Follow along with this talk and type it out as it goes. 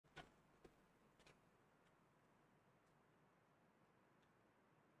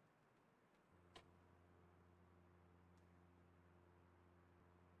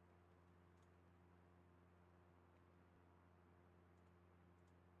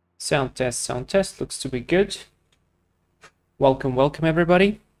Sound test, looks to be good. Welcome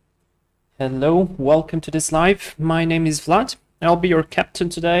everybody. Hello, welcome to this live. My name is Vlad. I'll be your captain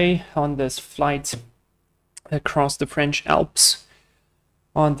today on this flight across the French Alps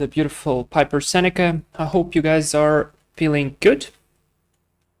on the beautiful Piper Seneca. I hope you guys are feeling good.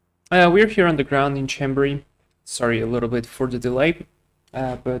 We're here on the ground in Chambéry. Sorry a little bit for the delay,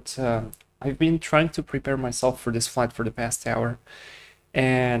 but I've been trying to prepare myself for this flight for the past hour,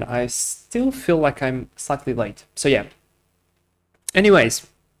 and I still feel like I'm slightly late. So yeah. Anyways,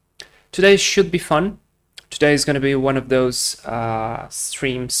 today should be fun. Today is going to be one of those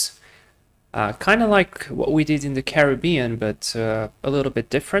streams, kind of like what we did in the Caribbean, but a little bit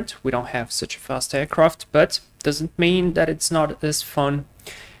different. We don't have such a fast aircraft, but doesn't mean that it's not as fun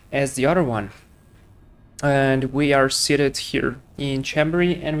as the other one. And we are seated here in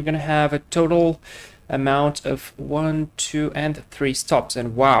Chambéry, and we're going to have a total amount of 1, 2, and 3 stops.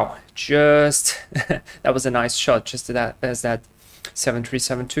 And wow, just that was a nice shot, just as that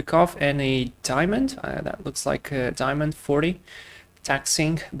 737 took off, and a diamond that looks like a diamond 40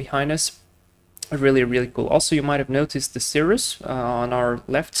 taxiing behind us. Really cool. Also, you might have noticed the Cirrus on our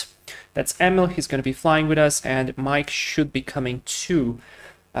left. That's Emil. He's going to be flying with us, and Mike should be coming too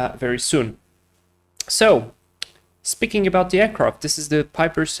very soon. So, speaking about the aircraft, this is the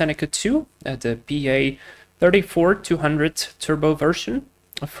Piper Seneca 2, the PA34-200 turbo version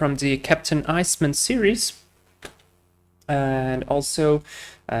from the Captain Iceman series. And also,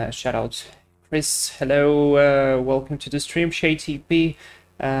 shout out Chris, hello, welcome to the stream. Shay TP,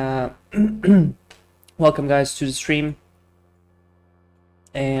 welcome guys to the stream.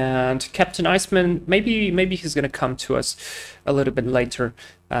 And Captain Iceman, maybe he's gonna come to us a little bit later.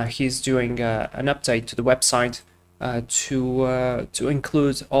 He's doing an update to the website to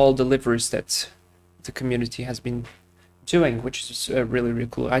include all the liveries that the community has been doing, which is really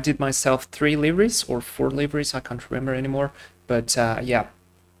cool. I did myself 3 liveries or 4 liveries, I can't remember anymore, but yeah,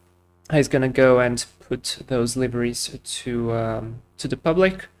 he's gonna go and put those liveries to the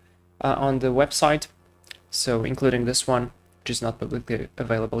public on the website, so including this one, which is not publicly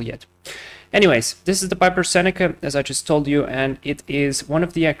available yet. Anyways, this is the Piper Seneca, as I just told you, and it is one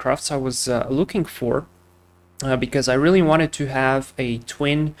of the aircrafts I was looking for because I really wanted to have a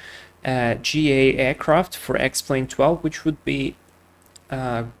twin GA aircraft for X-Plane 12, which would be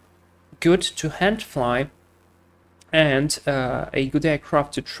good to hand fly, and a good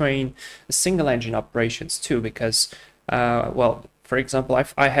aircraft to train single engine operations too, because well, for example,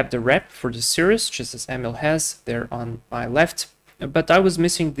 I have the rep for the Cirrus, just as Emil has there on my left, but I was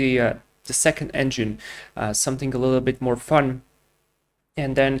missing the second engine, something a little bit more fun.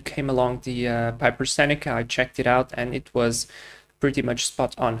 And then came along the Piper Seneca. I checked it out, and it was pretty much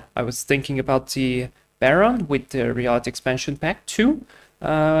spot on. I was thinking about the Baron with the Reality Expansion Pack 2,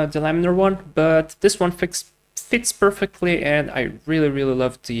 the laminar one, but this one fits perfectly, and I really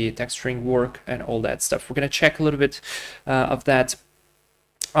love the texturing work and all that stuff. We're gonna check a little bit of that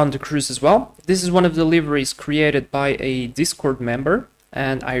on the cruise as well. This is one of the liveries created by a Discord member,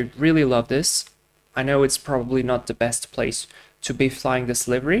 and I really love this. I know it's probably not the best place to be flying this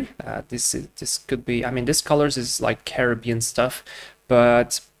livery. This could be, I mean, this colors is like Caribbean stuff,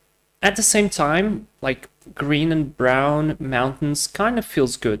 but at the same time, like green and brown mountains kind of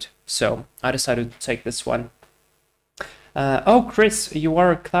feels good. So I decided to take this one. Oh, Chris, you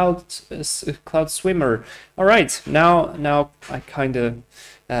are a cloud swimmer. All right, now I kind of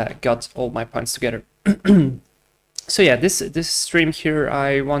got all my points together. So yeah, this stream here,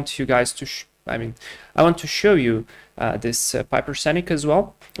 I want you guys to I want to show you this Piper Seneca as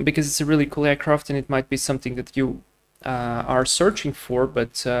well, because it's a really cool aircraft, and it might be something that you are searching for,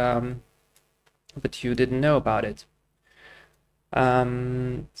 but you didn't know about it.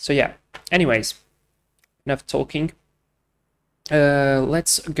 So yeah, anyways, enough talking.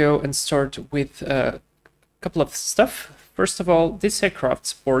 Let's go and start with a couple of stuff. First of all, this aircraft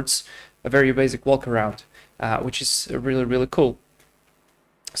sports a very basic walk around, which is really cool.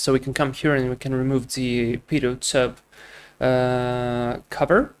 So we can come here and we can remove the pitot tub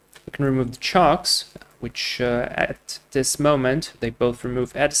cover. We can remove the chocks, which at this moment they both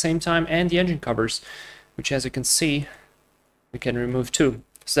remove at the same time, and the engine covers, which, as you can see, we can remove too.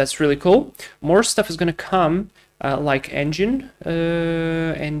 So that's really cool. More stuff is going to come, like engine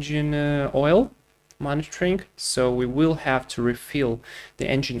oil monitoring. So we will have to refill the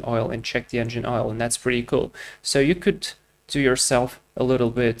engine oil and check the engine oil, and that's pretty cool. So you could do yourself a little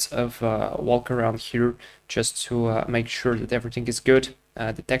bit of walk around here just to make sure that everything is good.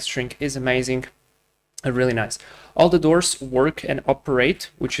 The texturing is amazing, really nice. All the doors work and operate,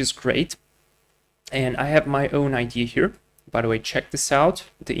 which is great. And I have my own idea here. By the way, check this out.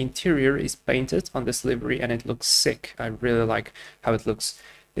 The interior is painted on this livery and it looks sick. I really like how it looks.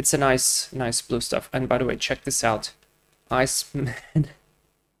 It's a nice blue stuff. And by the way, check this out. Iceman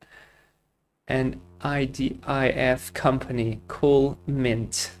and IDIF company, cool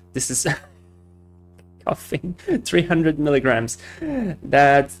mint. This is coughing 300 milligrams.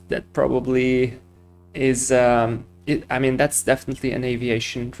 That probably is I mean, that's definitely an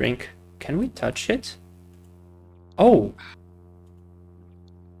aviation drink. Can we touch it? Oh,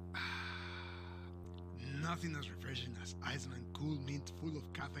 nothing as refreshing as Iceman cool mint full of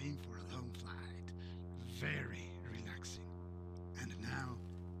caffeine for a long flight. Very relaxing. And now,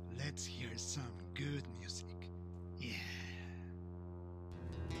 let's hear some good music. Yeah.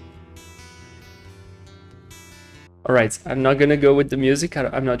 all right. I'm not gonna go with the music.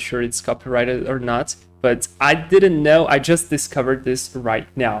 I'm not sure it's copyrighted or not, but I didn't know. I just discovered this right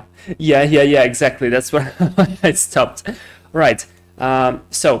now. Yeah, exactly. That's what I stopped. All right.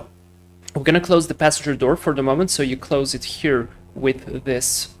 So we're gonna close the passenger door for the moment. So you close it here with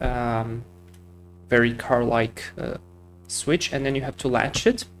this very car-like switch, and then you have to latch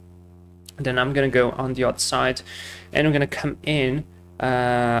it. And then I'm gonna go on the outside, and I'm gonna come in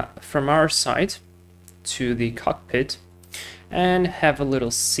from our side to the cockpit and have a little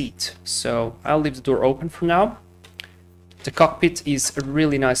seat. So I'll leave the door open for now. The cockpit is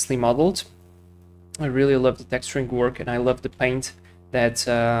really nicely modeled. I really love the texturing work, and I love the paint that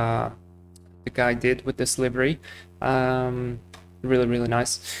the guy did with this livery. Really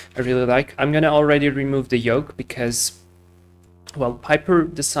nice. I really like. I'm gonna already remove the yoke because, well, Piper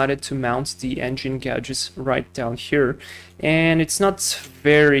decided to mount the engine gauges right down here, and it's not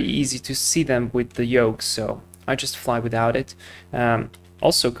very easy to see them with the yoke, so I just fly without it.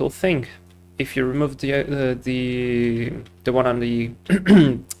 Also, cool thing, if you remove the one on the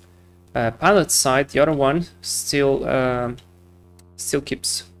pilot side, the other one still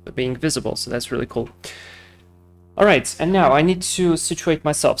keeps being visible, so that's really cool. All right, and now I need to situate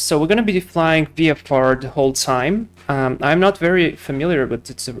myself. So we're going to be flying VFR the whole time. I'm not very familiar with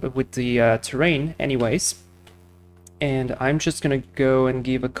the terrain anyways. And I'm just going to go and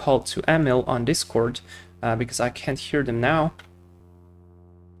give a call to Emil on Discord because I can't hear them now.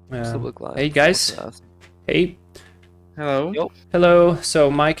 Hey guys. Hey. Hello. Yo. Hello.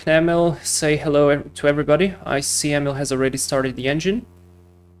 So Mike and Emil, say hello to everybody. I see Emil has already started the engine.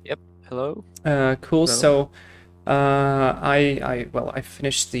 Yep. Hello. Cool. Hello. So I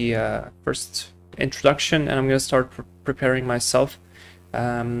finished the first introduction, and I'm gonna start preparing myself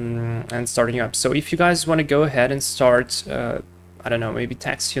and starting up. So if you guys want to go ahead and start, I don't know, maybe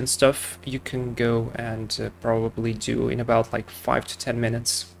taxi and stuff, you can go and probably do in about like 5 to 10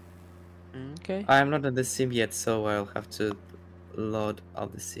 minutes. Okay. I'm not on the sim yet, so I'll have to load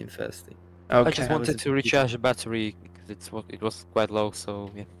up the sim firstly. Okay. I just wanted to recharge the battery because it was quite low, so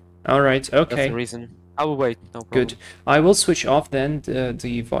yeah. All right. That's Okay. the reason. I will wait. No problem. Good. I will switch off then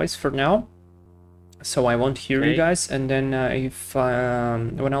the voice for now, so I won't hear you Okay. guys. And then if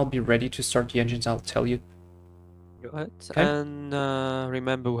when I'll be ready to start the engines, I'll tell you. Go ahead. Okay. And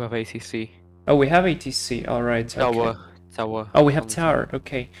remember, we have ACC. Oh, we have ATC. All right. Okay. Tower. Oh, we have on the tower.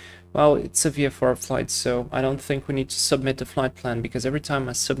 Okay. Well, it's a VFR flight, so I don't think we need to submit a flight plan, because every time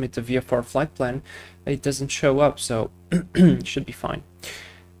I submit a VFR flight plan, it doesn't show up, so it should be fine.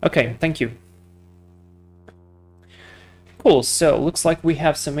 Okay, thank you. Cool, so looks like we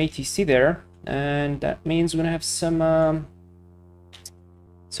have some ATC there, and that means we're gonna have some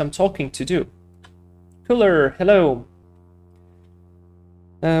talking to do. Cooler, hello.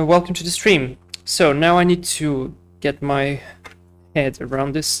 Welcome to the stream. So now I need to get my head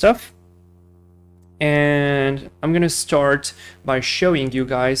around this stuff, and I'm gonna start by showing you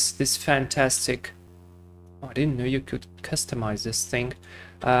guys this fantastic, oh, I didn't know you could customize this thing,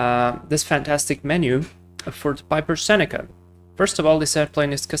 this fantastic menu for the Piper Seneca. First of all, this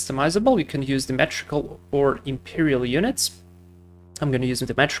airplane is customizable. You can use the metrical or imperial units. I'm gonna use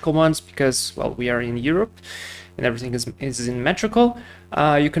the metrical ones because, well, we are in Europe and everything is in metrical.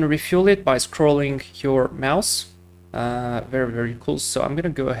 You can refuel it by scrolling your mouse. Very cool. So I'm gonna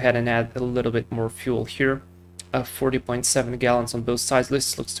go ahead and add a little bit more fuel here. 40.7 gallons on both sides.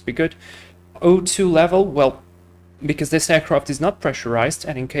 This looks to be good. O2 level, well, because this aircraft is not pressurized,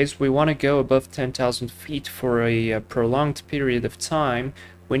 and in case we want to go above 10,000 feet for a prolonged period of time,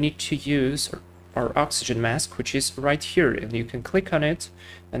 we need to use our oxygen mask, which is right here, and you can click on it,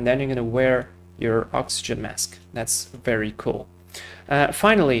 and then you're gonna wear your oxygen mask. That's very cool.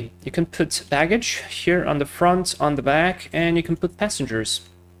 Finally, you can put baggage here on the front, on the back, and you can put passengers,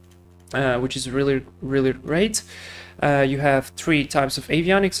 which is really great. You have 3 types of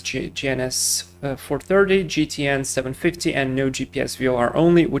avionics, GNS 430, GTN 750, and no GPS VOR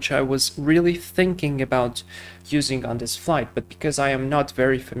only, which I was really thinking about using on this flight. But because I am not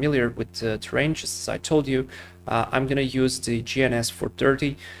very familiar with the terrain, just as I told you, I'm going to use the GNS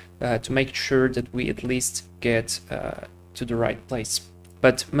 430 to make sure that we at least get to the right place.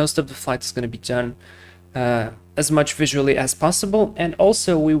 But most of the flight is going to be done as much visually as possible, and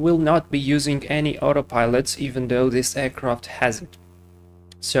also we will not be using any autopilot, even though this aircraft has it.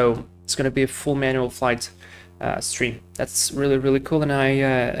 So it's going to be a full manual flight stream. That's really cool, and I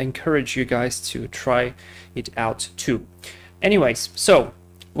encourage you guys to try it out too. Anyways, so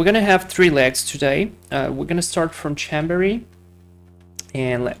we're going to have 3 legs today. We're going to start from Chambéry,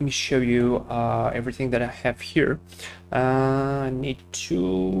 and let me show you everything that I have here. I need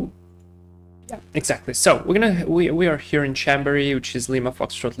to... Yeah, exactly. So we are here in Chambéry, which is Lima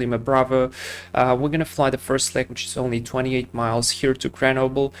Foxtrot Lima Bravo. We're gonna fly the first leg, which is only 28 miles here to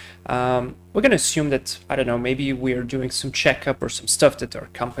Grenoble. We're gonna assume that, I don't know, maybe we are doing some checkup or some stuff, that our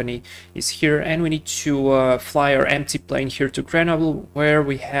company is here, and we need to fly our empty plane here to Grenoble, where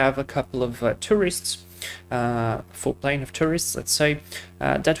we have a couple of tourists, full plane of tourists, let's say,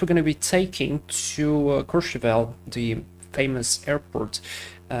 that we're gonna be taking to Courchevel, the famous airport.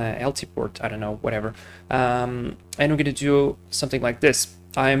 Altiport, I don't know, whatever. And we're going to do something like this.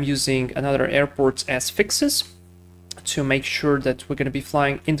 I am using another airport as fixes to make sure that we're going to be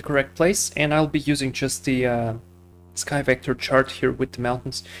flying in the correct place, and I'll be using just the sky vector chart here with the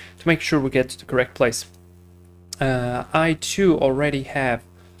mountains to make sure we get to the correct place. I too already have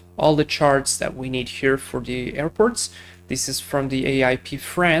all the charts that we need here for the airports. This is from the AIP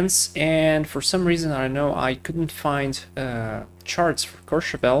France, and for some reason, I don't know, I couldn't find charts for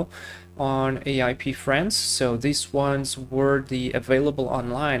Courchevel on AIP France, so these ones were available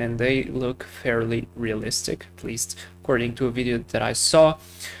online, and they look fairly realistic, at least according to a video that I saw.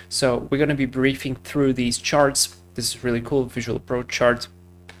 So we're going to be briefing through these charts. This is really cool Visual Pro chart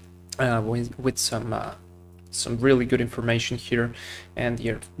with some really good information here, and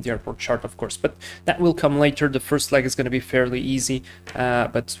the airport chart, of course, but that will come later. The first leg is going to be fairly easy,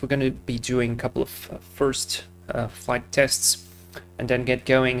 but we're going to be doing a couple of first flight tests, and then get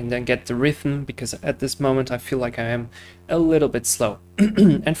going and then get the rhythm, because at this moment I feel like I am a little bit slow.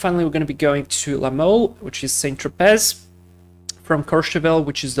 And finally, we're going to be going to La Mole, which is Saint-Tropez, from Courchevel,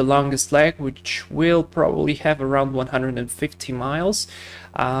 which is the longest leg, which will probably have around 150 miles,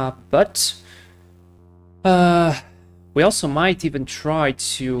 but we also might even try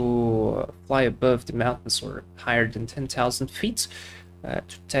to fly above the mountains, or higher than 10,000 feet,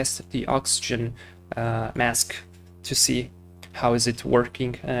 to test the oxygen mask to see how is it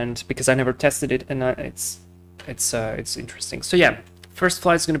working, and because I never tested it, and it's interesting. So yeah, first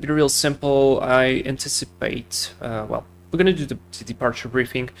flight is going to be real simple. I anticipate well, we're going to do the departure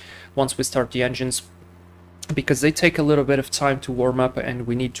briefing once we start the engines, because they take a little bit of time to warm up, and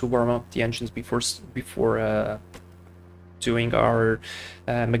we need to warm up the engines before doing our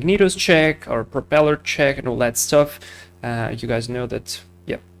magnetos check, our propeller check, and all that stuff. You guys know that,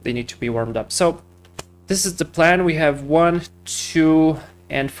 yeah, they need to be warmed up. So this is the plan. We have 1, 2,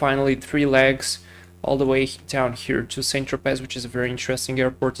 and finally 3 legs all the way down here to Saint-Tropez, which is a very interesting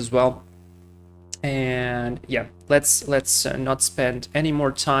airport as well. And yeah, let's not spend any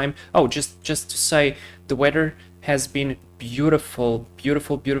more time. Oh, just to say, the weather has been beautiful.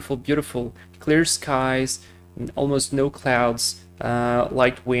 Clear skies, almost no clouds,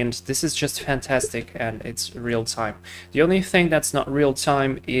 light wind. This is just fantastic, and it's real time. The only thing that's not real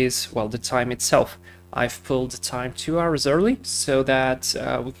time is, well, the time itself. I've pulled the time 2 hours early so that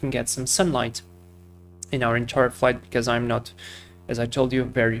we can get some sunlight in our entire flight, because I'm not, as I told you,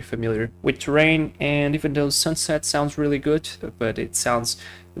 very familiar with terrain, and even though sunset sounds really good, but it sounds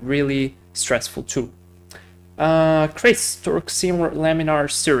really stressful too. Chris, Torque Sim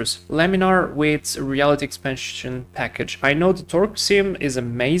Laminar Series. Laminar with reality expansion package. I know the Torque Sim is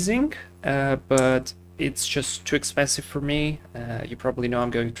amazing, but it's just too expensive for me. You probably know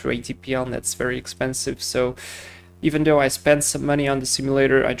I'm going through ATPL, and that's very expensive, so even though I spend some money on the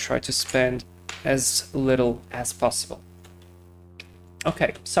simulator, I try to spend as little as possible.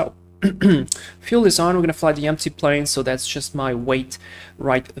 Okay, so fuel is on. We're gonna fly the empty plane, so that's just my weight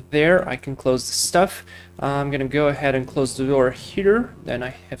right there. I can close the stuff. I'm gonna go ahead and close the door here, then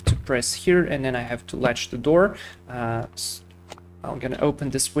I have to press here, and then I have to latch the door. I'm gonna open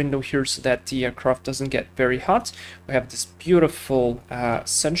this window here so that the aircraft doesn't get very hot. We have this beautiful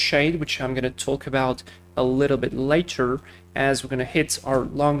sunshade, which I'm gonna talk about a little bit later, as we're gonna hit our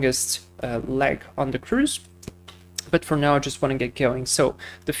longest leg on the cruise. But for now, I just want to get going. So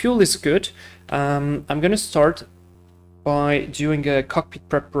the fuel is good. I'm going to start by doing a cockpit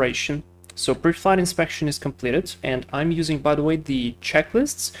preparation. So pre-flight inspection is completed, and I'm using, by the way, the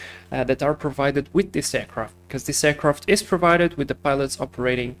checklists that are provided with this aircraft, because this aircraft is provided with the pilot's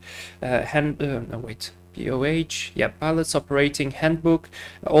operating pilot's operating handbook,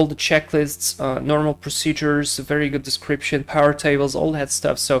 all the checklists, normal procedures, very good description, power tables, all that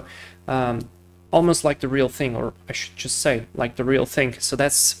stuff. So almost like the real thing, or I should just say like the real thing. So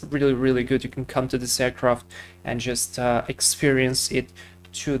that's really, really good. You can come to this aircraft and just experience it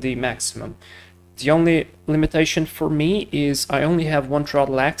to the maximum. The only limitation for me is I only have one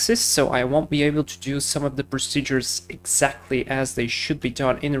throttle axis, so I won't be able to do some of the procedures exactly as they should be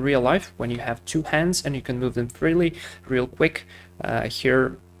done in real life when you have two hands and you can move them freely, real quick.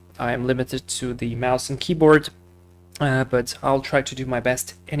 Here I am limited to the mouse and keyboard, but I'll try to do my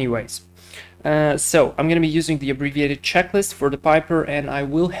best anyways. So I'm going to be using the abbreviated checklist for the Piper, and I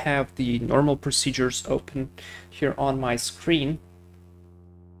will have the normal procedures open here on my screen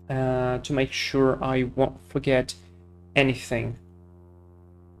to make sure I won't forget anything,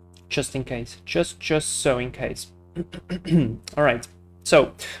 just in case, just so in case. All right,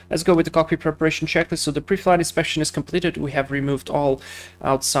 so let's go with the cockpit preparation checklist. So the pre-flight inspection is completed. We have removed all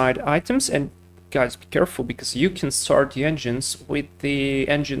outside items, and guys, be careful, because you can start the engines with the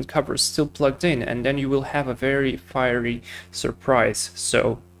engine covers still plugged in, and then you will have a very fiery surprise.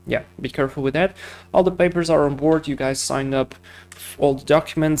 So yeah, be careful with that. All the papers are on board. You guys signed up all the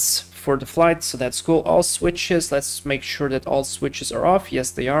documents for the flight, so that's cool. All switches, let's make sure that all switches are off. Yes,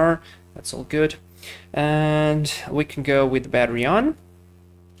 they are. That's all good. And we can go with the battery on.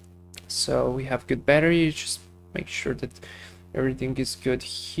 So we have good battery. Just make sure that everything is good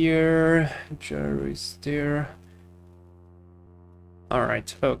here. Gyro is there. All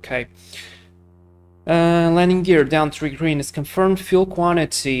right, okay. Landing gear down 3 green is confirmed. Fuel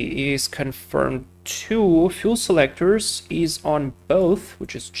quantity is confirmed too. Fuel selectors is on both,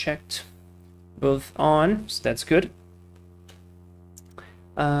 which is checked both on, so that's good.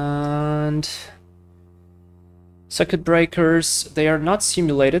 And circuit breakers, they are not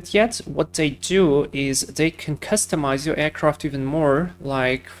simulated yet. What they do is they can customize your aircraft even more.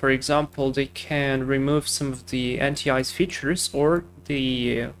 Like, for example, they can remove some of the anti-ice features or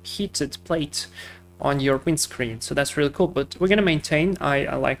the heated plate on your windscreen. So that's really cool, but we're gonna maintain. I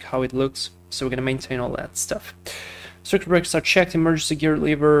like how it looks, so we're gonna maintain all that stuff. Circuit breakers are checked. Emergency gear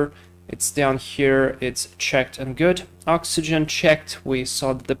lever, it's down here, it's checked and good. Oxygen checked. We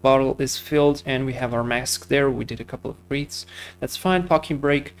saw that the bottle is filled and we have our mask there. We did a couple of breaths. That's fine. Parking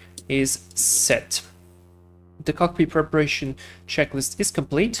brake is set. The cockpit preparation checklist is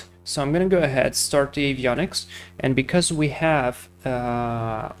complete. So I'm gonna go ahead, start the avionics, and because we have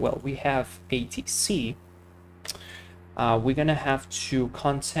we have ATC, we're gonna have to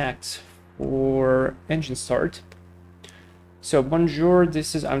contact for engine start. So bonjour,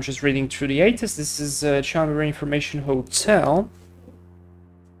 this is, I'm just reading through the ATIS. This is Chowdhury Information Hotel,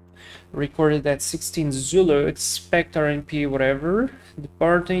 recorded at 16 Zulu, expect RNP whatever,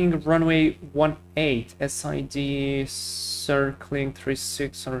 departing runway 18, SID circling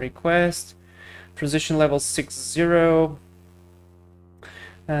 36 on request, transition level 60,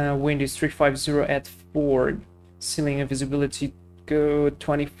 wind is 350 at 4, ceiling and visibility go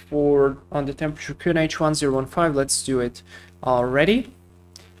 24 on the temperature, QNH 1015, let's do it already.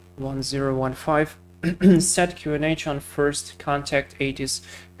 1015. Set QNH on first contact ATIS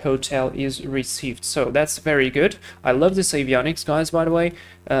hotel is received. So that's very good. I love this avionics, guys, by the way.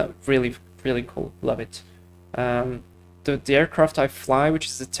 Really, really cool. Love it. The aircraft I fly, which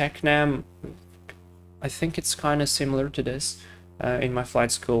is the Tecnam, I think it's kind of similar to this in my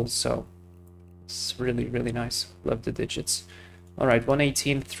flight school. So it's really, really nice. Love the digits. All right,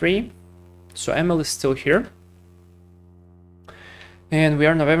 118.3. So ML is still here. And we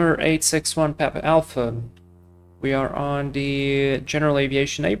are November 861 Papa Alpha. We are on the general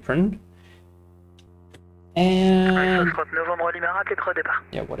aviation apron. And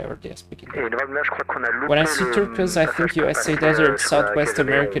yeah, whatever they are speaking. When I see turquoise, I think USA Desert, Southwest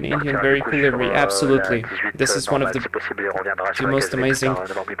American Indian, very cool livery. Absolutely. This is one of the most amazing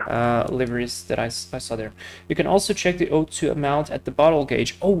liveries that I saw there. You can also check the O2 amount at the bottle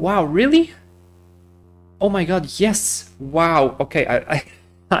gauge. Oh, wow, really? Oh my god, yes! Wow, okay,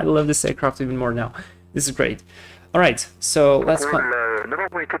 I love this aircraft even more now. This is great. Alright, so let's find...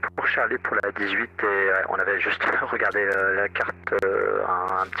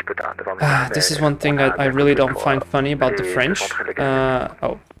 This is one thing I really don't find funny about the French.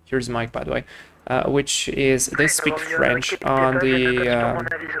 Oh, here's Mike, by the way. Which is, they speak French on the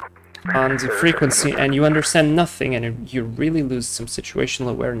on the frequency and you understand nothing, and you really lose some situational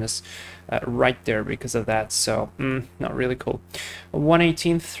awareness right there because of that. So not really cool.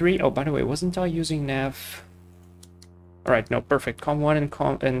 118.3. Oh, by the way, wasn't I using nav? All right, no, perfect.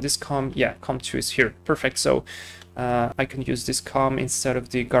 Com1 and this com, yeah, com2 is here. Perfect. So I can use this com instead of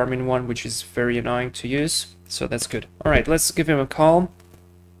the Garmin one, which is very annoying to use. So that's good. All right, let's give him a call.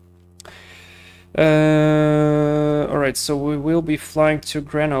 All right, so we will be flying to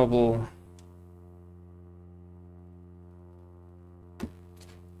Grenoble.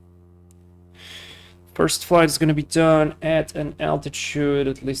 First flight is going to be done at an altitude,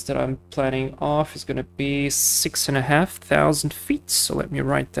 at least that I'm planning off, is going to be 6,500 feet. So let me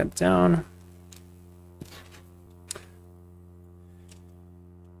write that down.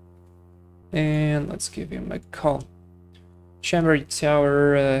 And let's give him a call. Chambéry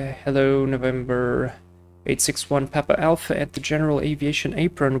Tower, hello, November 861 Papa Alpha at the General Aviation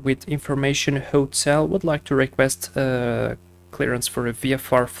Apron with information hotel. Would like to request clearance for a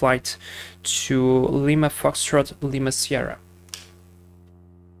VFR flight to Lima Foxtrot, Lima Sierra.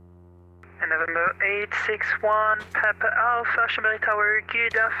 November 861 Papa Alpha, Chambéry Tower,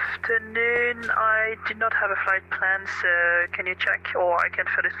 good afternoon. I did not have a flight plan, so can you check? Or I can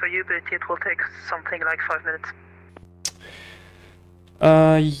fill it for you, but it will take something like 5 minutes.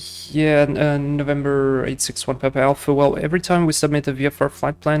 Yeah, November 861 Papa Alpha. Well, every time we submit a VFR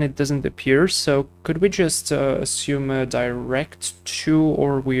flight plan, it doesn't appear. So could we just assume a direct to,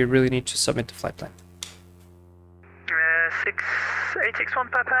 or we really need to submit the flight plan? 861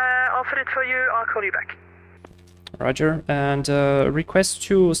 Papa, I'll fill it for you. I'll call you back. Roger. And request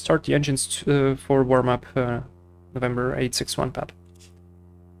to start the engines for warm-up, November 861 Papa.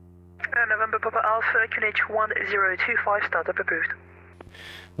 November Papa Alpha, QNH 1025, startup approved.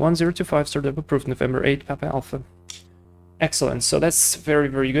 1025 startup approved, November 8 Papa Alpha. Excellent, so that's very,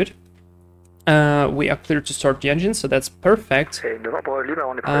 very good. We are clear to start the engine, so that's perfect. And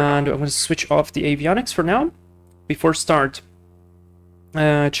I'm going to switch off the avionics for now. Before start,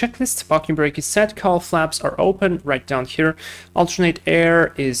 checklist, parking brake is set, cowl flaps are open, right down here. Alternate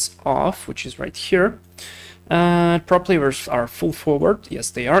air is off, which is right here. Prop levers are full forward, yes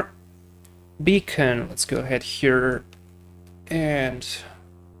they are. Beacon, let's go ahead here and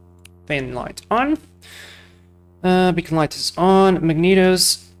fan light on. Beacon light is on,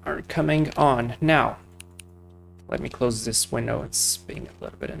 magnetos are coming on. Now, let me close this window, it's being a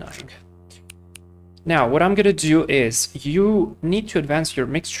little bit annoying. Now, what I'm going to do is, you need to advance your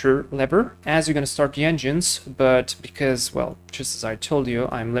mixture lever as you're going to start the engines, but because, well, just as I told you,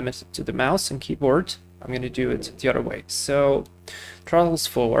 I'm limited to the mouse and keyboard, I'm going to do it the other way. So, throttles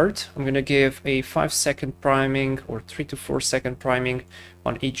forward, I'm going to give a 5-second priming or 3 to 4 second priming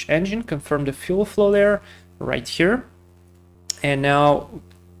on each engine, confirm the fuel flow there, right here. And now, I'm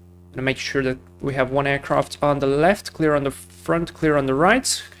going to make sure that we have one aircraft on the left, clear on the front, clear on the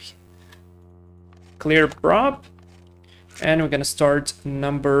right. Clear prop, and we're gonna start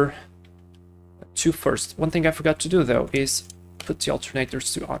number 2 first. One thing I forgot to do though is put the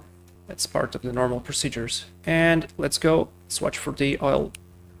alternators to on. That's part of the normal procedures. And let's go. Let's watch for the oil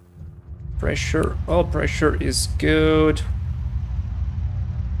pressure. Oil pressure is good.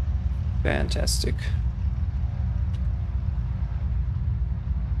 Fantastic.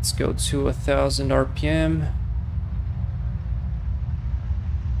 Let's go to 1000 RPM.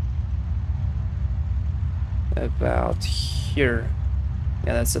 About here.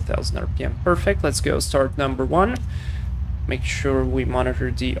 Yeah, that's 1000 RPM. Perfect. Let's go start number 1. Make sure we monitor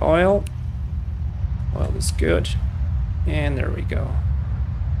the oil. Oil is good. And there we go.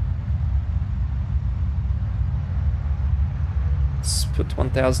 Let's put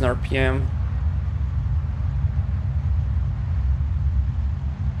 1000 RPM.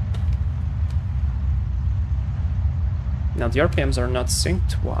 Now the RPMs are not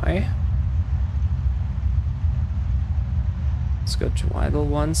synced. Why? Let's go to idle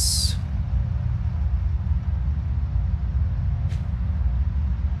once.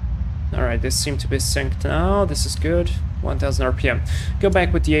 Alright, this seems to be synced now. This is good. 1000 RPM. Go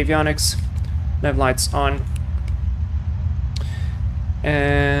back with the avionics. Nav lights on.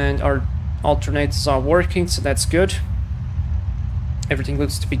 And our alternators are working, so that's good. Everything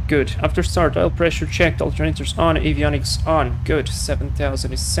looks to be good. After start, oil pressure checked, alternators on, avionics on. Good.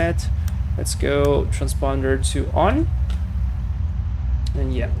 7000 is set. Let's go transponder to on.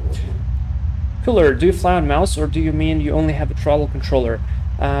 And yeah. Cooler, do you fly on mouse or do you mean you only have a throttle controller?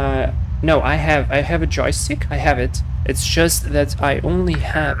 No, I have a joystick, I have it, It's just that I only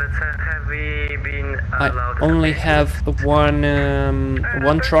have one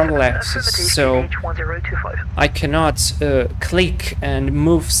throttle axis, so I cannot click and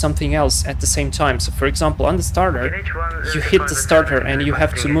move something else at the same time. So for example, on the starter, you hit the starter and you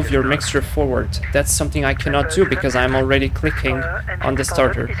have to move your mixture forward. That's something I cannot do because I'm already clicking on the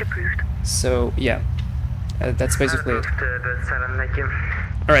starter. So yeah, that's basically it.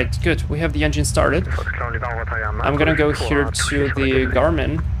 Alright, good. We have the engine started. I'm gonna go here to the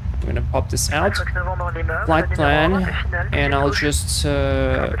Garmin. I'm gonna pop this out. Flight plan, and I'll just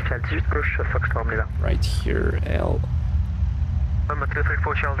right here, L.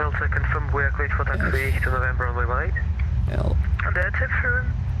 L.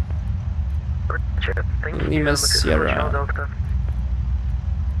 Lima Sierra.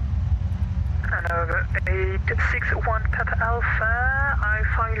 Over 861 Papa Alpha, I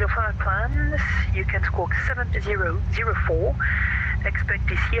file your flight plans. You can squawk 7004. Expect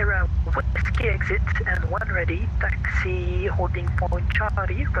the Sierra Whiskey exit and one ready. Taxi holding point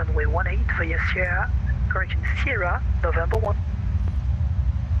Charlie, runway 18 via Sierra, November 1.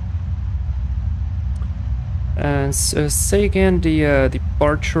 And so say again the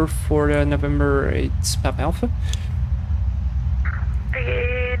departure for November 8 Papa Alpha.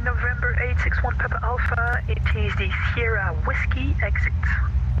 November 861 Papa Alpha, it is the Sierra Whiskey exit.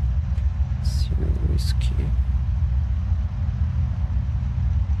 Sierra Whiskey.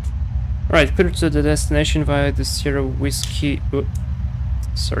 Alright, clear to the destination via the Sierra Whiskey.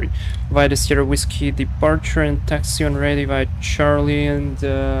 Via the Sierra Whiskey departure and taxi on ready via Charlie and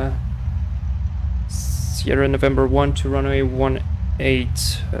Sierra November 1 to runway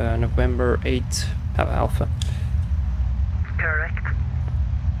 18, November 8 Papa Alpha. Correct.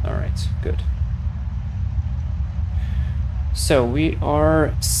 Alright, good. So we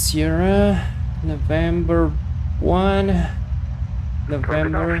are Sierra November 1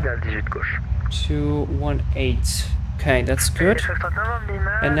 November 218. Okay, that's good.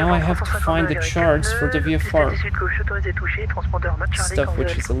 And now I have to find the charts for the VFR stuff,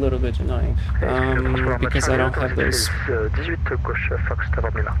 which is a little bit annoying because I don't have those.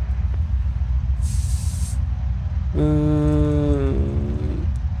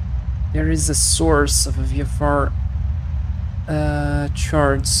 There is a source of a VFR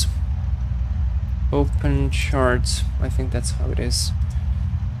charts. Open charts. I think that's how it is.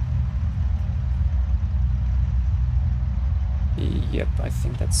 Yep, I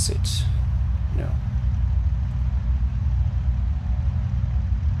think that's it. No.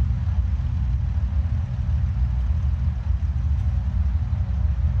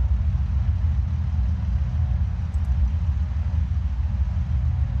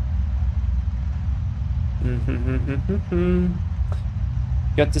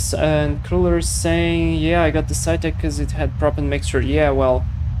 Got this, and Cruller saying, yeah, I got the Cytec because it had prop and mixture. Yeah, well,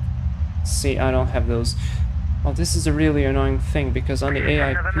 see, I don't have those. Well, this is a really annoying thing because on the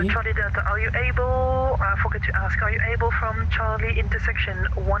AIP... Charlie Delta, are you able, I forgot to ask, are you able from Charlie intersection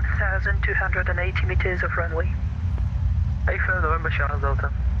 1,280 meters of runway? November Charlie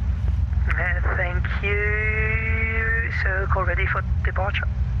Delta. Thank you. So, call ready for departure.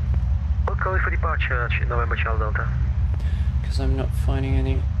 We'll call for departure, November Charlie Delta. Because I'm not finding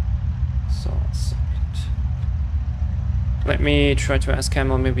any. So, a second. Let me try to ask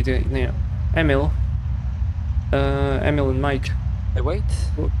Emil, maybe the... No. Emil. Emil and Mike. Hey, wait.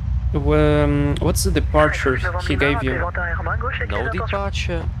 What's the departure he gave you? No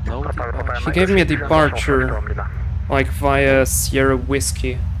departure. No departure. He gave me a departure, like via Sierra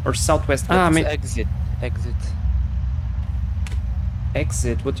Whiskey or Southwest. Ah, I mean exit. Exit.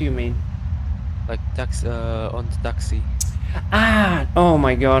 Exit. What do you mean? Like taxi on the taxi. Ah! Oh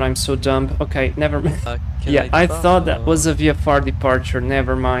my God, I'm so dumb. Okay, never mind. Yeah, I thought that was a VFR departure.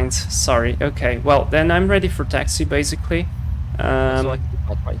 Never mind. Sorry. Okay, well then I'm ready for taxi basically. So like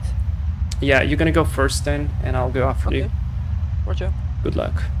right. Yeah, you're gonna go first then, and I'll go after you. Roger. Good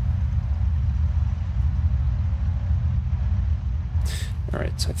luck.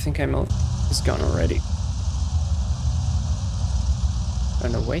 Alright, I think Emil is gone already. Oh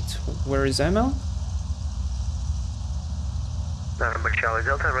no, wait, where is Emil? November Charlie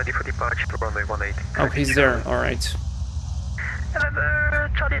Delta, ready for departure to runway 18. Oh, he's there, alright. November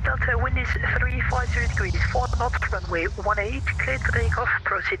Charlie Delta, wind is 350 degrees, 4 knots, runway 18, clear to takeoff,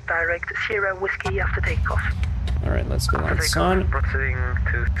 proceed direct, Sierra Whiskey after takeoff. Alright, let's go lights on. Proceeding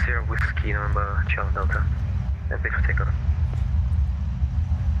to Sierra Whiskey, November Charlie Delta, and before takeoff.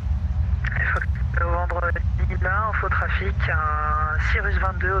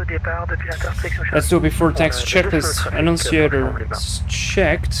 Let's do before taxi checklist. Annunciator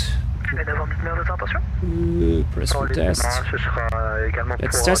checked. Et novembre numéro de attention. Press for test. Ce sera également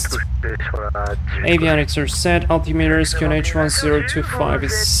Let's pour test. toucher sur la 18. Avionics are set. Altimeters QNH1025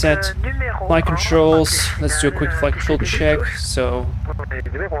 is set. Flight controls. Let's do a quick flight control check. So,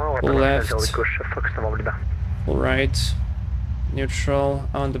 Numéro 1, full left, gauche, Fox Novembre Lima. full right, neutral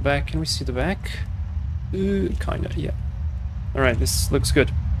on the back. Can we see the back? Kinda, yeah. Alright, this looks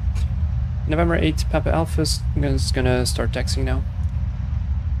good. November 8, Papa Alpha is gonna start taxiing now.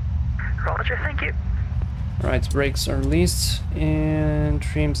 Roger, thank you. Alright, brakes are released, and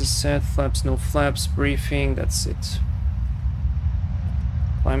trims is set, flaps, no flaps, briefing, that's it.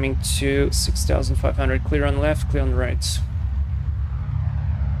 Climbing to 6,500, clear on left, clear on right.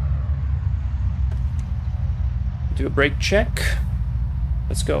 Do a brake check.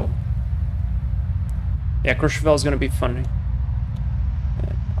 Let's go. Yeah, Courchevel is gonna be funny.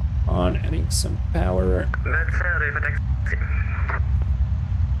 On, adding some power. Let's ready for taxi.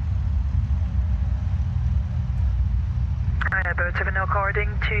 Bird 7 according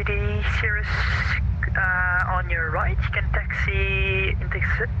to the Cirrus on your right, you can taxi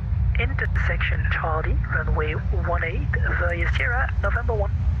intersection Charlie, runway 18 via Sierra, November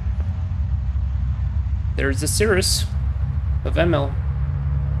 1. There's the Cirrus of ML.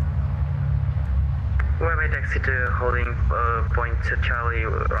 Runway taxi to holding point Charlie,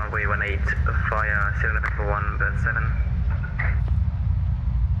 runway 18 via Sierra November 1, Bird 7.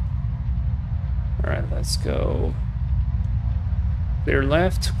 Alright, let's go. Clear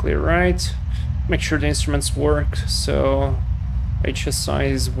left, clear right. Make sure the instruments work. So HSI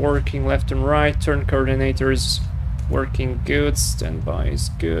is working left and right. Turn coordinator is working good. Standby is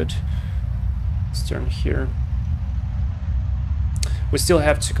good. Let's turn here. We still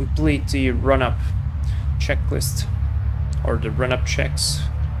have to complete the run-up checklist, or the run-up checks,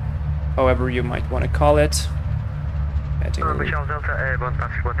 however you might want to call it. Charles Delta Airborne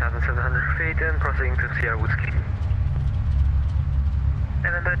passing 1,700 feet and proceeding to Sierra Whiskey.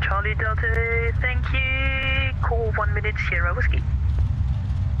 November Charlie Delta, thank you. Call 1 minute Sierra Whiskey.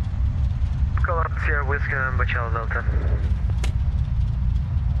 Call up Sierra Whiskey by Charles Delta.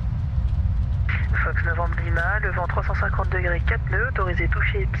 Fox Novembre Lima, le vent 350 degrés 4 nœuds, autorisé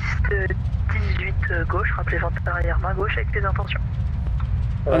toucher piste 18 gauche, rappelez vent arrière main gauche avec les intentions.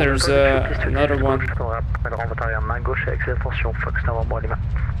 Oh, there's another one. Rappellerons vent arrière main gauche avec les intentions, Fox Novembre Lima.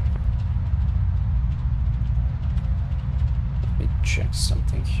 Let me check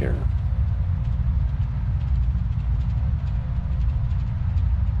something here.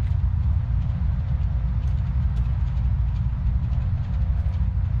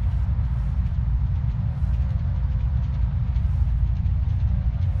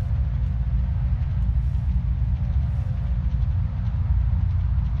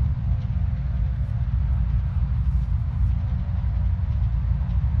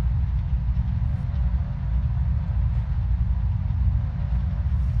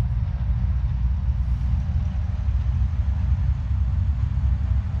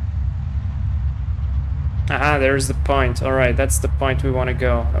 Aha, there's the point. Alright, that's the point we want to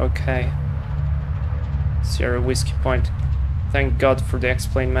go. Okay. Sierra Whiskey Point. Thank God for the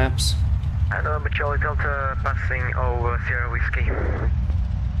explain maps. And Charlie Delta passing over Sierra Whiskey.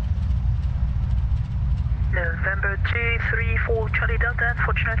 November 234 Charlie Delta,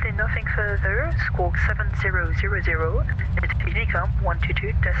 unfortunately nothing further. Squawk 7000. It's Unicom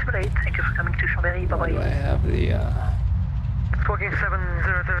 122.8. Thank you for coming to Chambéry. Bye bye. Do I have the Squawking 7000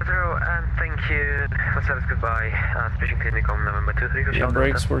 and thank you for service goodbye. Speaking to Unicom November 234 yeah, Charlie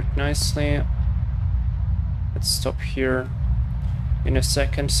brakes Delta. work nicely. Let's stop here in a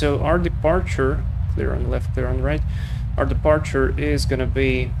second. So our departure, clear on the left, clear on the right. Our departure is gonna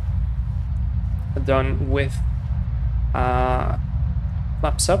be done with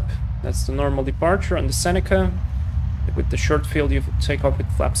flaps up. That's the normal departure on the Seneca. With the short field you take off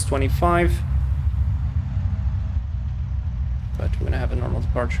with flaps 25. But we're gonna have a normal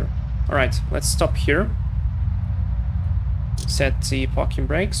departure. Alright, let's stop here. Set the parking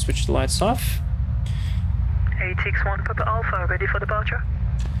brakes, switch the lights off. 861 Papa Alpha, ready for departure?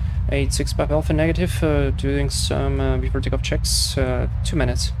 86 Papa Alpha negative, doing some before takeoff checks, 2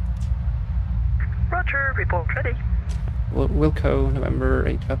 minutes. Roger, report ready. Wilco, November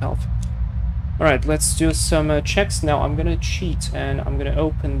 8 Papa Alpha. Alright, let's do some checks now. I'm gonna cheat and I'm gonna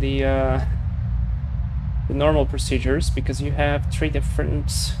open the normal procedures because you have 3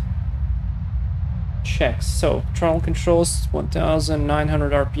 different checks. So, throttle controls,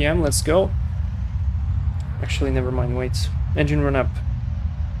 1900 RPM, let's go. Actually, never mind, wait. Engine run up.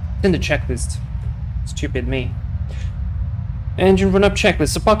 In the checklist. Stupid me. Engine run-up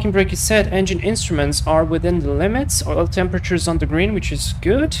checklist. The parking brake is set. Engine instruments are within the limits. Oil temperature is on the green, which is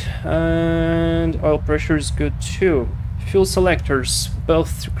good. And oil pressure is good too. Fuel selectors,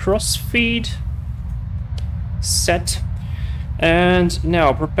 both cross-feed. Set. And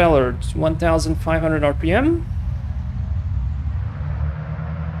now propeller, 1,500 RPM.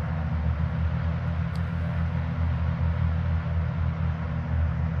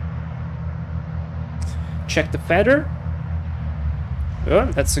 Check the feather. Oh,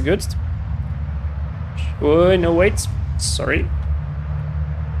 that's a good. Oh, no, wait. Sorry.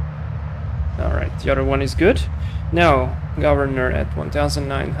 Alright, the other one is good. Now, governor at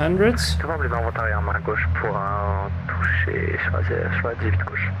 1,900.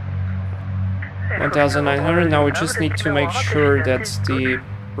 1,900. Now we just need to make sure that the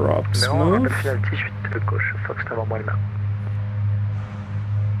props move.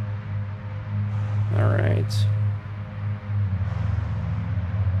 Alright.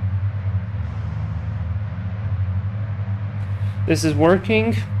 This is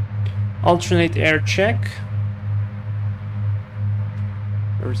working. Alternate air check.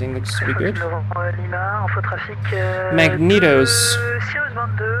 Everything looks to be good. Magnetos.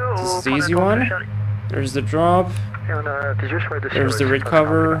 This is the easy one. There's the drop. There's the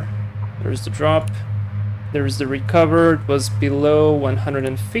recover. There's the drop. There's the recover. It was below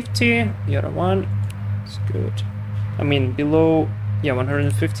 150. The other one is good. I mean, below, yeah,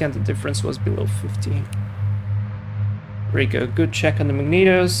 150, and the difference was below 50. There we go. Good check on the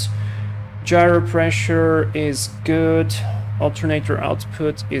magnetos. Gyro pressure is good. Alternator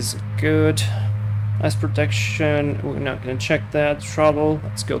output is good. Ice protection, we're not going to check that. Throttle,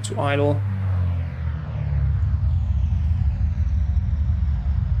 let's go to idle.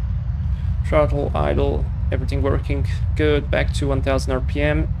 Throttle, idle, everything working good. Back to 1000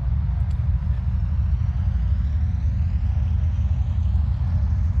 RPM.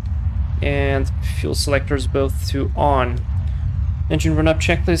 And fuel selectors both to on. Engine run-up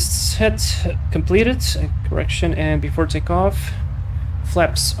checklist set, completed, correction, and before takeoff,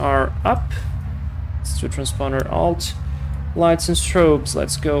 flaps are up. Let's do transponder alt, lights and strobes,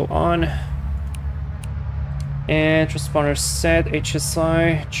 let's go on. And transponder set,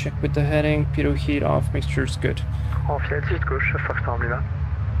 HSI, check with the heading, pitot heat off, mixture is good.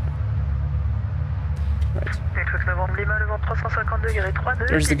 Right.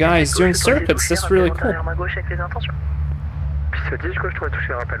 There's the guys doing circuits, that's really cool.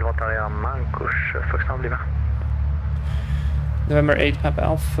 November 8, Papa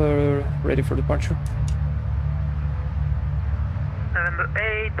Alpha, ready for departure. November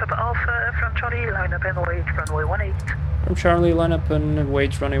 8, Papa Alpha, from Charlie, line up and wait, runway 18. From Charlie, line up and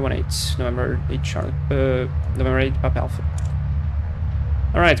wait, runway 18. November 8, Charlie, November 8, Papa Alpha.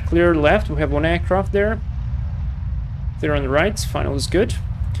 Alright, clear left, we have one aircraft there. Clear on the right, final is good.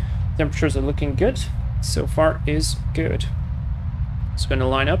 Temperatures are looking good. So far is good. So gonna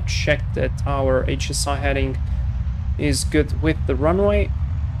line up, check that our HSI heading is good with the runway.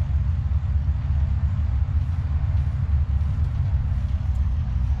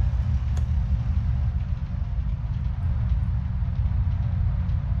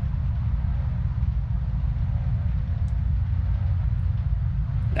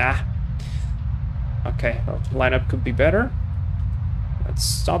 Ah. Okay, well, lineup could be better. Let's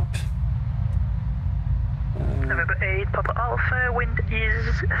stop. November 8, Papa Alpha, wind is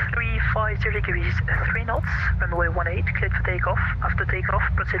 350 degrees, 3 knots, runway 18, cleared for takeoff. After takeoff,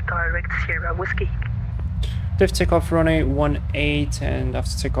 proceed direct Sierra Whiskey. Clear takeoff, runway 18, and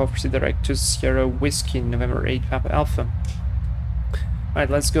after takeoff, proceed direct to Sierra Whiskey, November 8, Papa Alpha. Alright,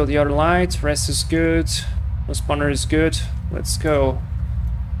 let's go the other light, rest is good, responder is good, let's go.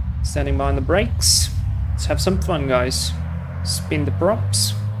 Standing by on the brakes, let's have some fun, guys. Spin the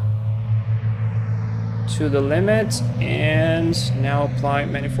props to the limit, and now apply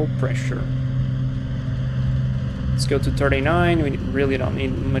manifold pressure. Let's go to 39, we really don't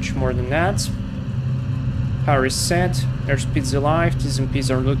need much more than that. Power is set, airspeed's alive, T's and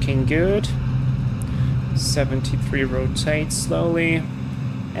P's are looking good. 73 rotate slowly,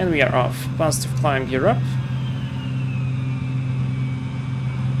 and we are off. Positive climb, gear up.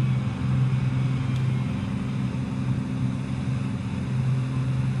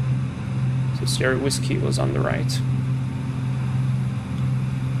 Sierra Whiskey was on the right.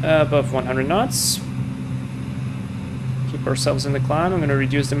 Above 100 knots. Keep ourselves in the climb. I'm going to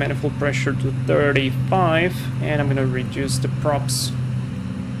reduce the manifold pressure to 35, and I'm going to reduce the props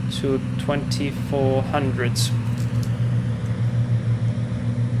to 2400.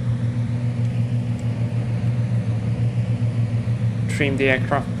 Trim the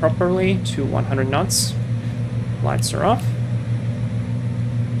aircraft properly to 100 knots. Lights are off.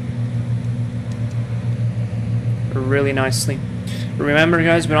 really nicely. Remember,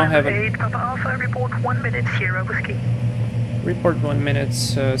 guys, we don't have a... 8 Papa Alpha, report 1 minute, Sierra Whiskey. Report 1 minute,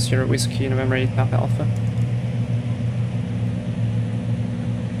 Sierra Whiskey, November 8, Papa Alpha.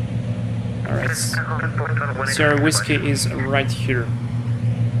 Alright, Sierra Whiskey is right here.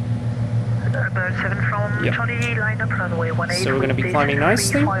 About 7 from Yep. Charlie, line up runway 18. So we're gonna be climbing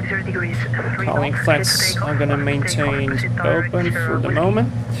nicely. 350 degrees. Calling flats, I'm gonna maintain open for the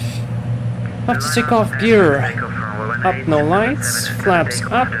moment. Have to take off gear. Up, no lights. Flaps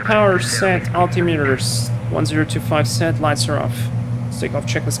up, power set, altimeters 1025 set, lights are off. Takeoff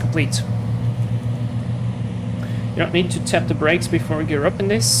checklist complete. You don't need to tap the brakes before we gear up in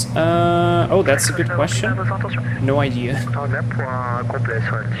this. Oh, that's a good question. No idea. On a point complet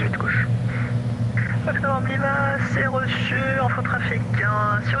sur la 18 gauche. Octobre Lima, c'est reçu, info trafic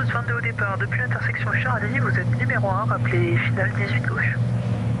 1, Sirius 22 au départ, depuis l'intersection Charlie, vous êtes numéro 1, rappelez finale 18 gauche.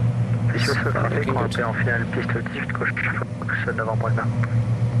 Sur ce trafic, rappelez en finale piste 18 gauche, Fox d'avant Brenda.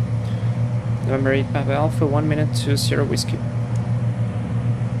 November 8 Papa Alpha, 1 minute to Sierra Whiskey.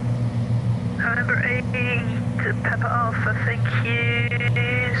 Number 8, Papa Alpha, thank you.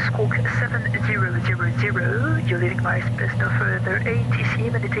 Squawk 7000, you're leaving my space no further.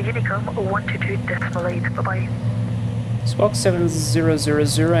 ATC, Manita Unicom, 122.8, bye-bye. Squawk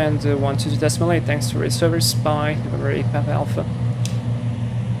 7000 and 122.8, thanks for your service. Bye, November 8 Papa Alpha.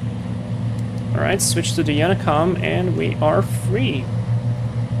 Alright, switch to the Unicom and we are free.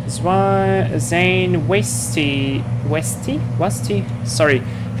 Zane Westy, sorry.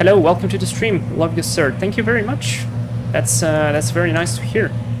 Hello, welcome to the stream. Love you, sir. Thank you very much. That's very nice to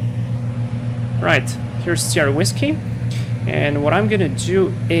hear. Right, here's Sierra Whiskey, and what I'm gonna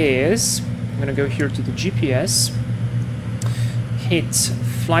do is I'm gonna go here to the GPS, hit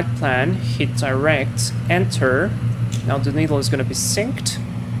flight plan, hit direct, enter. Now the needle is gonna be synced.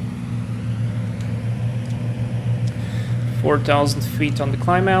 4,000 feet on the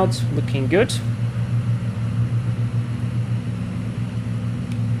climb out, looking good.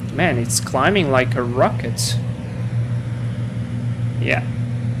 Man, it's climbing like a rocket. Yeah.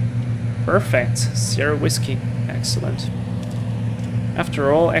 Perfect. Sierra Whiskey. Excellent.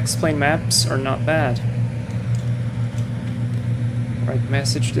 After all, X-plane maps are not bad. Right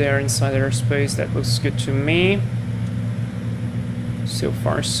message there inside airspace. That looks good to me. So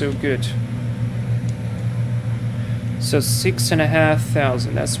far, so good. So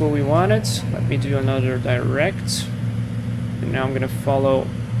 6,500. That's what we wanted. Let me do another direct. And now I'm gonna follow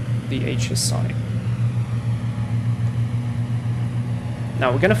the HSI.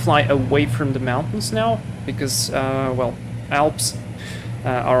 Now we're gonna fly away from the mountains now because, well, Alps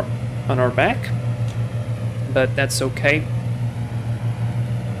are on our back, but that's okay.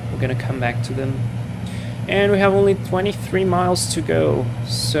 We're gonna come back to them. And we have only 23 miles to go,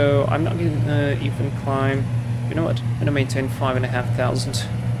 so I'm not gonna even climb. You know what? I'm gonna maintain 5,500.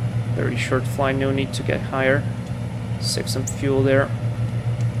 Very short flight, no need to get higher. Save some fuel there.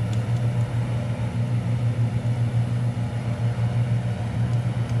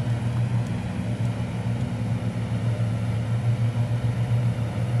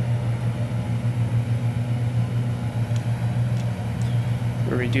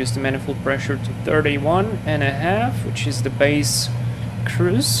 Reduce the manifold pressure to 31.5, which is the base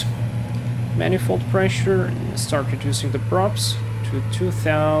cruise manifold pressure, and start reducing the props to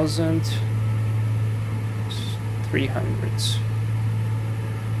 2,300.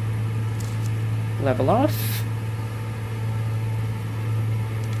 Level off.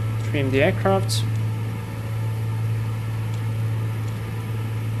 Trim the aircraft.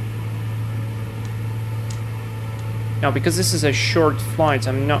 Now, because this is a short flight,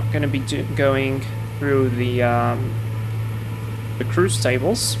 I'm not going to be going through the cruise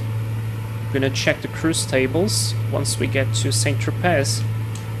tables. I'm going to check the cruise tables once we get to Saint-Tropez.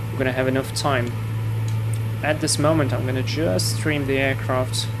 We're going to have enough time. At this moment, I'm going to just trim the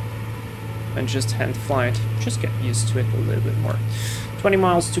aircraft and just hand fly it. Just get used to it a little bit more. 20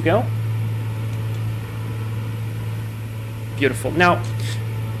 miles to go. Beautiful. Now,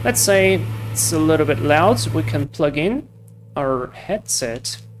 let's say it's a little bit loud, so we can plug in our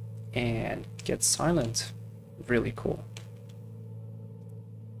headset and get silent. Really cool.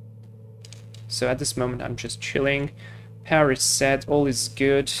 So at this moment I'm just chilling. Power is set, all is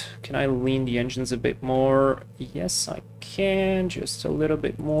good. Can I lean the engines a bit more? Yes, I can, just a little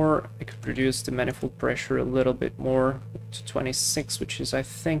bit more. I could reduce the manifold pressure a little bit more to 26, which is I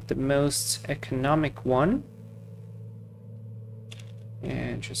think the most economic one.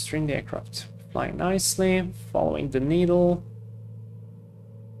 And just trim the aircraft. Flying nicely, following the needle.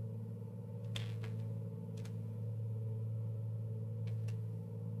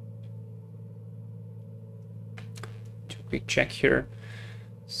 check here.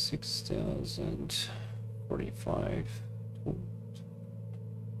 6,045.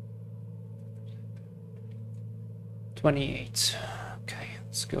 28. Okay,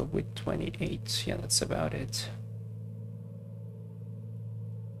 let's go with 28. Yeah, that's about it.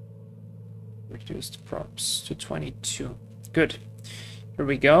 Reduced props to 22. Good. Here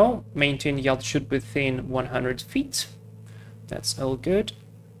we go. Maintain the altitude within 100 feet. That's all good.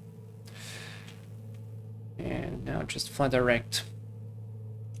 And now just fly direct.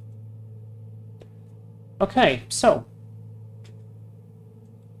 Okay, so.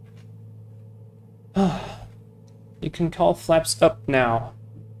 You can call flaps up now.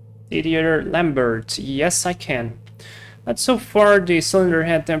 Didier Lambert. Yes, I can. But so far, the cylinder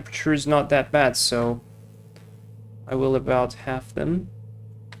head temperature is not that bad, so I will about half them.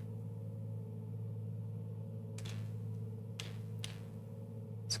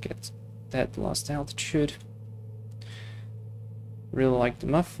 Let's get that lost altitude. Really like the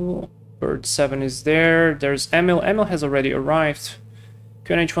muffle. Bird 7 is there. There's Emil. Emil has already arrived.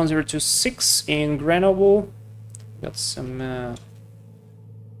 QNH 1026 in Grenoble. Got some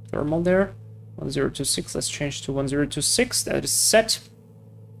thermal there. 1026. Let's change to 1026. That is set.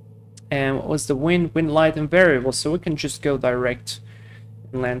 And what was the wind? Wind light and variable. So we can just go direct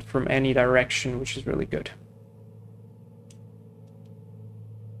and land from any direction, which is really good.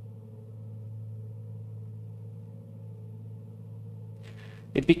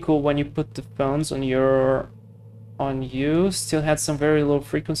 It'd be cool when you put the phones on you still had some very low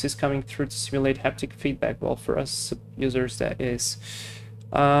frequencies coming through to simulate haptic feedback. Well, for us users, that is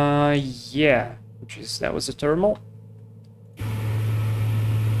yeah, that was a thermal.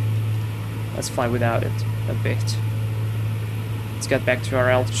 Let's fly without it a bit. Let's get back to our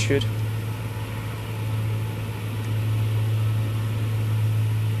altitude.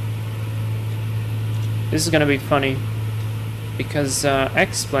 This is gonna be funny because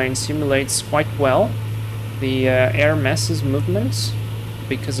X-Plane simulates quite well the air masses movements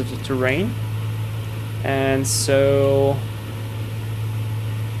because of the terrain, and so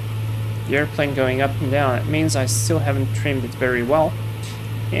the airplane going up and down, it means I still haven't trimmed it very well,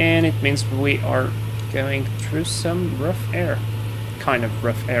 and it means we are going through some rough air, kind of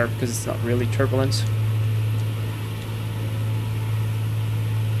rough air because it's not really turbulent.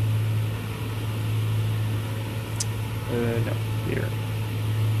 No, here.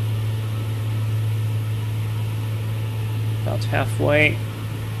 About halfway.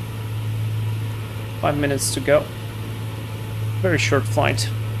 5 minutes to go. Very short flight.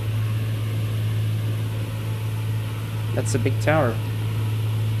 That's a big tower.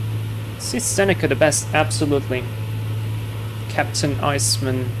 Is Seneca the best? Absolutely. Captain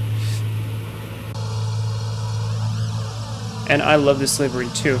Iceman. And I love this livery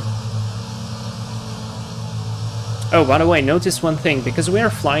too. Oh, by the way, notice one thing. Because we are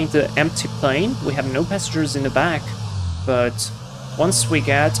flying the empty plane, we have no passengers in the back. But once we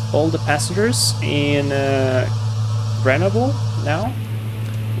get all the passengers in Grenoble now,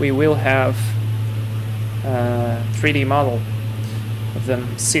 we will have a 3D model of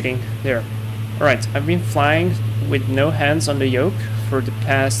them sitting there. Alright, I've been flying with no hands on the yoke for the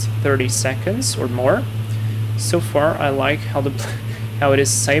past 30 seconds or more. So far, I like how it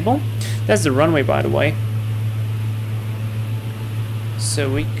is stable. That's the runway, by the way. So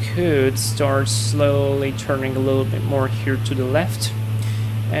we could start slowly turning a little bit more here to the left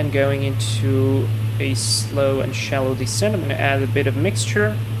and going into a slow and shallow descent. I'm going to add a bit of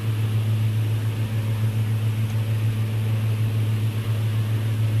mixture.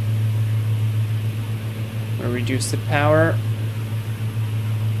 I'm going to reduce the power.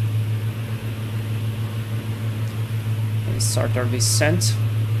 And start our descent.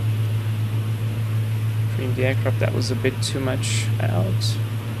 The aircraft, that was a bit too much out.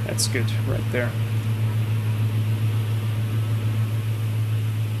 That's good right there.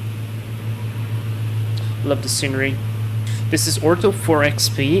 Love the scenery. This is Ortho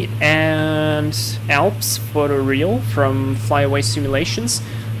 4XP and Alps photoreal from FlyAwaySimulations.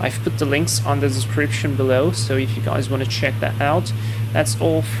 I've put the links on the description below, so if you guys want to check that out, that's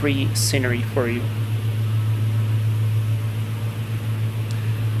all free scenery for you.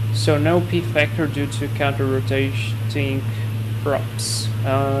 So no P factor due to counter-rotating props.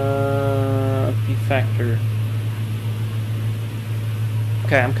 P factor.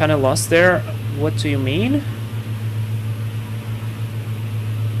 Okay, I'm kind of lost there. What do you mean?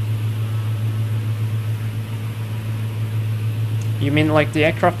 You mean like the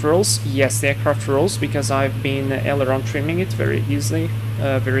aircraft rolls? Yes, the aircraft rolls, because I've been aileron trimming it very easily,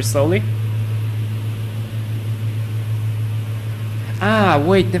 very slowly. Ah,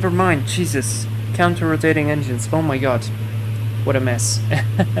 wait, never mind. Jesus. Counter-rotating engines. Oh my god. What a mess.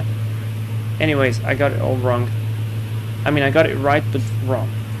 Anyways, I got it all wrong. I mean, I got it right, but wrong.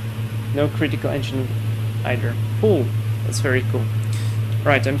 No critical engine either. Cool. That's very cool.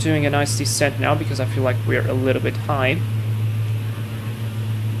 Right, I'm doing a nice descent now because I feel like we're a little bit high.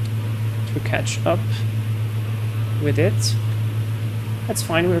 To catch up with it. That's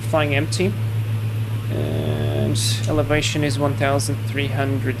fine, we're flying empty. And elevation is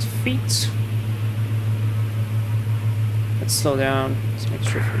 1,300 feet. Let's slow down. Let's make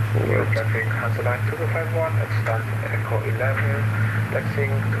sure we're forward.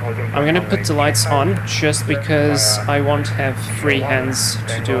 I'm gonna put the lights on just because I won't have free hands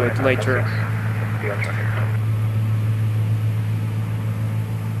to do it later.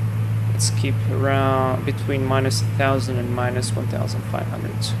 Let's keep around between minus 1,000 and minus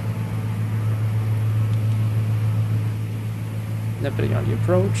 1,500. Depending on the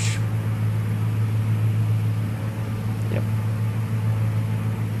approach. Yep.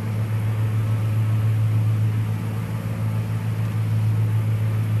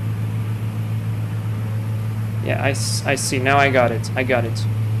 Yeah, I see. Now I got it. I got it.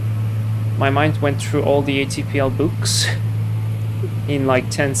 My mind went through all the ATPL books in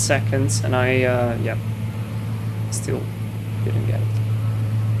like 10 seconds, and yeah, still didn't get it.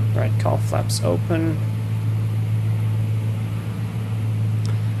 Right, cowl flaps open.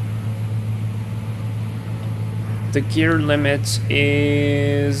 The gear limit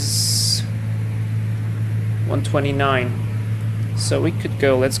is 129. So we could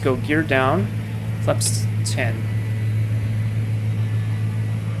go, let's go gear down, flaps 10.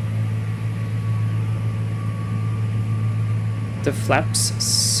 The flaps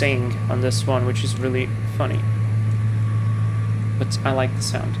sing on this one, which is really funny. But I like the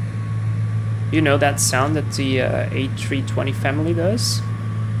sound. You know that sound that the A320 family does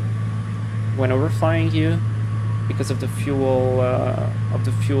when overflying you? Because of the fuel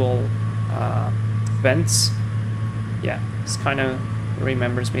vents. Yeah, this kind of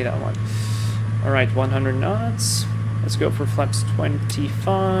remembers me that one. All right, 100 knots. Let's go for flaps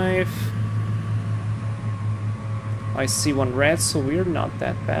 25. I see one red, so we're not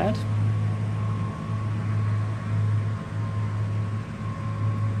that bad.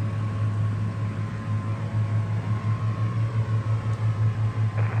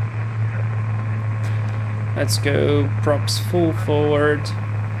 Let's go props full forward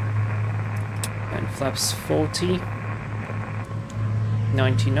and flaps 40,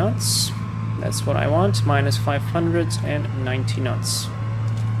 90 knots. That's what I want, minus 500 and 90 knots.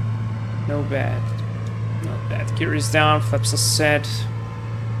 No bad, not bad. Gear is down, flaps are set.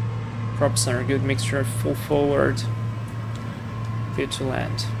 Props are a good mixture, full forward, good to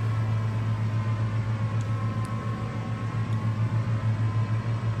land.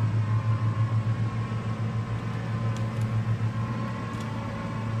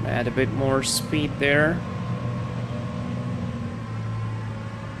 Add a bit more speed there.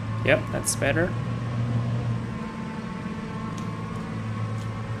 Yep, that's better.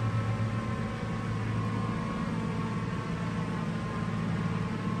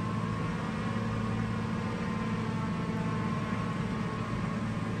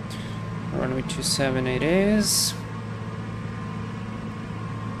 Runway 27 it is.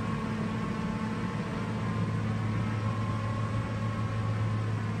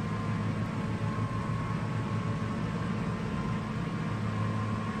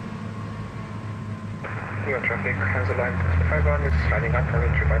 Traffic, cancel line 51 is sliding up runway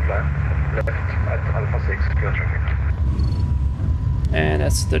 35 left at Alpha 6, pure traffic. And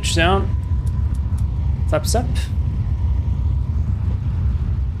that's touchdown. Flaps up.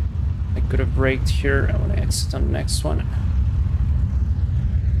 I could have braked here. I want to exit on the next one.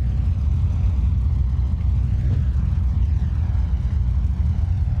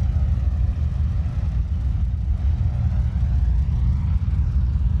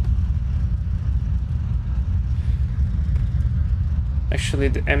 Actually,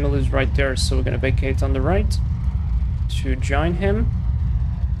 the Emil is right there, so we're gonna vacate on the right to join him.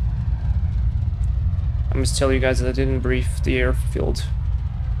 I must tell you guys that I didn't brief the airfield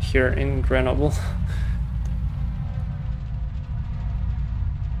here in Grenoble.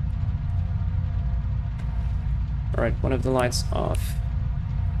 Alright, one of the lights off.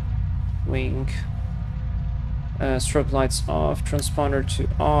 Wing. Strobe lights off, transponder to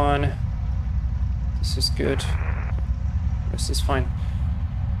on. This is good. This is fine.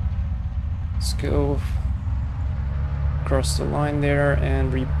 Let's go across the line there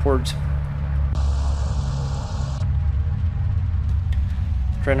and report.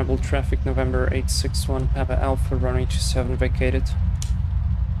 Grenoble traffic, November 861, Papa Alpha, runway 27 vacated.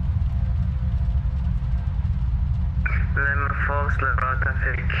 Lem Fox, level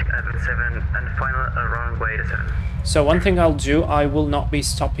traffic, 7, and final runway 7. So one thing I'll do, I will not be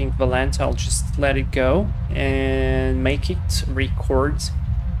stopping Valenta, I'll just let it go and make it record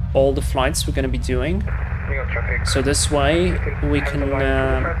all the flights we're going to be doing. So this way we can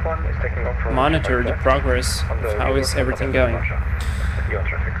monitor the progress of how is everything going.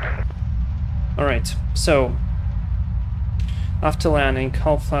 Alright, so after landing,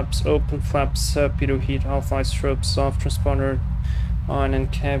 half flaps, open flaps, pitot heat, half flight strobe, soft transponder on,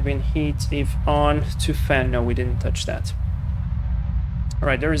 and cabin heat if on to fan. No, we didn't touch that.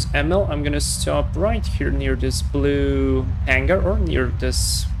 Alright, there is ML. I'm gonna stop right here near this blue hangar, or near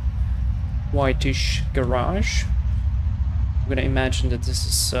this whitish garage. I'm gonna imagine that this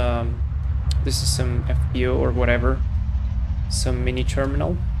is some FBO or whatever, some mini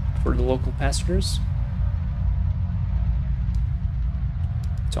terminal for the local passengers.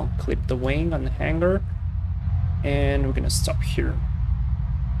 Don't clip the wing on the hangar, and we're gonna stop here.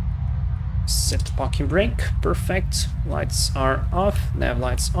 Set the parking brake, perfect. Lights are off, nav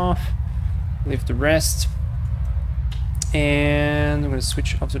lights off. Leave the rest. And I'm gonna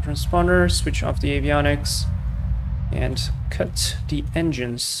switch off the transponder, switch off the avionics, and cut the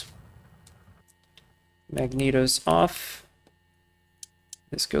engines. Magnetos off.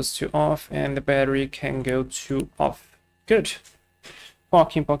 This goes to off, and the battery can go to off. Good.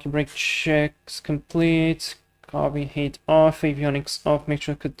 Parking brake checks complete. Cabin heat off, avionics off, make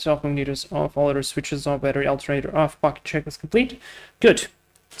sure cut-off, magnetos off, all other switches off, battery alternator off, parking check is complete. Good.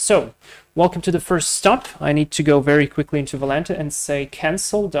 So, welcome to the first stop. I need to go very quickly into Valenta and say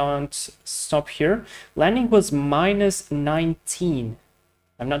cancel, don't stop here. Landing was minus 19.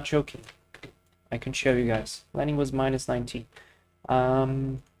 I'm not joking. I can show you guys. Landing was minus 19.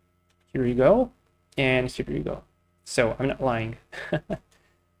 Here you go, and here you go. So, I'm not lying.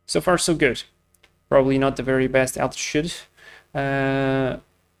 So far, so good. Probably not the very best altitude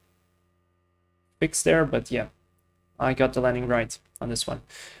fix there, but yeah, I got the landing right on this one.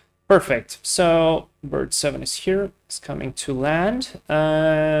 Perfect. So bird 7 is here. It's coming to land,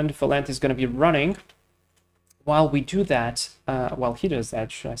 and Valenta is going to be running. While we do that, while he does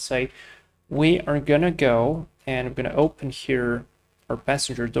that, should I say, we are going to go and we're going to open here our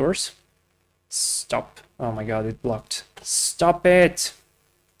passenger doors. Stop. Oh my god, it blocked. Stop it.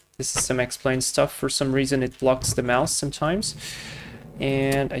 This is some explained stuff. For some reason it blocks the mouse sometimes.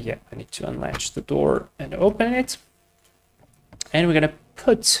 And yeah, I need to unlatch the door and open it. And we're gonna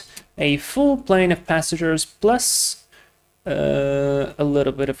put a full plane of passengers plus a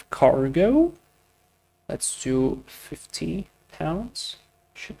little bit of cargo. Let's do 50 pounds.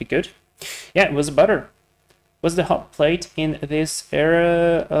 Should be good. Yeah, it was a butter. Was the hot plate in this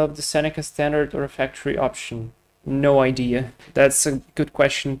era of the Seneca standard or a factory option? No idea. That's a good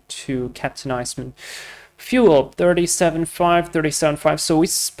question to Captain Iceman. Fuel, 37.5. So we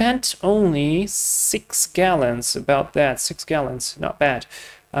spent only 6 gallons, about that. 6 gallons, not bad.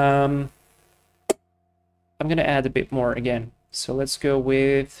 I'm gonna add a bit more again. So let's go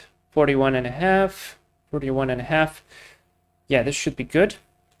with 41.5. 41.5. Yeah, this should be good.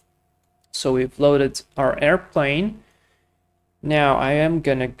 So we've loaded our airplane. Now I am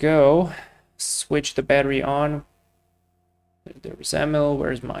gonna go switch the battery on. There's Emil,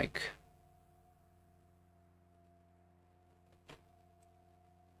 where's Mike?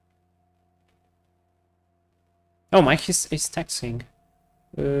 Oh, Mike is texting.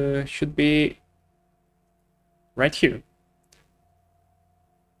 Should be right here.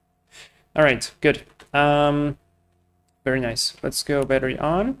 All right, good. Very nice. Let's go battery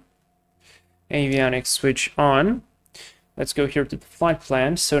on. Avionics switch on. Let's go here to the flight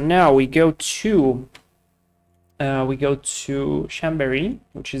plan. So now we go to Chambéry,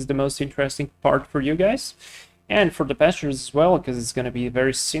 which is the most interesting part for you guys and for the passengers as well, because it's going to be a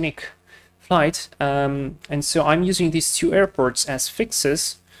very scenic flight. And so I'm using these 2 airports as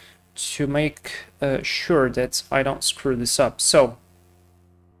fixes to make sure that I don't screw this up. So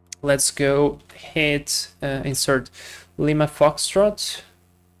let's go hit insert Lima Foxtrot.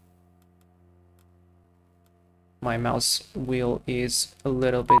 My mouse wheel is a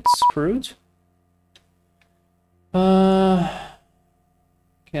little bit screwed. Can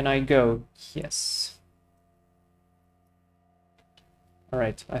I go? Yes.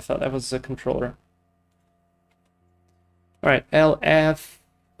 Alright, I thought that was a controller. Alright, LF.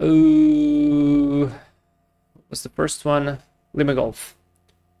 Ooh. What was the first one? Lima Golf.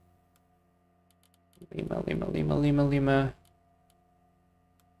 Lima.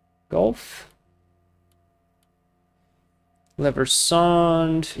 Golf. Lever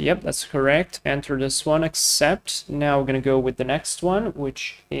sound. Yep, that's correct. Enter this one, accept. Now we're gonna go with the next one,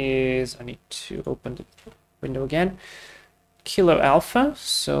 which is, I need to open the window again. Kilo Alpha,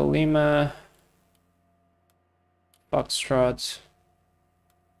 so Lima, Foxtrot,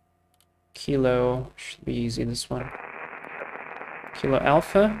 Kilo, should be easy this one. Kilo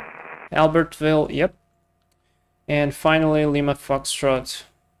Alpha, Albertville, yep. And finally Lima Foxtrot,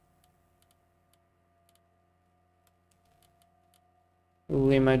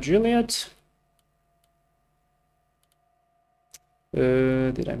 Lima Juliet.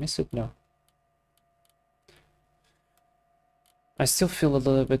 Did I miss it? No. I still feel a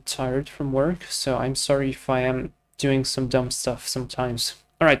little bit tired from work, so I'm sorry if I am doing some dumb stuff sometimes.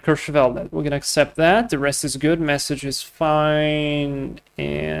 Alright, Courchevel, we're gonna accept that. The rest is good, message is fine,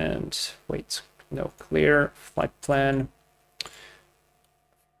 and wait, no, clear, flight plan.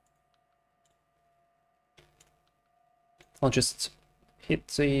 I'll just hit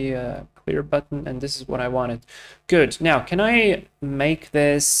the clear button, and this is what I wanted. Good, now can I make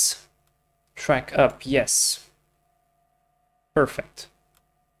this track up? Yes. Perfect.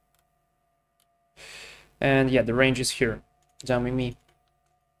 And yeah, the range is here. Down with me.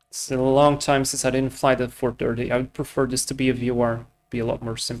 It's a long time since I didn't fly the 430. I would prefer this to be a VOR. Be a lot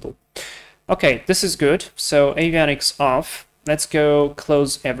more simple. Okay, this is good. So avionics off. Let's go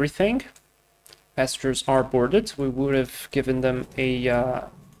close everything. Passengers are boarded. We would have given them a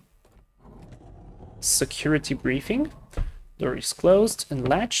security briefing. Door is closed and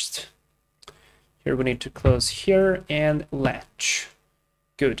latched. Here we need to close here and latch.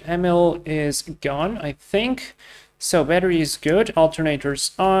 Good. ML is gone, I think. So battery is good.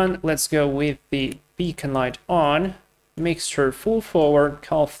 Alternators on. Let's go with the beacon light on. Mixture full forward.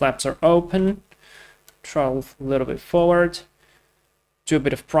 Cowl flaps are open. Throttle a little bit forward. Do a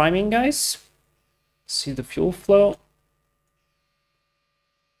bit of priming, guys. See the fuel flow.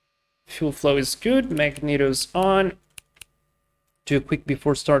 Fuel flow is good. Magneto's on. Do a quick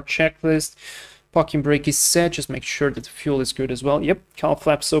before start checklist. Parking brake is set, just make sure that the fuel is good as well. Yep, cowl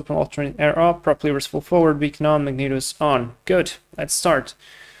flaps open, alternate air off, prop levers full forward, beacon on, magnetos on. Good, let's start.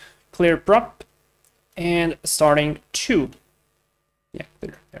 Clear prop, and starting 2. Yeah,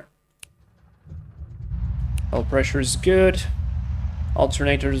 clear, there. Oil pressure is good.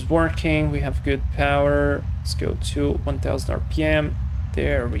 Alternator is working, we have good power. Let's go to 1000 RPM.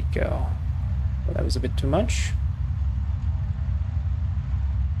 There we go. Well, that was a bit too much.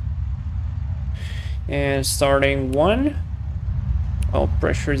 And starting 1. Oil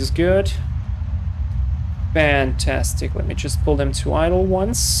pressure is good. Fantastic. Let me just pull them to idle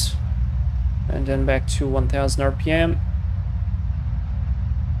once. And then back to 1000 RPM.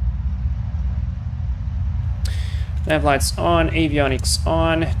 Nav lights on, avionics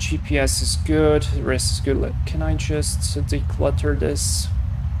on, GPS is good, the rest is good. Can I just declutter this?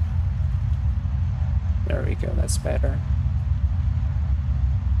 There we go, that's better.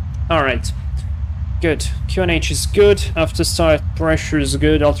 Alright. Good. QNH is good. After start pressure is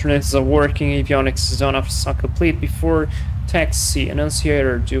good. Alternators are working. Avionics is on after start complete. Before taxi,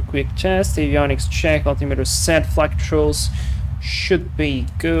 annunciator, do a quick test. Avionics check. Altimeter set. Flight controls should be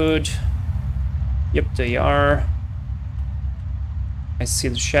good. Yep, they are. I see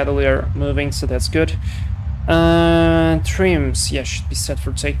the shadow layer moving, so that's good. Trims, yeah, should be set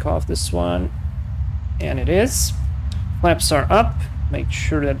for takeoff. This one, and it is. Flaps are up. Make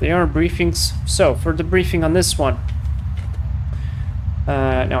sure that they are briefings. So for the briefing on this one,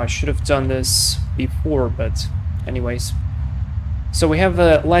 now I should have done this before, but anyways. So we have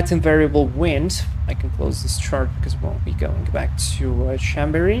a light and variable wind. I can close this chart because we won't be going back to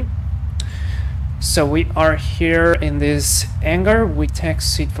Chambéry. So we are here in this hangar. We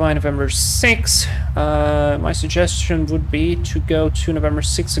taxied by November 6. My suggestion would be to go to November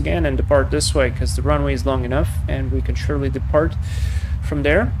 6 again and depart this way because the runway is long enough and we can surely depart from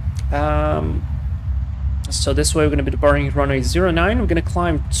there. So this way we're going to be departing at runway 09. We're going to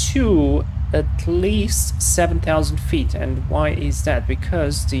climb to at least 7,000 feet. And why is that?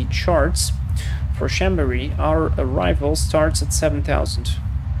 Because the charts for Chambéry, our arrival starts at 7,000.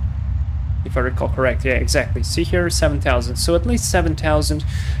 If I recall correct, yeah, exactly. See here, 7,000. So at least 7,000.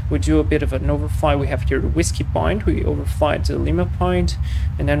 We do a bit of an overfly. We have here the Whiskey Point. We overfly the Lima Point,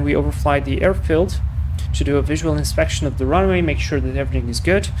 and then we overfly the airfield to do a visual inspection of the runway, make sure that everything is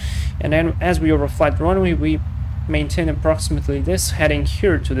good. And then as we overfly the runway, we maintain approximately this, heading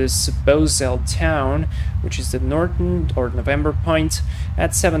here to this Beautiul town, which is the Norton or November Point.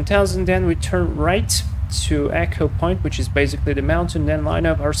 At 7,000, then we turn right to Echo Point, which is basically the mountain, then line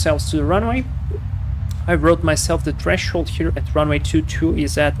up ourselves to the runway. I wrote myself the threshold here at runway 22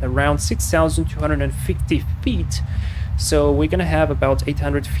 is at around 6,250 feet. So we're gonna have about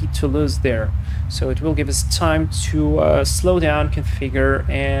 800 feet to lose there. So it will give us time to slow down, configure,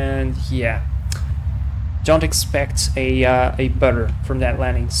 and yeah. don't expect a butter from that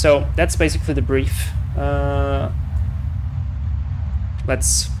landing. So that's basically the brief.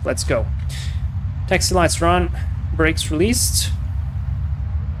 Let's go. Taxi lights run, brakes released.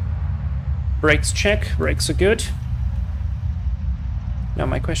 Brakes check, brakes are good. Now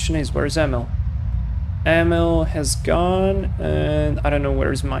my question is, where's Emil? Emil has gone, and I don't know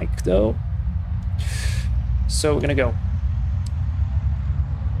where's Mike though. So we're gonna go.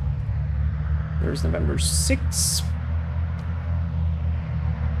 There's November 6th.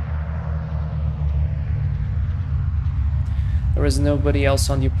 There is nobody else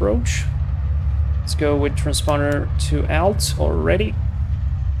on the approach. Let's go with transponder to Alps already.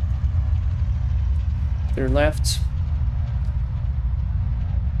 Clear left.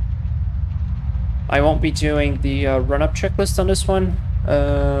 I won't be doing the run-up checklist on this one.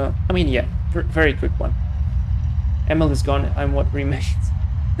 I mean, yeah, very quick one. Emil is gone, I'm what remains.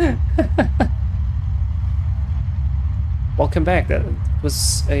 Welcome back. That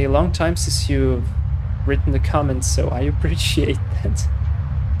was a long time since you've written the comments, so I appreciate that.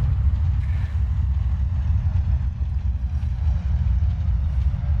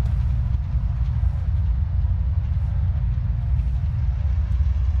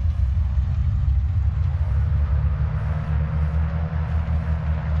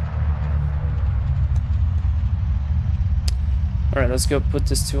 Alright, let's go put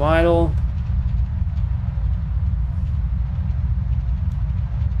this to idle.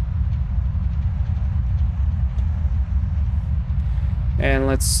 And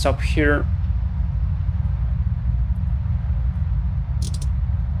let's stop here.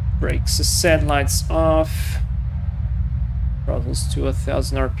 Brakes are set, lights off. Throttles to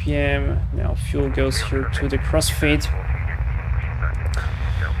 1000 RPM. Now fuel goes here to the crossfade.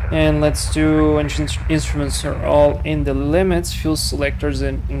 And let's do engine instruments are all in the limits. Fuel selectors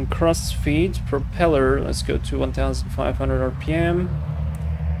in crossfeed. Propeller, let's go to 1500 RPM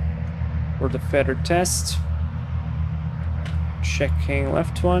for the feather test. Checking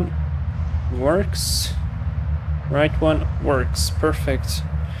left one, works. Right one works, perfect.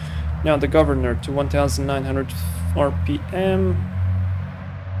 Now the governor to 1900 RPM.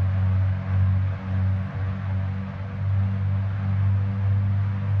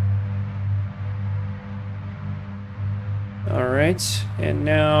 Alright, and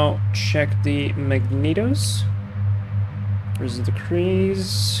now check the magnetos. There's the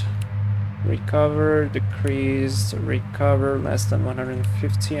decrease. Recover, decrease, recover, less than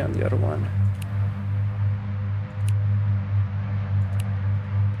 150 on the other one.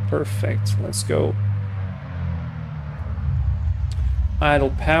 Perfect, let's go.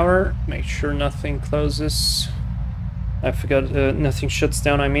 Idle power, make sure nothing closes. I forgot, nothing shuts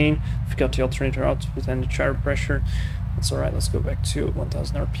down, I mean. Forgot the alternator output and the gyro pressure. That's alright, let's go back to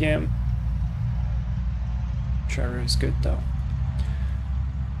 1000 RPM. Gyro is good though.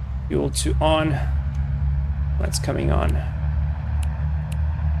 Fuel to on. That's coming on.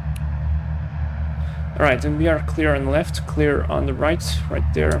 Alright, and we are clear on the left, clear on the right,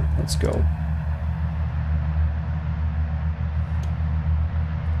 right there. Let's go.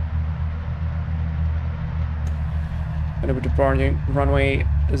 Gonna be departing runway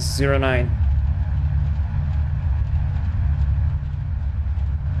 09.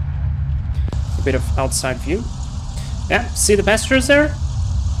 A bit of outside view. Yeah, see the passengers there?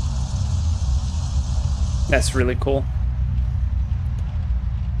 That's really cool.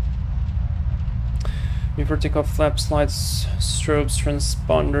 Before takeoff, flaps, lights, strobes,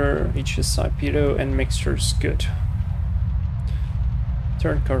 transponder, HSI, pitot, and mixtures good.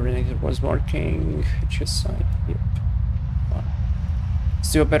 Turn coordinator was working. HSI, yep.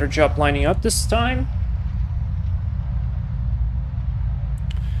 Let's do a better job lining up this time.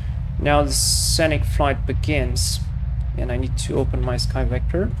 Now the Seneca flight begins, and I need to open my sky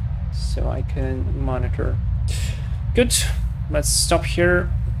vector so I can monitor. Good. Let's stop here,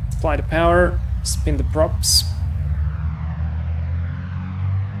 apply the power, spin the props.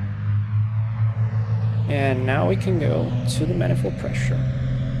 And now we can go to the manifold pressure.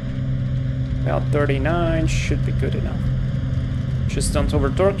 About 39 should be good enough. Just don't over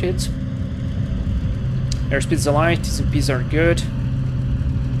torque it. Airspeed's aligned, T's and P's are good.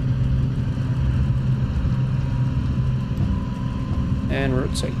 And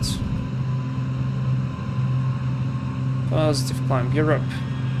rotate. Positive climb, gear up.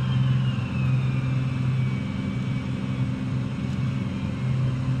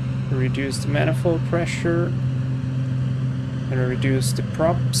 Reduce the manifold pressure. And reduce the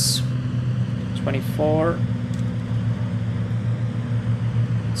props. 24.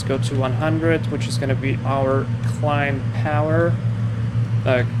 Let's go to 100, which is going to be our climb power.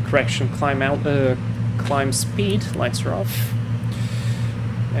 Climb climb speed. Lights are off.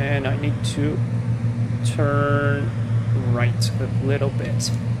 And I need to turn right a little bit.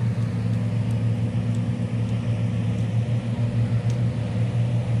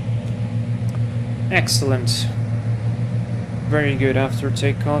 Excellent. Very good. After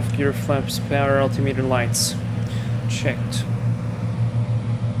takeoff, gear flaps, power, altimeter lights. Checked.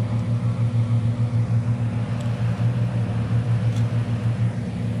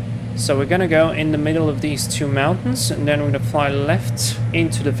 So we're gonna go in the middle of these two mountains, and then we're gonna fly left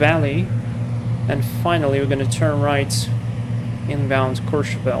into the valley, and finally we're gonna turn right inbound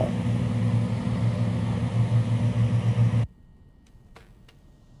Courchevel.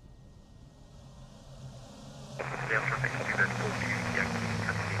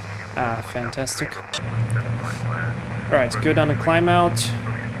 Ah, fantastic. Alright, good on the climb out.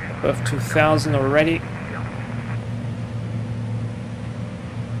 Above 2000 already.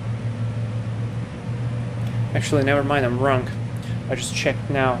 Actually, never mind, I'm wrong. I just checked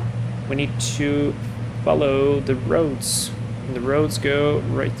now. We need to follow the roads. And the roads go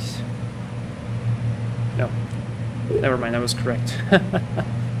right. No. Never mind, I was correct.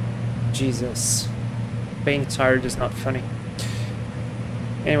 Jesus. Being tired is not funny.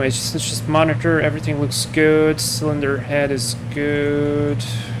 Anyways, let's just monitor. Everything looks good. Cylinder head is good.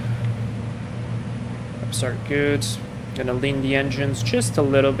 Ups are good. Gonna lean the engines just a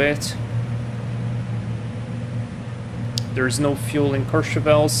little bit. There is no fuel in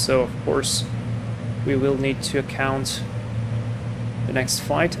Courchevel, so of course we will need to account the next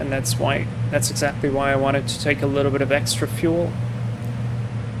flight, and that's exactly why I wanted to take a little bit of extra fuel.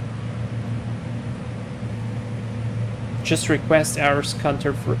 Just request hours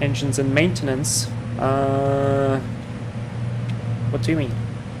counter for engines and maintenance. What do you mean?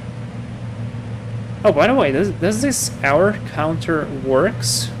 Oh, by the way, does this hour counter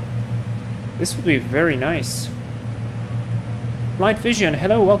works? This would be very nice. Flight Vision,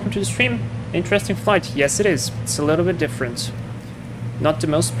 hello, welcome to the stream. Interesting flight. Yes, it is. It's a little bit different. Not the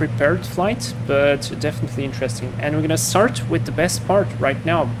most prepared flight, but definitely interesting. And we're gonna start with the best part right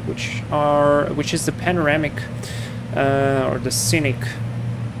now, which is the panoramic or the scenic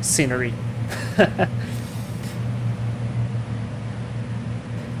scenery.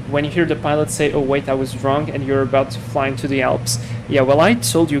 When you hear the pilot say, "Oh wait, I was wrong," and you're about to fly into the Alps. Yeah, well, I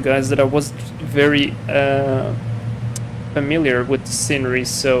told you guys that I wasn't very familiar with the scenery,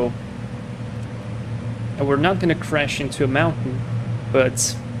 so we're not gonna crash into a mountain,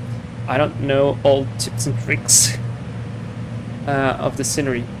 but I don't know all tips and tricks of the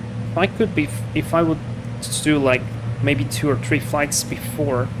scenery. If I would do like maybe 2 or 3 flights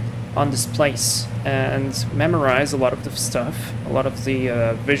before on this place and memorize a lot of the stuff, a lot of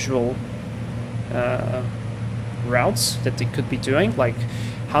the visual routes that they could be doing, like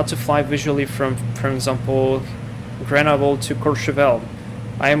how to fly visually from, for example, Grenoble to Courchevel.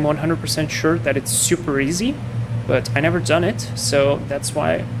 I am 100% sure that it's super easy, but I never done it, so that's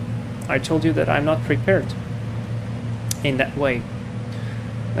why I told you that I'm not prepared in that way.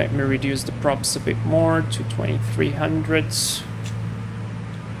 Let me reduce the props a bit more to 2300.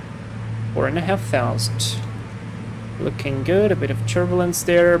 4,500. Looking good, a bit of turbulence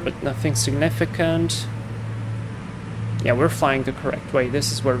there, but nothing significant. Yeah, we're flying the correct way.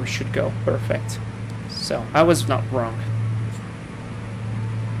 This is where we should go. Perfect. So, I was not wrong.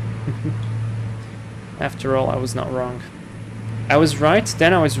 After all, I was not wrong. I was right,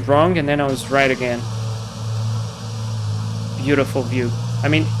 then I was wrong, and then I was right again. Beautiful view. I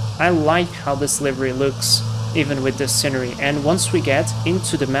mean, I like how this livery looks, even with this scenery. And once we get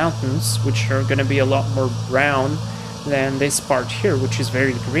into the mountains, which are going to be a lot more brown than this part here, which is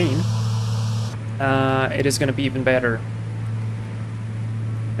very green, it is going to be even better.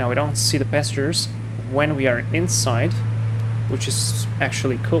 Now, we don't see the passengers when we are inside, which is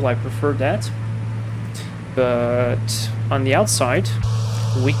actually cool. I prefer that. But on the outside,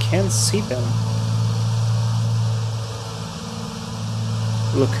 we can see them.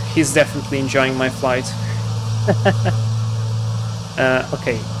 Look, he's definitely enjoying my flight.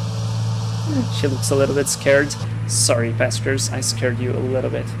 Okay. She looks a little bit scared. Sorry, passengers, I scared you a little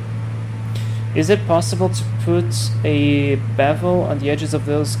bit. Is it possible to put a bevel on the edges of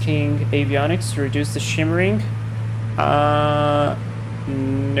those King avionics to reduce the shimmering?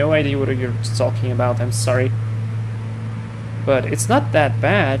 No idea what you're talking about, I'm sorry. But it's not that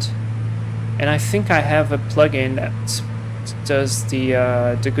bad. And I think I have a plugin that does the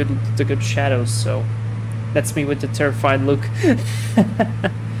good shadows, so that's me with the terrified look.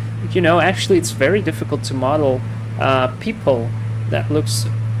 You know, actually it's very difficult to model people that looks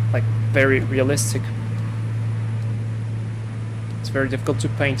like very realistic. It's very difficult to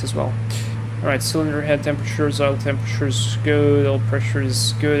paint as well. Alright, cylinder head temperatures, oil temperatures good, oil pressure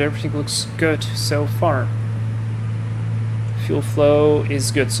is good, everything looks good so far. Fuel flow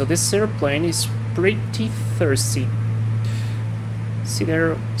is good, so this airplane is pretty thirsty. See,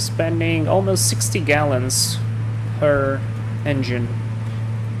 they're spending almost 60 gallons per engine.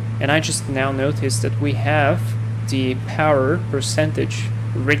 And I just now noticed that we have the power percentage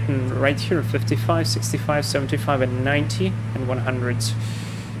written right here, 55, 65, 75, and 90, and 100.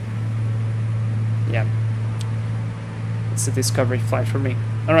 Yeah. It's a discovery flight for me.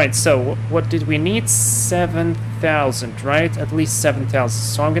 Alright, so what did we need? 7,000, right? At least 7,000.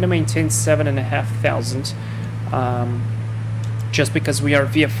 So I'm gonna maintain 7,500. Just because we are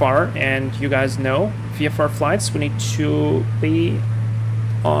VFR, and you guys know, VFR flights, we need to be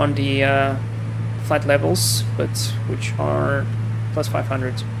on the flight levels, but which are plus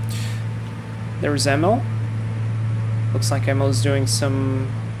 500. There's Emil. Looks like Emil is doing some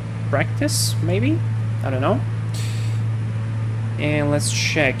practice, maybe? I don't know. And let's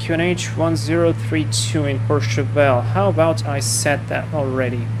check. QNH 1032 in Courchevel. How about I set that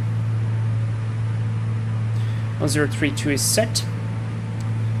already? 1032 is set.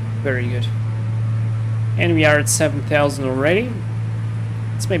 Very good. And we are at 7,000 already.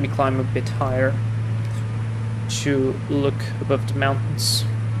 Let's maybe climb a bit higher to look above the mountains.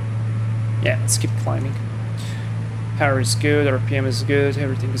 Yeah, let's keep climbing. Power is good, RPM is good,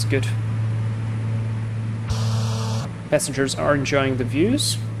 everything is good. Passengers are enjoying the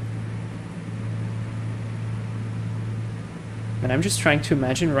views. And I'm just trying to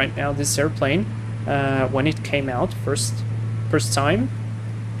imagine right now this airplane, when it came out first time,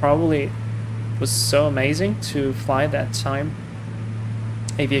 probably was so amazing to fly that time.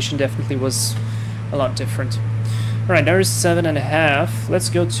 Aviation definitely was a lot different. Alright, there's 7.5. Let's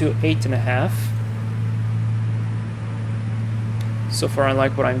go to 8.5. So far I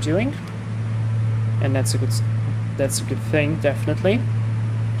like what I'm doing. And that's a good thing, definitely.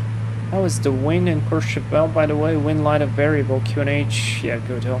 How is the wind in Courchevel, by the way? Wind light of variable, QNH. Yeah,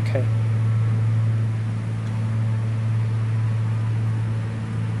 good, okay.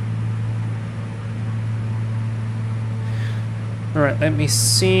 Alright, let me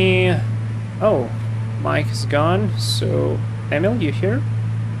see. Oh, Mike is gone. So, Emil, you here?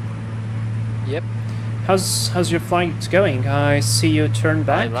 Yep. How's your flight going? I see you turn I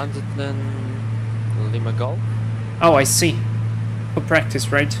back. landed in Lima Golf. Oh, I see. For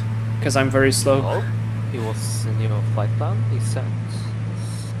practice, right? Because I'm very slow. Oh, he was in your flight plan, he said.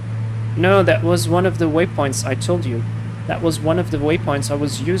 No, that was one of the waypoints I told you. That was one of the waypoints I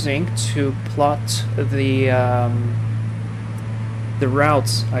was using to plot the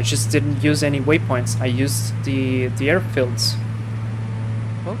routes. I just didn't use any waypoints. I used the airfields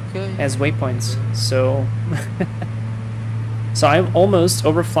Okay. as waypoints. So so I'm almost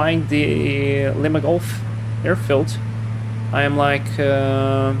overflying the Lima Golf airfield. I am like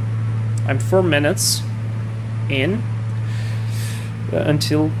I'm 4 minutes in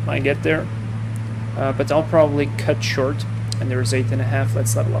until I get there, but I'll probably cut short. And there's 8.5.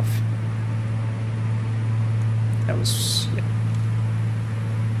 Let's level off. That was, yeah.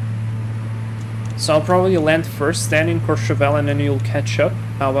 So I'll probably land first, then in Courchevel, and then you'll catch up.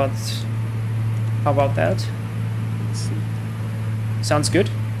 How about that? Let's see. Sounds good.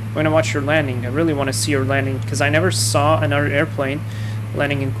 I'm gonna watch your landing. I really want to see your landing because I never saw another airplane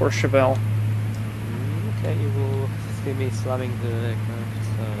landing in Courchevel. Okay, you will see me slamming the aircraft.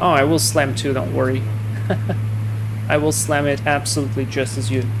 So Oh, I will slam too, don't worry. I will slam it absolutely just as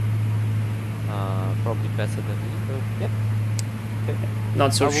you. Probably better than me, but yep. Okay.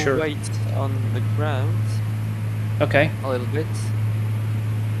 Not so I will sure. wait on the ground Okay. a little bit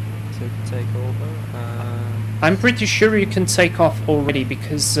to take over. I'm pretty sure you can take off already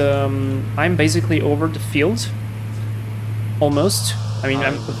because I'm basically over the field. Almost. I mean,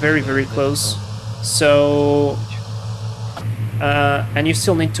 I'm very, very close. So... and you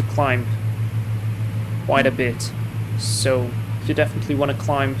still need to climb quite a bit. So you definitely want to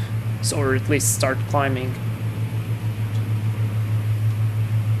climb, or at least start climbing.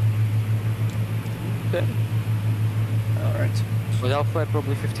 Okay. Alright. But I'll fly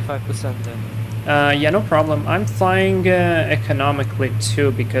probably 55% then. Yeah, no problem. I'm flying economically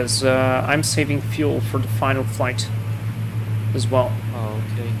too because I'm saving fuel for the final flight as well. Oh,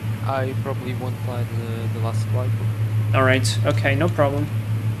 okay. I probably won't fly the last flight, Alright, okay, no problem.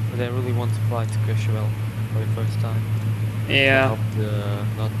 but I really want to fly to Courchevel for the first time. Yeah.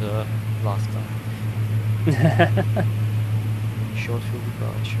 Not the last time. Short fuel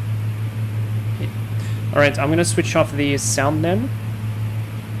departure. Alright, I'm gonna switch off the sound then.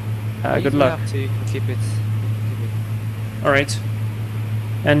 Good You luck. have to keep it. Alright.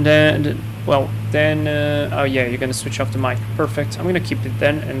 And Well, then, oh yeah, you're gonna switch off the mic. Perfect. I'm gonna keep it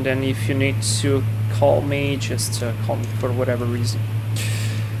then, and then if you need to call me, just call me for whatever reason.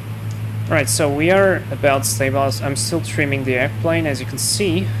 Alright, so we are about stabilized. I'm still trimming the airplane, as you can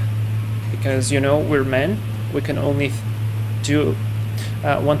see, because, you know, we're men. We can only do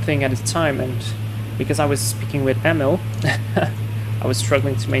one thing at a time, and because I was speaking with Emil, I was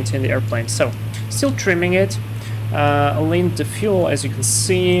struggling to maintain the airplane. So, still trimming it. Lean the fuel, as you can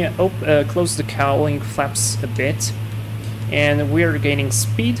see, close the cowling flaps a bit, and we are gaining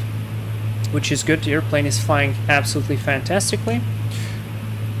speed, which is good. The airplane is flying absolutely fantastically.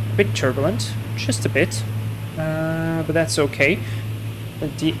 A bit turbulent, just a bit, but that's okay.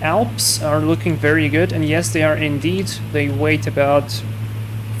 The Alps are looking very good, and yes, they are indeed. They weigh about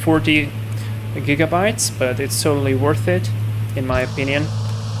 40 gigabytes, but it's totally worth it, in my opinion.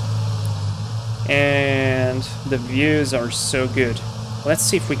 And the views are so good. Let's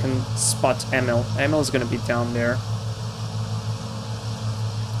see if we can spot Emil. Emil is going to be down there.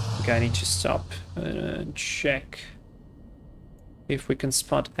 Okay, I need to stop and check if we can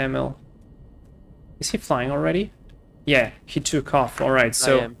spot Emil. Is he flying already? Yeah, he took off. Alright,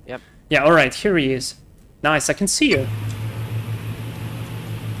 so... I am, yep. Yeah, alright, here he is. Nice, I can see you.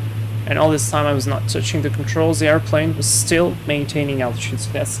 And all this time I was not touching the controls. The airplane was still maintaining altitude,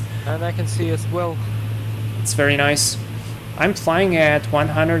 so that's... And I can see as well. It's very nice. I'm flying at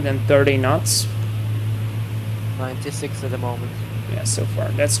 130 knots. 96 at the moment. Yeah, so far.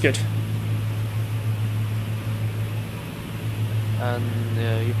 That's good.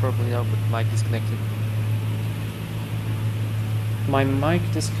 And you probably know, but mic disconnected. My mic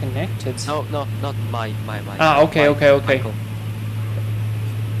disconnected. No, no, not my mic. Ah, okay, Mike, okay, okay. Michael.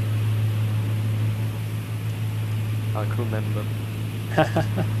 Our crew member.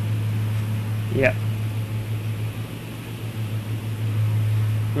 Yeah.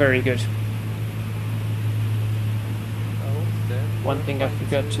 Very good. Oh, then One thing I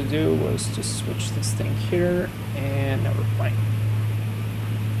forgot to do was to switch this thing here, and now we're flying.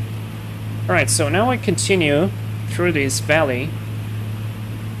 Alright, so now I continue through this valley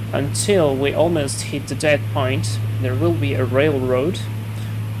until we almost hit the dead point. There will be a railroad,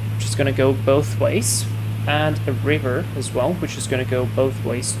 which is going to go both ways, and a river as well, which is going to go both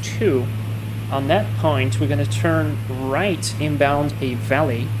ways too. On that point, we're going to turn right inbound a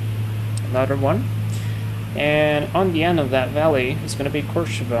valley, another one, and on the end of that valley is going to be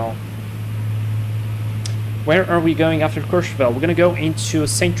Courchevel. Where are we going after Courchevel? We're going to go into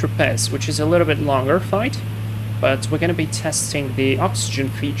Saint-Tropez, which is a little bit longer flight, but we're going to be testing the oxygen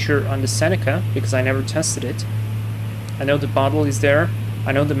feature on the Seneca, because I never tested it. I know the bottle is there,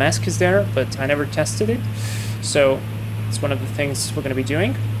 I know the mask is there, but I never tested it, so it's one of the things we're going to be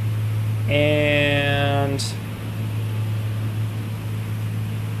doing. And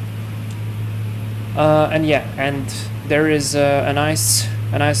yeah, and there is a nice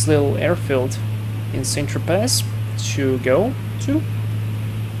little airfield in Saint-Tropez to go to.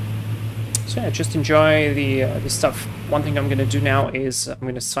 So yeah, just enjoy the stuff. One thing I'm gonna do now is I'm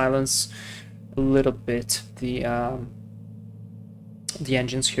gonna silence a little bit the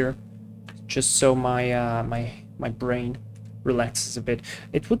engines here, just so my my brain relaxes a bit.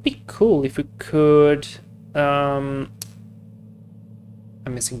 It would be cool if we could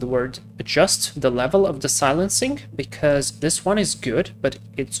I'm missing the word, adjust the level of the silencing, because this one is good, but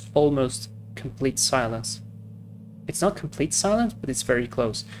it's almost complete silence. It's not complete silence, but it's very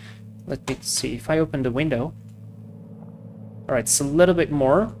close. Let me see if I open the window. All right, it's a little bit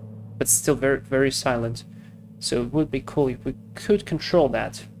more, but still very, very silent. So it would be cool if we could control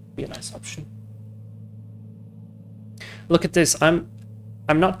that. Be a nice option. Look at this. I'm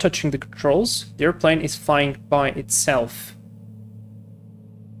not touching the controls. The airplane is flying by itself.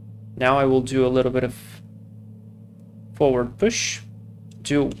 Now I will do a little bit of forward push.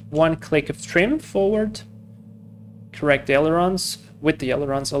 Do one click of trim forward. Correct the ailerons with the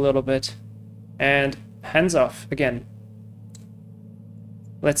ailerons a little bit, and hands off again.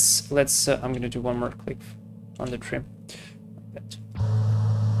 Let's I'm gonna do one more click on the trim.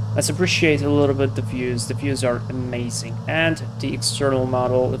 Let's appreciate a little bit the views. The views are amazing, and the external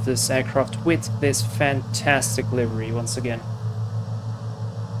model of this aircraft with this fantastic livery once again.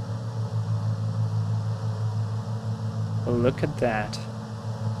 Look at that.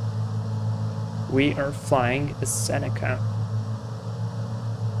 We are flying a Seneca.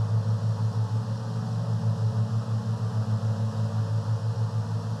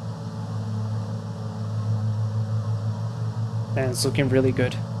 And it's looking really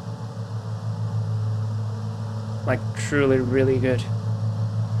good. Like, truly really good.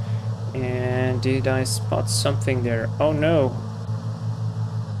 And did I spot something there? Oh no.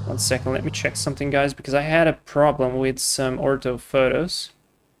 1 second, let me check something, guys, because I had a problem with some ortho photos.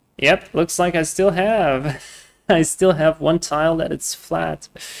 Yep, looks like I still have. I still have one tile that it's flat.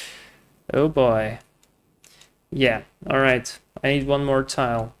 Oh boy. Yeah, alright. I need one more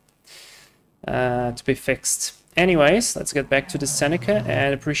tile to be fixed. Anyways, let's get back to the Seneca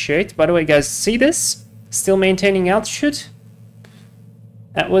and appreciate. By the way, guys, see this? Still maintaining altitude?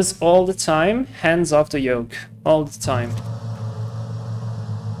 That was all the time, hands off the yoke. All the time.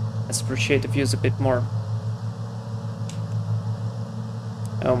 Let's appreciate the views a bit more.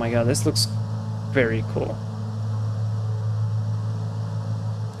 Oh my god, this looks very cool.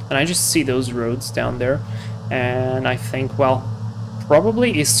 And I just see those roads down there, and I think, well,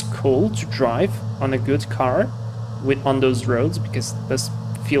 probably it's cool to drive on a good car on those roads, because it does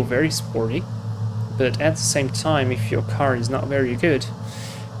feel very sporty. But at the same time, if your car is not very good,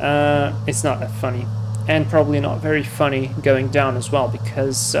 it's not that funny. And probably not very funny going down as well,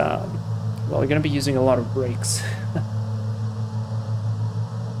 because, well, you're going to be using a lot of brakes.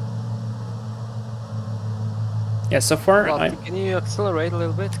 Yeah, so far, Well, can you accelerate a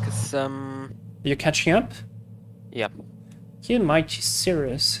little bit? Because, You're catching up? yeah. You mighty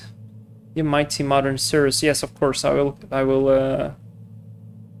Cirrus. You mighty modern Cirrus. Yes, of course, I will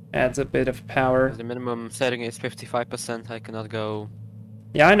add a bit of power. The minimum setting is 55%. I cannot go.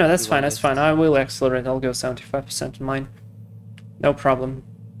 Yeah, I know, that's fine, That's I will accelerate. I'll go 75% on mine. No problem.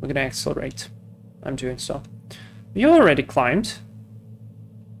 We're gonna accelerate. I'm doing so. You already climbed.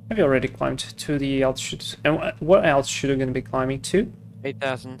 Have you already climbed to the altitude? And what altitude are you gonna be climbing to?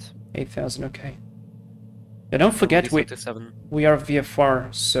 8,000. 8,000, okay. Yeah, don't forget we are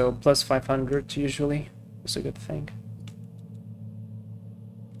VFR, so plus 500 usually. That's a good thing.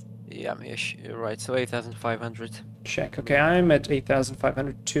 Yeah, you're right. So 8,500. Check. Okay, I'm at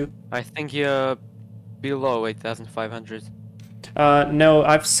 8,500 too. I think you're below 8,500. No,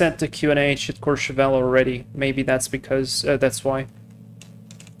 I've set the QNH at Courchevel already. Maybe that's because that's why.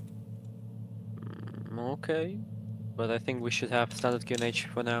 Okay, but I think we should have standard QNH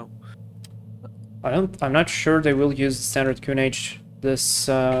for now. I'm not sure they will use the standard QNH this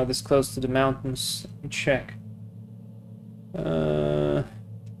this close to the mountains. Let me check.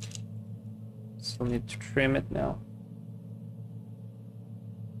 Still need to trim it now.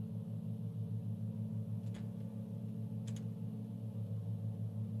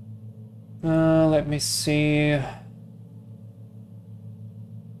 Let me see.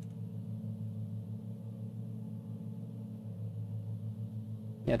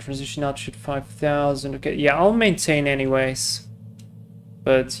 Yeah, transition altitude 5,000. Okay, yeah, I'll maintain anyways.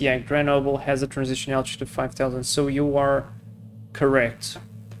 But yeah, Grenoble has a transition altitude of 5,000, so you are correct.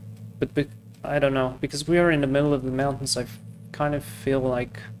 But I don't know, because we are in the middle of the mountains, I kind of feel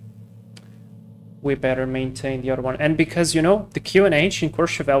like we better maintain the other one. And because, you know, the QNH in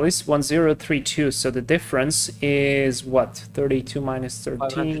Courchevel is 1032, so the difference is what? 32 minus 13?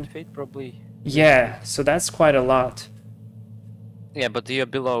 500 feet probably. Yeah, so that's quite a lot. Yeah, but you're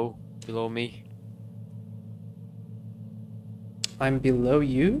below me. I'm below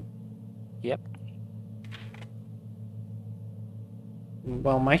you? Yep.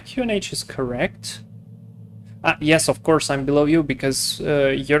 Well, my QNH is correct. Yes, of course, I'm below you, because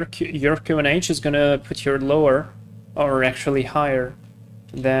your QNH is gonna put you lower, or actually higher,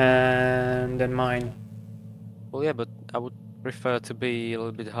 than mine. Well, yeah, but I would prefer to be a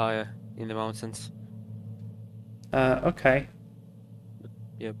little bit higher in the mountains. Okay.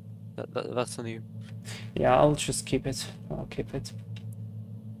 Yep, that's on you. Yeah, I'll just keep it. I'll keep it.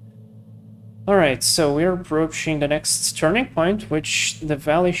 Alright, so we're approaching the next turning point, which the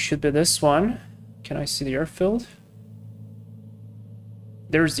valley should be this one. Can I see the airfield?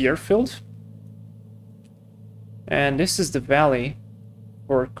 There's the airfield. And this is the valley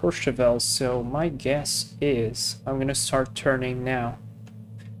for Courchevel, so my guess is I'm gonna start turning now.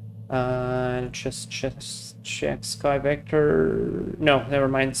 Just check sky vector. No, never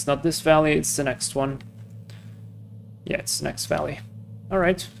mind, it's not this valley, it's the next one. Yeah, it's the next valley.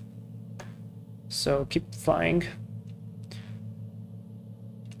 Alright. So keep flying.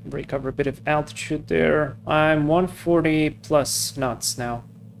 Recover a bit of altitude there. I'm 140 plus knots now.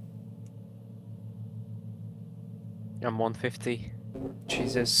 I'm 150.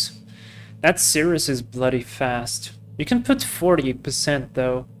 Jesus. That Cirrus is bloody fast. You can put 40%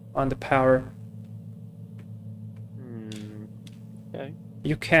 though on the power. Okay.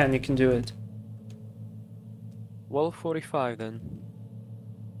 You can do it. Well, 45 then.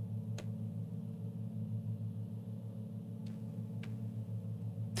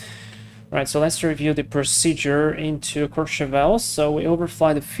 Right, so let's review the procedure into Courchevel. So we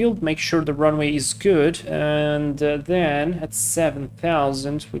overfly the field, make sure the runway is good, and then at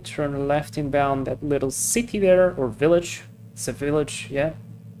 7,000 we turn left inbound that little city there, or village. It's a village, yeah,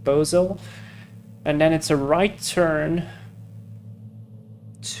 Beautiul. And then it's a right turn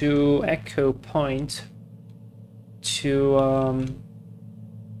to Echo Point to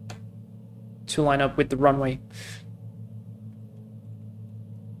line up with the runway.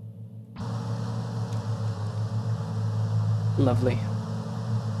 Lovely.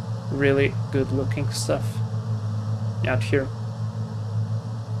 Really good looking stuff out here.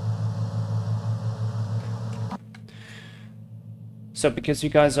 So because you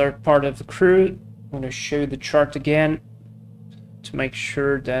guys are part of the crew, I'm going to show you the chart again to make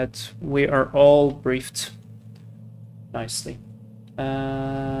sure that we are all briefed nicely.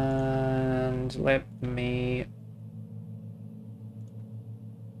 And let me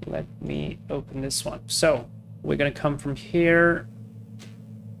open this one. So we're gonna come from here,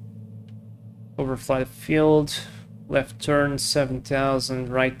 overfly the field, left turn 7,000,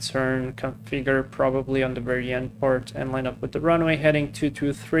 right turn, configure probably on the very end part, and line up with the runway heading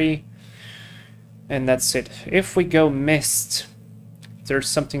 223, and that's it. If we go missed, if there's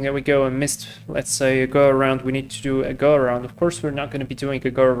something that we go and missed, let's say a go around, we need to do a go around. Of course, we're not going to be doing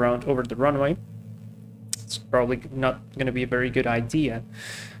a go around over the runway. It's probably not going to be a very good idea.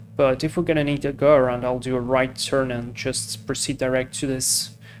 But if we're going to need a go around, I'll do a right turn and just proceed direct to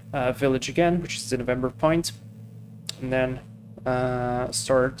this village again, which is the November point, and then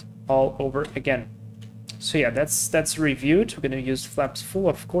start all over again. So yeah, that's reviewed. We're going to use flaps full,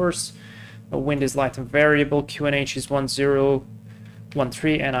 of course. The wind is light and variable. QNH is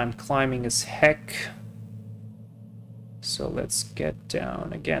 1013, and I'm climbing as heck. So let's get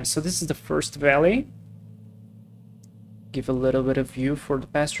down again. So this is the first valley. Give a little bit of view for the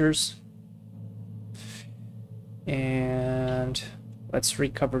passengers. And let's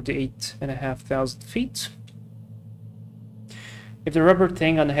recover the 8,500 feet. If the rubber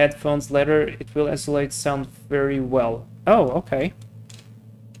thing on the headphones later, it will isolate sound very well. Oh, okay.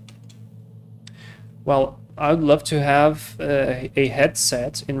 Well, I'd love to have a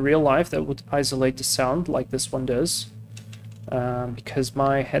headset in real life that would isolate the sound like this one does. Because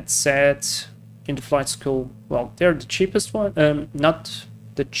my headset in the flight school, well, they're the cheapest one, not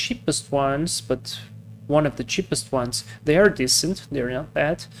the cheapest ones, but one of the cheapest ones. They are decent, they're not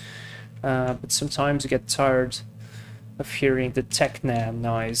bad, but sometimes you get tired of hearing the Tecnam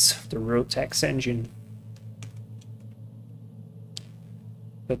noise, the Rotex engine.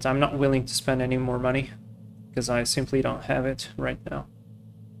 But I'm not willing to spend any more money, because I simply don't have it right now.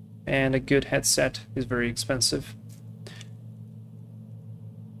 And a good headset is very expensive.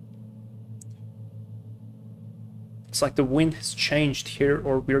 It's like the wind has changed here,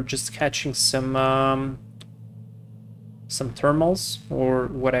 or we're just catching some thermals or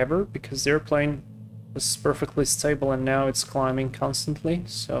whatever, because the airplane was perfectly stable and now it's climbing constantly.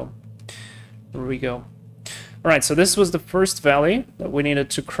 So here we go. Alright, so this was the first valley that we needed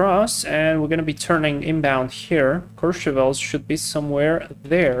to cross, and we're going to be turning inbound here. Courchevel should be somewhere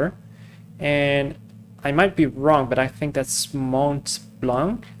there, and I might be wrong, but I think that's Mont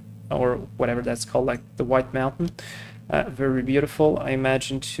Blanc, or whatever that's called, like the White Mountain. Very beautiful. I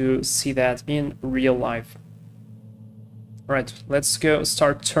imagine to see that in real life. Alright, let's go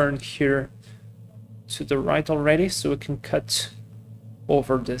start turn here to the right already, so we can cut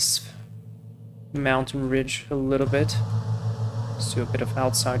over this mountain ridge a little bit. Let's do a bit of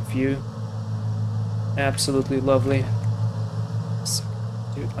outside view. Absolutely lovely. Let's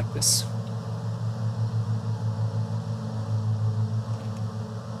do it like this.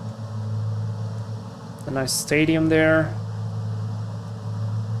 A nice stadium there.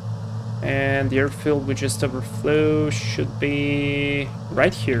 And the airfield we just overflew should be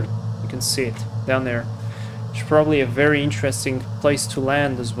right here. You can see it down there. It's probably a very interesting place to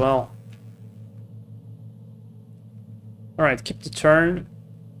land as well. Alright, keep the turn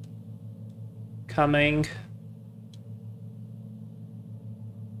coming.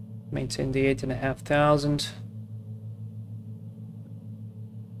 Maintain the 8,500.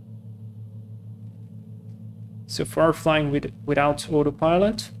 So far flying without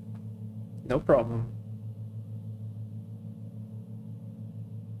autopilot, no problem.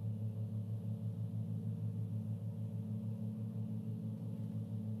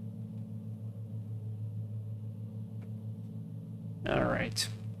 All right,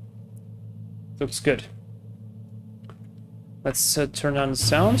 looks good. Let's turn on the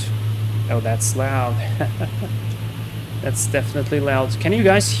sound. Oh, that's loud. That's definitely loud. Can you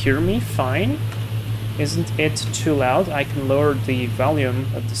guys hear me fine? Isn't it too loud? I can lower the volume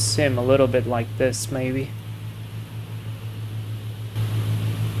of the sim a little bit like this, maybe.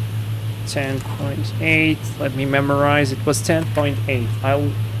 10.8. Let me memorize. It was 10.8.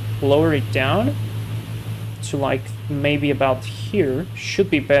 I'll lower it down to like maybe about here.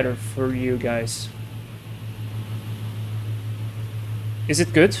 Should be better for you guys. Is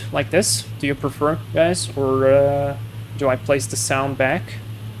it good like this? Do you prefer, guys? Or do I place the sound back?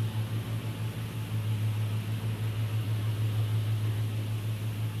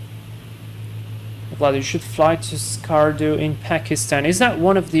 Vlad, you should fly to Skardu in Pakistan. Is that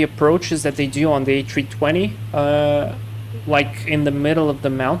one of the approaches that they do on the A320? Like in the middle of the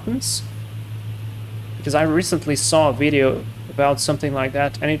mountains? Because I recently saw a video about something like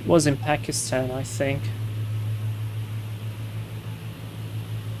that, and it was in Pakistan, I think.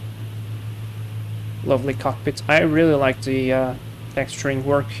 Lovely cockpit. I really like the texturing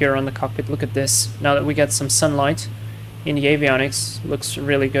work here on the cockpit. Look at this. Now that we get some sunlight in the avionics, looks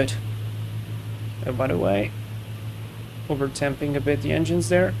really good. Oh, by the way, over-temping a bit the engines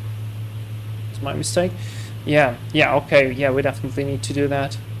there. It's my mistake. Yeah, okay, yeah, we definitely need to do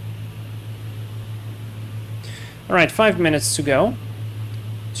that. Alright, 5 minutes to go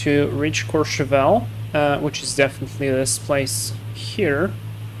to reach Courchevel, which is definitely this place here.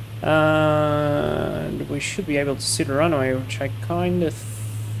 And we should be able to see the runway, which I kind of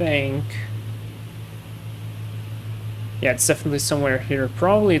think... Yeah, it's definitely somewhere here.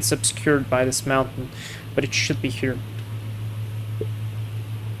 Probably it's obscured by this mountain, but it should be here.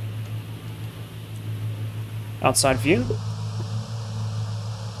 Outside view.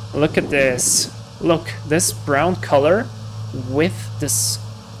 Look at this. Look, this brown color with this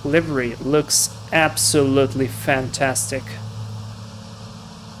livery looks absolutely fantastic.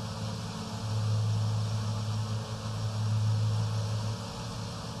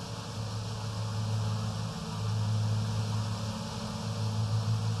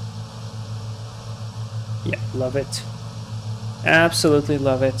 Yeah, love it. Absolutely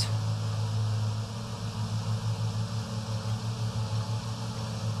love it.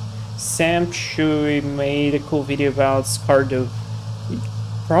 Sam Chui made a cool video about Skardu.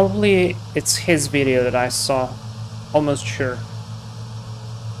 Probably it's his video that I saw. Almost sure.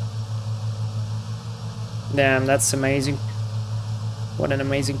 Damn, that's amazing. What an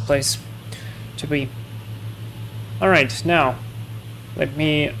amazing place to be. Alright, now let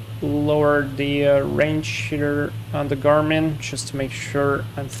me lower the range here on the Garmin just to make sure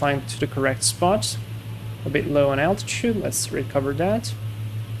I'm flying to the correct spot. A bit low on altitude, let's recover that.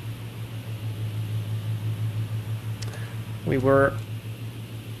 We were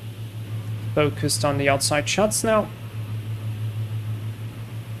focused on the outside shots now.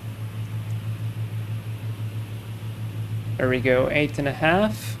 There we go,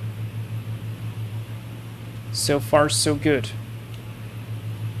 8.5. So far so good.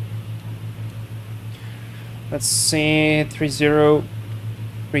 Let's see,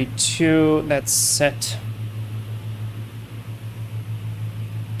 3032, that's set.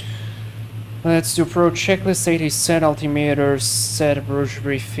 Let's do approach checklist, 80 set, altimeter set, approach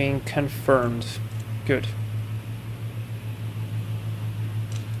briefing confirmed. Good.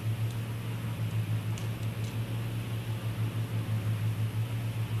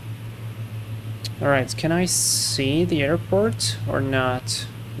 Alright, can I see the airport or not?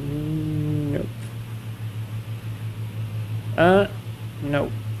 Nope.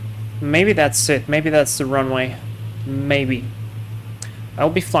 No. Maybe that's it. Maybe that's the runway. Maybe. I'll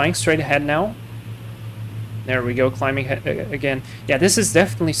be flying straight ahead now. There we go, climbing again. Yeah, this is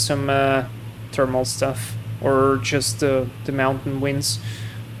definitely some thermal stuff. Or just the mountain winds.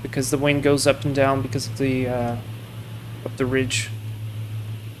 Because the wind goes up and down because of the ridge.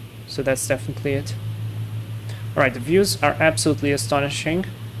 So that's definitely it. Alright, the views are absolutely astonishing.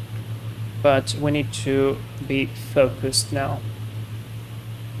 But we need to be focused now.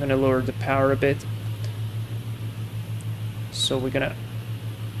 I'm gonna lower the power a bit. So we're gonna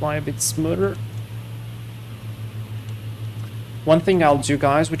fly a bit smoother. One thing I'll do,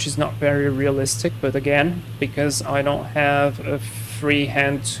 guys, which is not very realistic, but again, because I don't have a free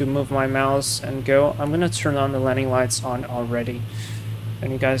hand to move my mouse and go, I'm gonna turn on the landing lights on already.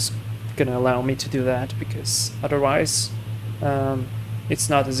 And you guys gonna allow me to do that, because otherwise it's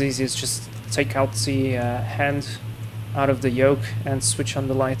not as easy as just take out the hand out of the yoke and switch on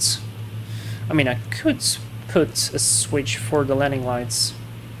the lights. I mean, I could put a switch for the landing lights.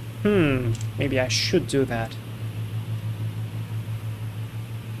 Maybe I should do that.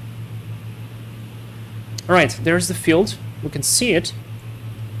 Alright, there's the field. We can see it.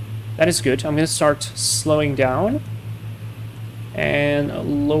 That is good. I'm going to start slowing down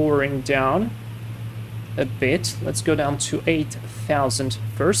and lowering down. a bit. Let's go down to 8,000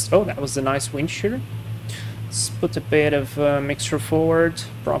 first. Oh, that was a nice wind shear. Let's put a bit of mixture forward.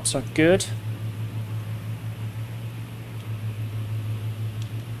 Props are good.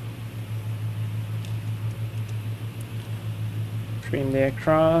 Trim the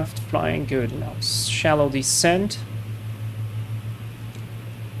aircraft, flying good. Now shallow descent.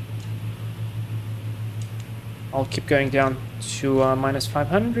 I'll keep going down to minus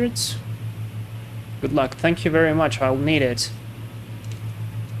 500. Good luck. Thank you very much. I'll need it.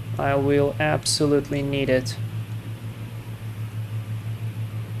 I will absolutely need it.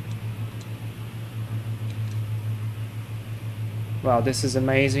 Wow, this is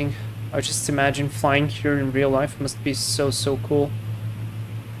amazing. I just imagine flying here in real life must be so cool.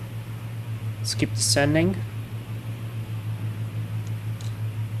 Let's keep descending.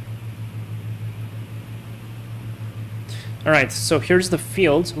 Alright, so here's the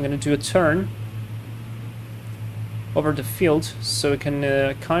field. I'm gonna do a turn over the field so we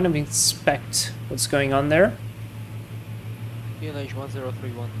can kind of inspect what's going on there. PLH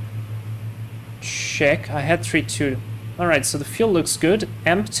 1031. Check. I had 3-2. Alright, so the field looks good.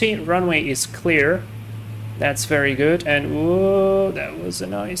 Empty. Runway is clear. That's very good. And whoa, that was a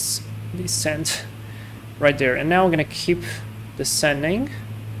nice descent right there. And now we're gonna keep descending.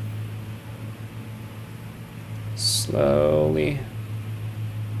 Slowly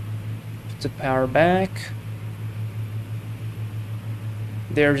put the power back.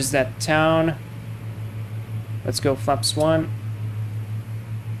 There's that town. Let's go flaps 1.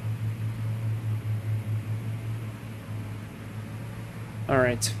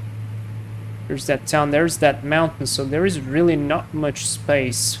 Alright. There's that town, there's that mountain, so there is really not much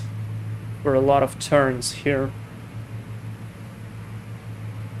space for a lot of turns here.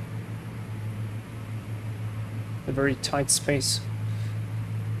 A very tight space.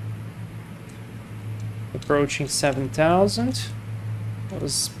 Approaching 7,000. That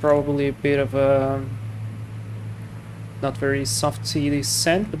was probably a bit of a not very softy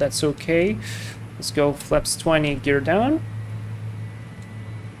descent, but that's okay. Let's go flaps 20, gear down.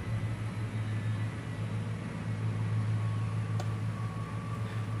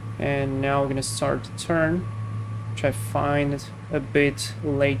 And now we're gonna start the turn, which I find a bit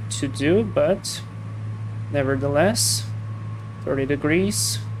late to do, but nevertheless, 30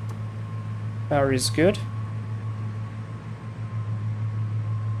 degrees, power is good.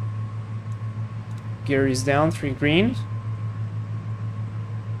 Gear is down, 3 green.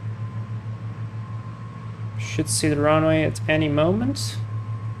 Should see the runway at any moment.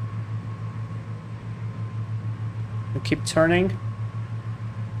 We'll keep turning.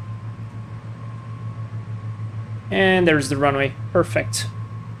 And there's the runway. Perfect.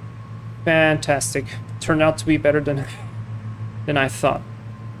 Fantastic. Turned out to be better than I thought.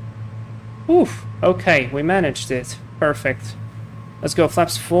 Oof. Okay, we managed it. Perfect. Let's go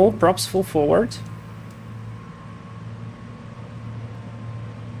flaps full, props full forward.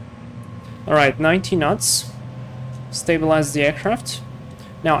 Alright, 90 knots. Stabilize the aircraft.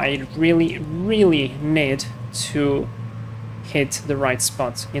 Now I really need to hit the right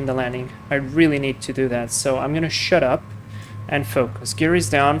spot in the landing. I really need to do that. So I'm gonna shut up and focus. Gear is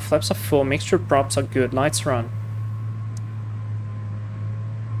down, flaps are full, mixture props are good, lights are on.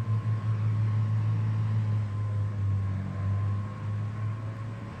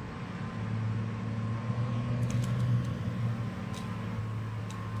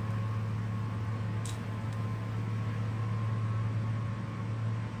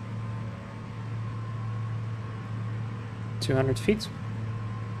 .200 feet.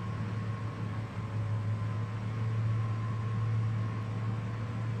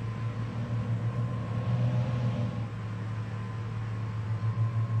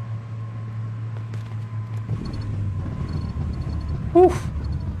 Whew.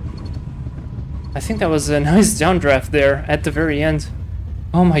 I think that was a nice downdraft there at the very end.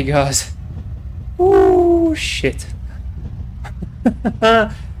 Oh my god. Oh shit.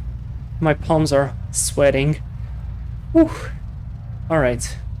 My palms are sweating. Whew.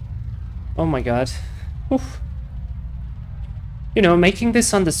 Alright. Oh my god. Whew. You know, making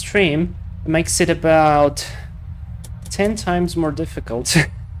this on the stream makes it about 10 times more difficult.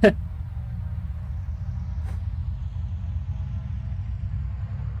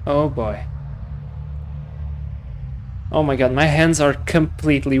 Oh boy. Oh my god, my hands are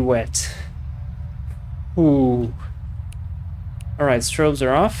completely wet. Ooh. Alright, strobes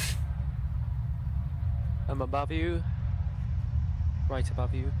are off. I'm above you. Right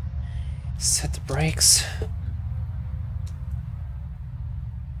above you. Set the brakes.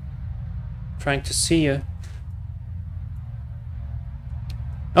 Trying to see you.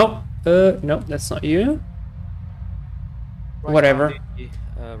 Oh, No, that's not you. Right Whatever. on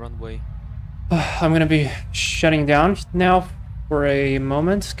the runway. I'm gonna be shutting down now for a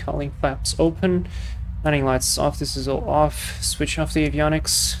moment. Calling flaps open. Landing lights off. This is all off. Switch off the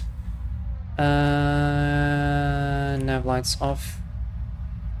avionics. Nav lights off.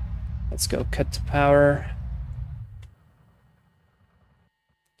 Let's go. Cut to power.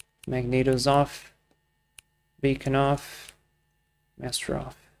 Magnetos off. Beacon off. Master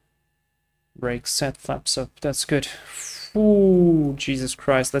off. Brake set. Flaps up. That's good. Ooh, Jesus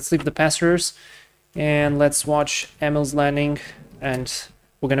Christ. Let's leave the passengers and let's watch Emil's landing, and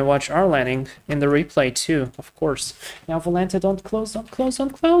we're gonna watch our landing in the replay too, of course. Now Volante, don't close, don't close,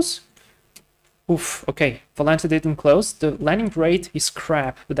 don't close. Oof, okay, Volante didn't close. The landing rate is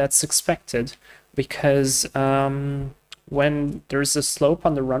crap, but that's expected because when there's a slope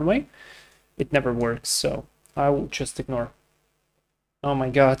on the runway, it never works, so I will just ignore. Oh my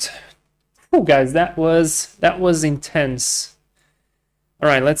god. Oh, guys, that was intense. All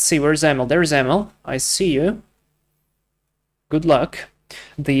right, let's see. Where's Emil? There's Emil. I see you. Good luck.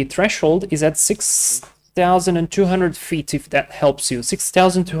 The threshold is at 6,200 feet, if that helps you.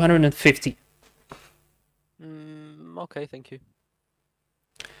 6,250. Okay, thank you.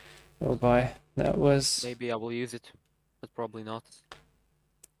 Oh boy, that was... Maybe I will use it, but probably not.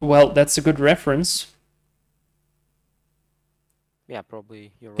 Well, that's a good reference. Yeah,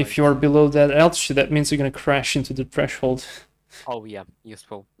 probably you're right. If you're below that altitude, that means you're gonna crash into the threshold. Oh yeah,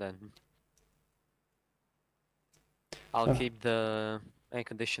 useful then. I'll keep the air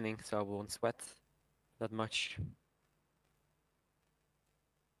conditioning so I won't sweat that much.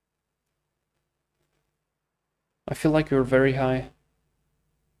 I feel like you're very high.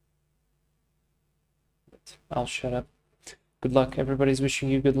 But I'll shut up. Good luck. Everybody's wishing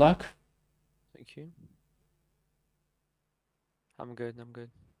you good luck. Thank you. I'm good, I'm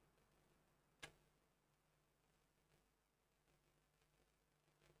good.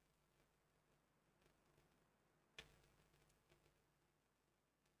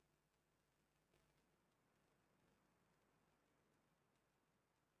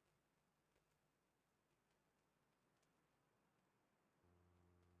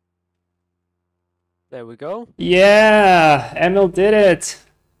 There we go. Yeah, Emil did it.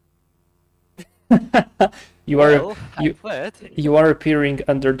 You Well, you are appearing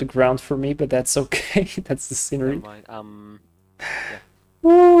under the ground for me, but that's okay. That's the scenery. Never mind. Yeah.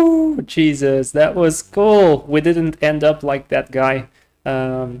 Woo, Jesus, that was cool. We didn't end up like that guy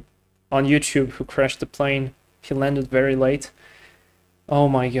on YouTube who crashed the plane. He landed very late. Oh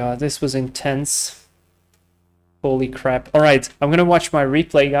my god, this was intense. Holy crap. All right, I'm gonna watch my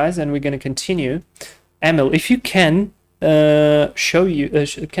replay, guys, and we're gonna continue. Emil, if you can show you,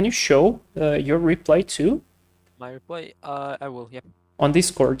 can you show your replay too? My replay, I will, yep. On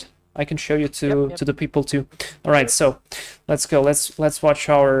Discord, I can show you to Yep. to the people too. All right, so let's go. Let's watch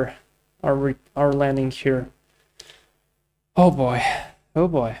our landing here. Oh boy, oh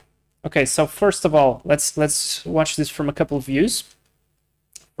boy. Okay, so first of all, let's watch this from a couple of views.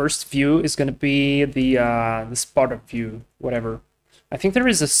 First view is gonna be the spotted view, whatever. I think there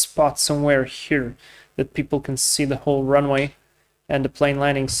is a spot somewhere here that people can see the whole runway and the plane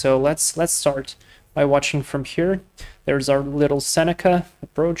landing. So let's start by watching from here. There's our little Seneca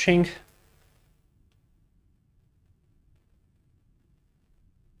approaching.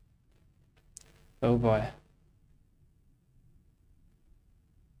 Oh boy.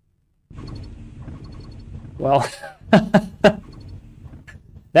 Well,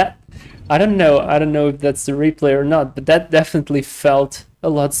 that I don't know if that's the replay or not, but that definitely felt a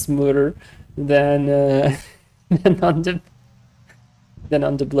lot smoother than than on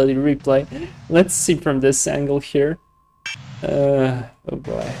the bloody replay. Let's see from this angle here. Oh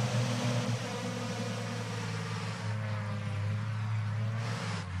boy.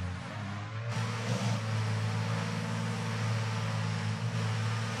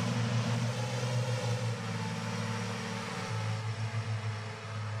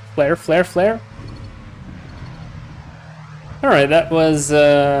 Flare, flare, flare. All right, that was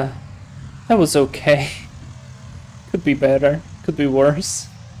okay. Could be better. Could be worse.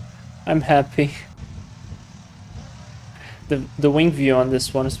 I'm happy. The wing view on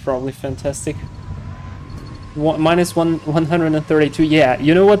this one is probably fantastic. Minus 132. Yeah,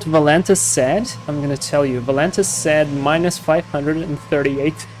 you know what Valenta said? I'm gonna tell you. Valenta said minus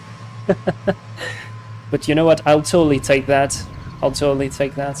 538. But you know what? I'll totally take that. I'll totally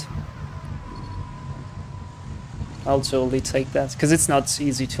take that. I'll totally take that, because it's not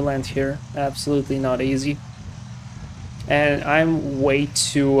easy to land here. Absolutely not easy. And I'm way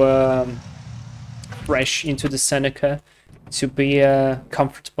too fresh into the Seneca to be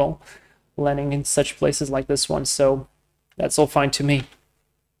comfortable landing in such places like this one, so that's all fine to me.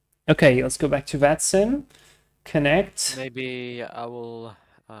 Okay, let's go back to VATSIM. Connect. Maybe I will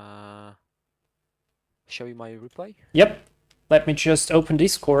show you my replay. Yep. Let me just open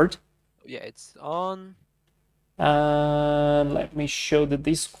Discord. Yeah, it's on. Let me show the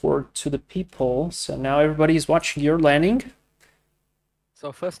Discord to the people. So now everybody is watching your landing.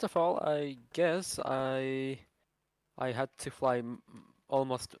 So first of all, I guess I had to fly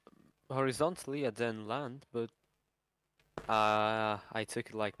almost horizontally and then land, but I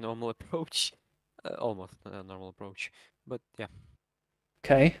took like normal approach, almost a normal approach. But yeah,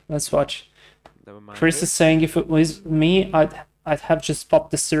 Okay, let's watch. never mind. Chris is saying if it was me, I'd have just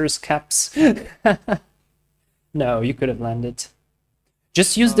popped the Cirrus caps. No, you could have landed.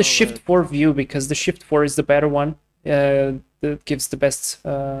 Just use the Shift 4 view because the Shift 4 is the better one. That gives the best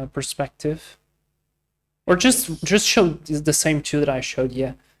perspective. Or just show the same two that I showed,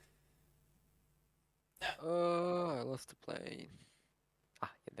 yeah. I lost the plane.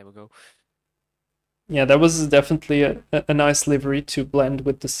 Ah, yeah, there we go. Yeah, that was definitely a nice livery to blend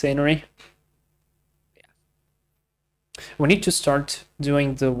with the scenery. Yeah. We need to start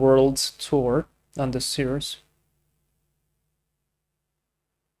doing the world tour on the Cirrus.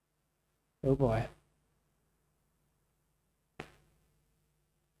 Oh boy.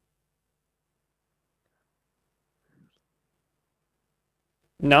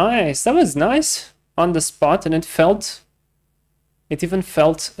 Nice, that was nice on the spot, and it even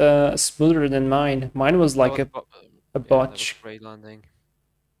felt smoother than mine. Mine was like a That was botch. great landing.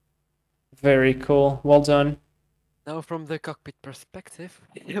 Very cool, well done. Now from the cockpit perspective,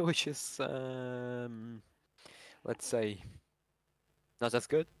 which is let's say not as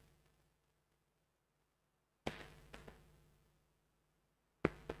good.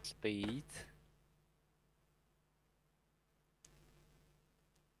 Speed.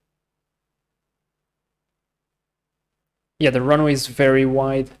 Yeah, the runway is very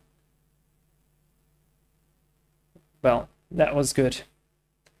wide. Well, that was good.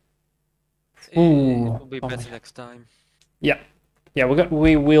 It Ooh, will be oh better my- next time. Yeah,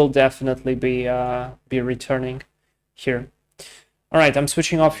 we will definitely be returning here. All right, I'm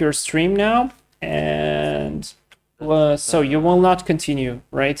switching off your stream now, and so you will not continue,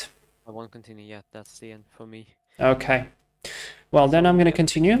 right? I won't continue yet. That's the end for me. Okay. Well, then I'm So, gonna yeah.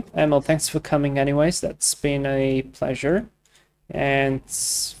 continue. Emil, thanks for coming anyways. That's been a pleasure. And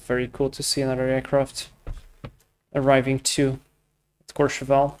it's very cool to see another aircraft arriving too at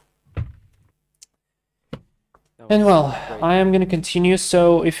Courchevel. That And was well, great. I am gonna continue.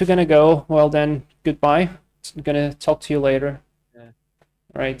 So if you're gonna go, well then, goodbye. I'm gonna talk to you later. Yeah.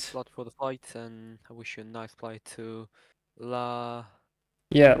 Right. Thanks a lot for the flight, and I wish you a nice flight to La.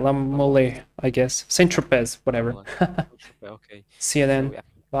 Yeah, La Mole, I guess. Saint-Tropez, whatever. Okay. See you then. So, yeah.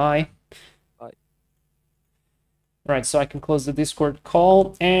 Bye. Bye. Right, so I can close the Discord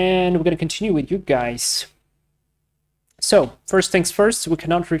call, and we're gonna continue with you guys. So, first things first, we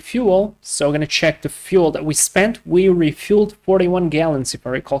cannot refuel, so we're gonna check the fuel that we spent. We refueled 41 gallons, if I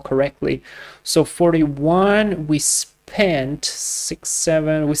recall correctly. So 41, we spent 6,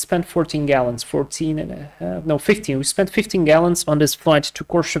 7, we spent 14 gallons, 14 and a half, no, 15. We spent 15 gallons on this flight to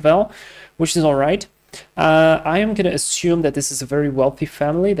Courchevel, which is all right. I am gonna assume that this is a very wealthy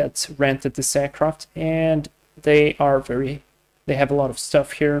family that rented this aircraft, and they have a lot of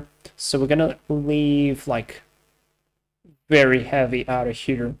stuff here. So we're gonna leave like very heavy out of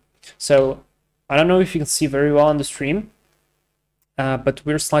here. So I don't know if you can see very well on the stream, but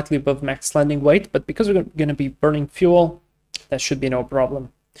we're slightly above max landing weight, but because we're gonna be burning fuel, that should be no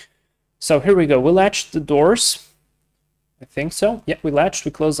problem. So here we go. We latched the doors. I think so. Yeah, we latched.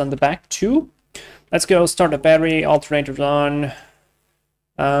 We closed on the back too. Let's go start the battery, alternators on.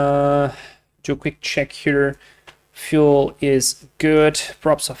 Do a quick check here. Fuel is good.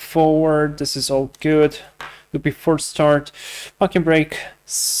 Props are forward. This is all good. Good before start. Parking brake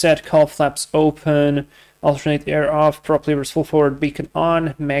set. Call flaps open. Alternate air off. Prop levers full forward. Beacon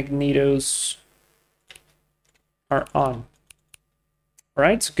on. Magnetos are on. All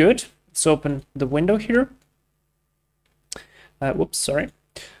right, good. Let's open the window here. Whoops, sorry.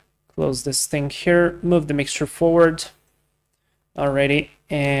 Close this thing here. Move the mixture forward. Alrighty,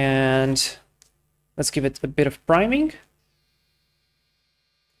 and let's give it a bit of priming.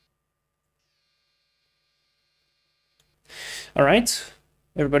 All right,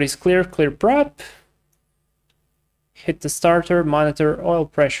 everybody's clear. Clear prop. Hit the starter. Monitor oil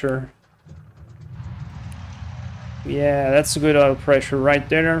pressure. Yeah, that's a good oil pressure right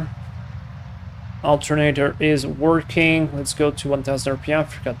there. Alternator is working. Let's go to 1000 RPM.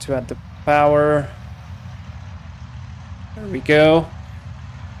 Forgot to add the power. There we go.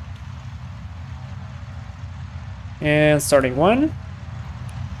 And starting one.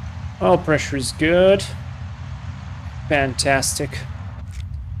 Oil pressure is good. Fantastic.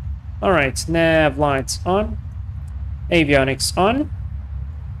 Alright, nav lights on. Avionics on.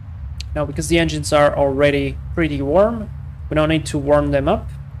 Now, because the engines are already pretty warm, we don't need to warm them up,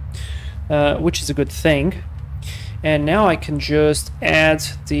 which is a good thing. And now I can just add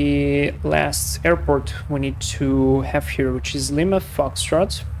the last airport we need to have here, which is Lima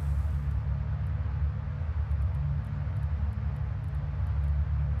Foxtrot.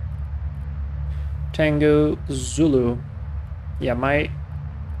 Tango Zulu. Yeah, my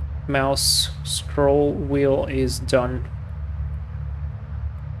mouse scroll wheel is done.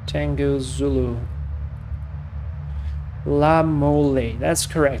 Tango Zulu. La Mole. That's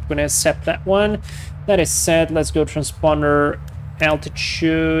correct. We're gonna accept that one. That is set. Let's go transponder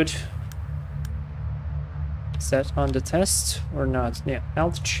altitude. Is that on the test or not? Yeah,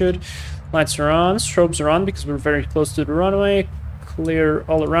 altitude. Lights are on. Strobes are on because we're very close to the runway. Clear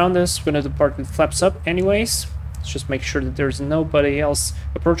all around us. We're gonna depart with flaps up anyways. Let's just make sure that there's nobody else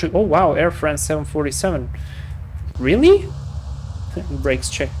approaching. Oh wow, Air France 747. Really? Brakes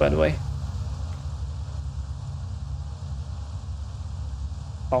checked, by the way.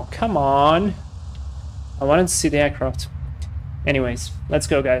 Oh, come on. I wanted to see the aircraft. Anyways, let's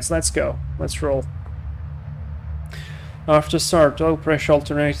go, guys. Let's go. Let's roll. After start, oil pressure,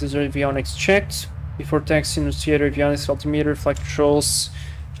 alternators, avionics checked. Before taxi, initiator, avionics, altimeter, flight controls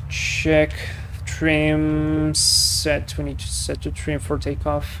check. Trim set. We need to set to trim for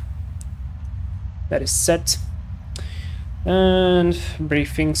takeoff. That is set. And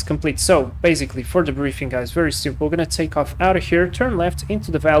briefing's complete. So basically for the briefing, guys, very simple. We're gonna take off out of here, turn left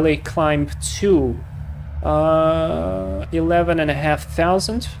into the valley, climb to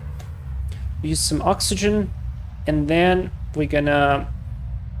 11,500, use some oxygen, and then we're gonna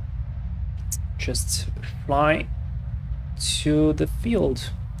just fly to the field.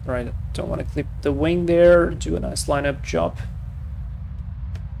 All right, don't want to clip the wing there. Do a nice lineup job.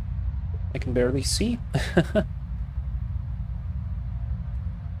 I can barely see.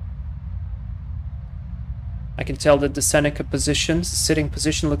 I can tell that the Seneca position, the sitting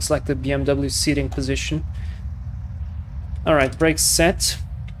position, looks like the BMW seating position. Alright, brakes set.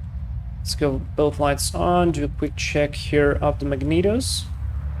 Let's go both lights on, do a quick check here of the magnetos.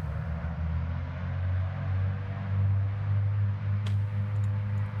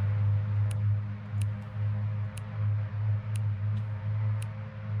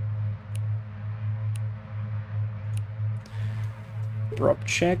 Drop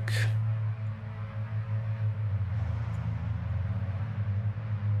check.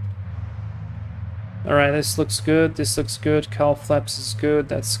 Alright, this looks good, this looks good, cowl flaps is good,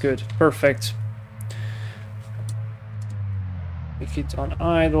 that's good, perfect. Make it on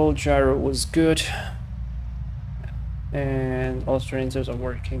idle, gyro was good. And alternators are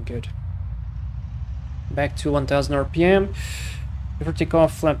working good. Back to 1000 RPM. Before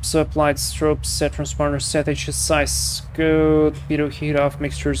takeoff, flaps up, lights, strobes, set, transponder, set, HS size, good. Pitot heat off,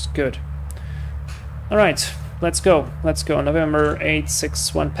 mixtures, good. Alright. Let's go. Let's go. November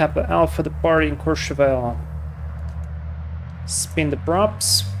 861 Papa Alpha, the party in Courchevel. Spin the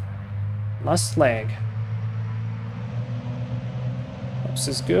props. Last leg. Props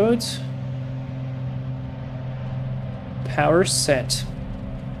is good. Power set.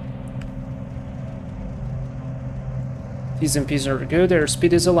 T's and P's are good.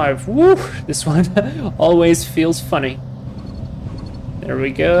 Airspeed is alive. Woo! This one always feels funny. There we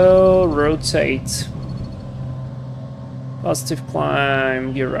go. Rotate. Positive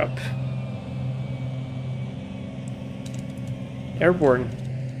climb, gear up. Airborne.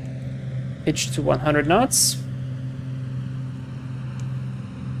 Pitch to 100 knots.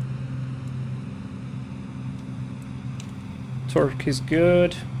 Torque is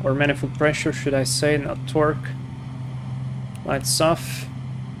good, or manifold pressure should I say, not torque. Lights off.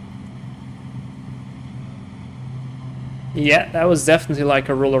 Yeah, that was definitely like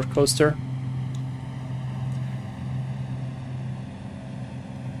a roller coaster.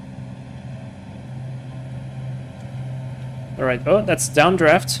 Alright, oh, that's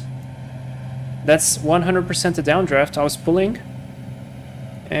downdraft. That's 100% a downdraft. I was pulling,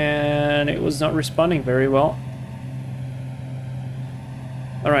 and it was not responding very well.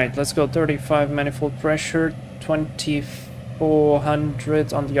 Alright, let's go 35 manifold pressure,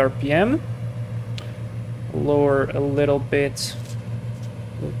 2400 on the RPM. Lower a little bit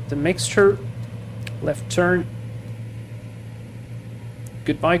the mixture. Left turn.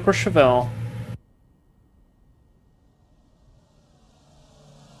 Goodbye, Courchevel.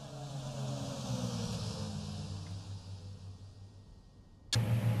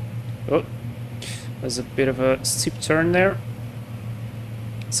 There's a bit of a steep turn there.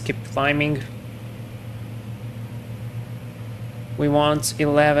 Let's keep climbing. We want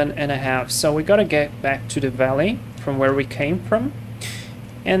 11.5, so we gotta get back to the valley from where we came from,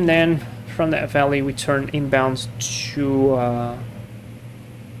 and then from that valley we turn inbound to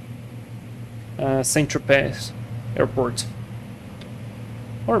Saint-Tropez airport.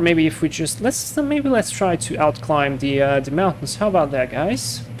 Or maybe if we just let's try to outclimb the mountains. How about that,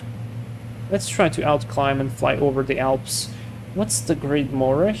 guys? Let's try to outclimb and fly over the Alps. What's the grid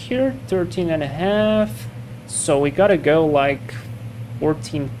Mora here? 13.5. So we gotta go like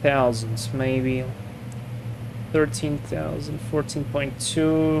 14,000 maybe. 13,000,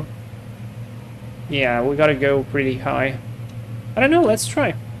 14.2. Yeah, we gotta go pretty high. I don't know, let's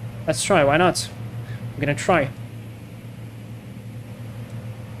try. Let's try, why not? I'm gonna try.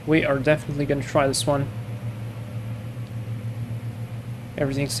 We are definitely gonna try this one.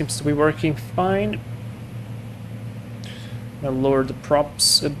 Everything seems to be working fine. I'll lower the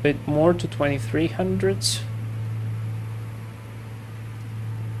props a bit more to 2300.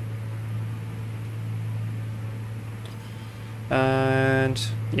 And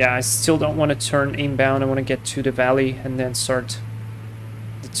yeah, I still don't want to turn inbound. I want to get to the valley and then start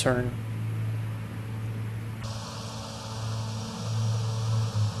the turn.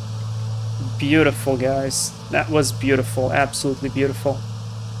 Beautiful, guys. That was beautiful. Absolutely beautiful.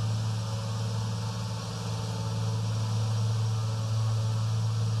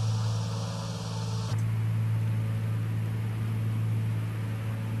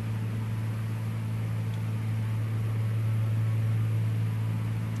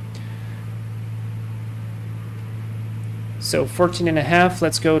 So 14.5,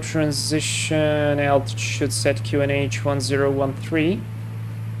 let's go transition altitude set QNH 1013.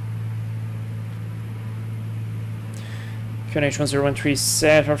 QNH 1013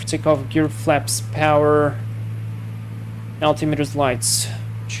 set, our takeoff gear flaps power, altimeters lights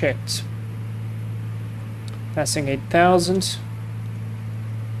checked. Passing 8,000.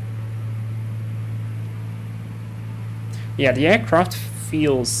 Yeah, the aircraft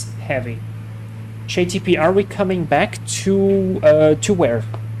feels heavy. JTP, are we coming back to where?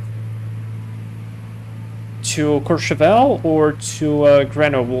 To Courchevel or to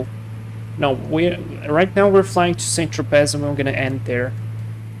Grenoble? No, right now we're flying to Saint-Tropez and we're gonna end there.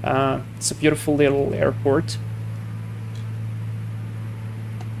 It's a beautiful little airport.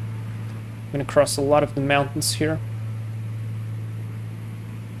 I'm gonna cross a lot of the mountains here.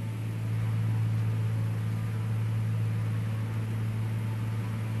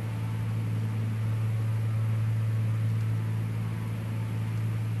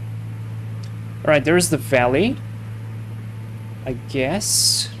 Alright, there's the valley, I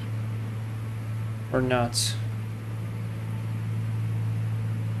guess, or not.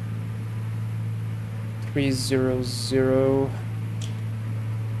 300.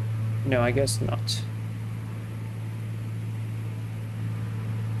 No, I guess not.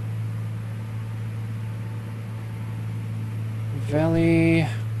 Valley,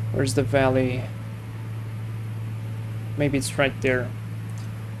 where's the valley? Maybe it's right there.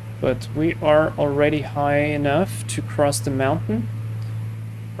 But we are already high enough to cross the mountain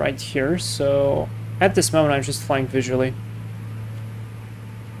right here, so at this moment I'm just flying visually.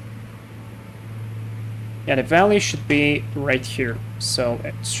 Yeah, the valley should be right here, so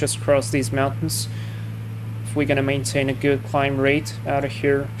let's just cross these mountains. If we're gonna maintain a good climb rate out of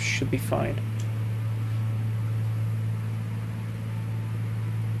here, should be fine.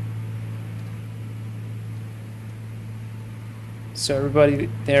 So everybody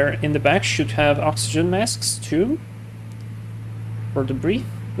there in the back should have oxygen masks too, for the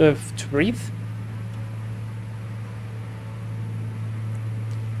to breathe.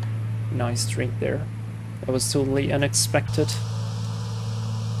 Nice drink there. That was totally unexpected.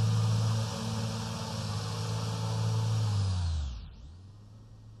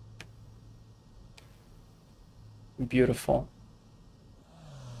 Beautiful.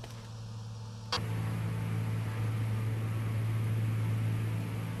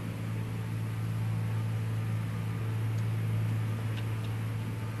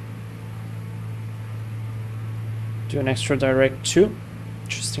 Do an extra direct too,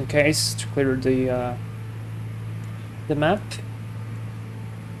 just in case, to clear the map.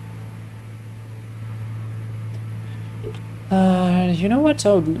 You know what?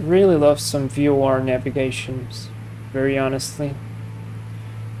 I would really love some VOR navigations, very honestly.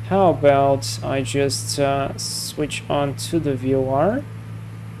 How about I just switch on to the VOR,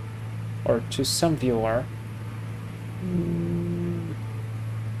 or to some VOR.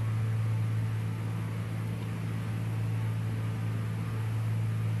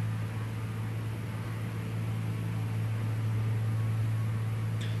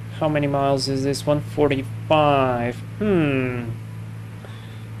 how many miles is this? 145.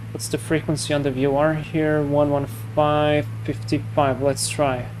 What's the frequency on the VOR here? 115, 55. Let's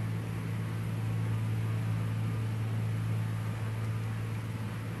try.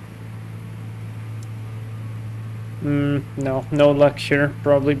 No luck here,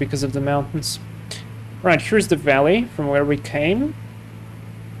 probably because of the mountains. Right, here's the valley from where we came.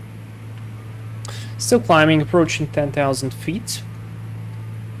 Still climbing, approaching 10,000 feet.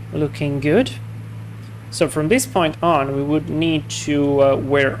 Looking good. So from this point on, we would need to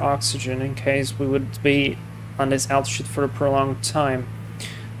wear oxygen in case we would be on this altitude for a prolonged time.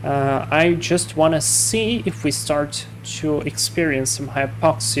 I just want to see if we start to experience some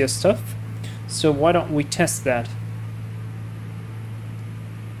hypoxia stuff. So why don't we test that?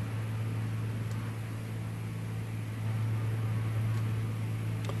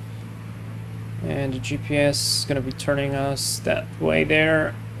 And the GPS is going to be turning us that way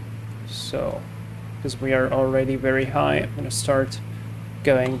there. So, because we are already very high, I'm going to start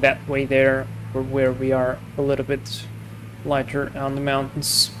going that way there, or where we are a little bit lighter on the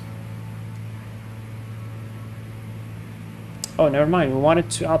mountains. Oh, never mind. We wanted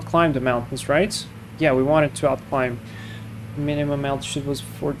to outclimb the mountains, right? Yeah, we wanted to outclimb. Minimum altitude was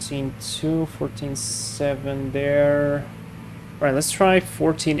 14.2, 14.7 there. All right, let's try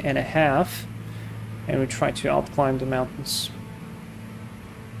 14.5. And we try to outclimb the mountains.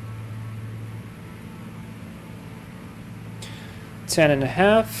 Ten and a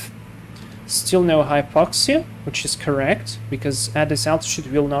half. Still no hypoxia, which is correct, because at this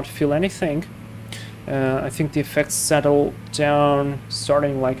altitude we will not feel anything. I think the effects settle down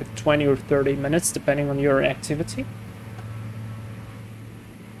starting like at 20 or 30 minutes, depending on your activity.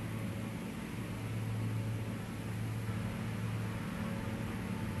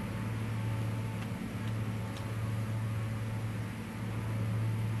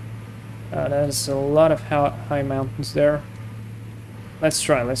 There's a lot of high mountains there. Let's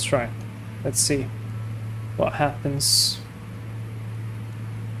try. Let's see what happens.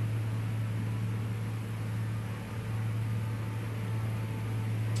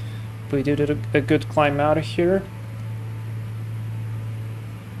 We did a good climb out of here.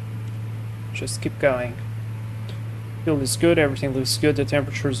 Just keep going. Fuel is good, everything looks good, the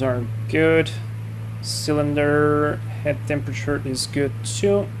temperatures are good. Cylinder head temperature is good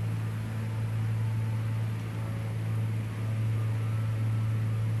too.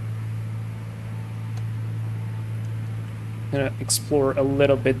 I'm gonna explore a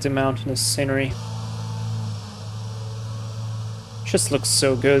little bit the mountainous scenery. Just looks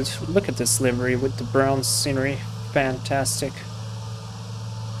so good. Look at this livery with the brown scenery. Fantastic.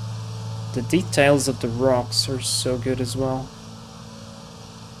 The details of the rocks are so good as well.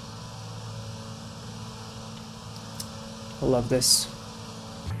 I love this.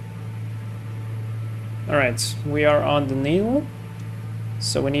 Alright, we are on the Nile.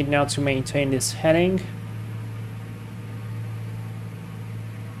 So we need now to maintain this heading.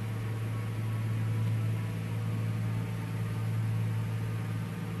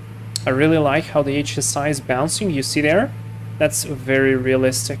 I really like how the HSI is bouncing, you see there? That's very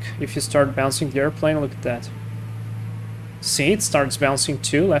realistic. If you start bouncing the airplane, look at that. See, it starts bouncing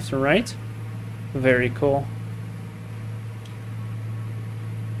too, left and right. Very cool.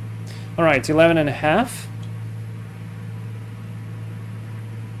 Alright, 11.5.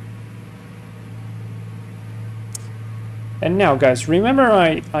 And now guys, remember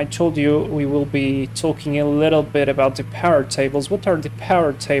I told you we will be talking a little bit about the power tables. What are the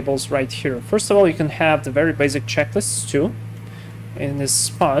power tables right here? First of all, you can have the very basic checklists too in this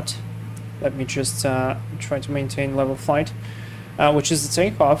spot. Let me just try to maintain level flight, which is the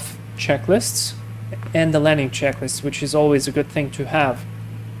takeoff checklists and the landing checklist, which is always a good thing to have.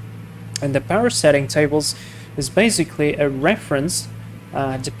 And the power setting tables is basically a reference,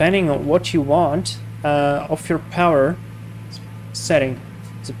 depending on what you want, of your power setting.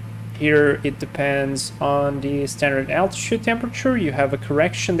 So here it depends on the standard altitude temperature. You have a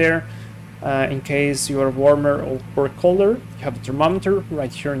correction there in case you are warmer or colder. You have a thermometer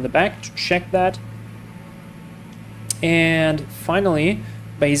right here in the back to check that. And finally,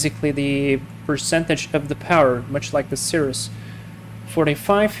 basically the percentage of the power, much like the Cirrus.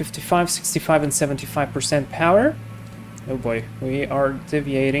 45, 55, 65 and 75% power. Oh boy, we are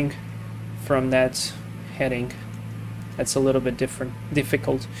deviating from that heading. That's a little bit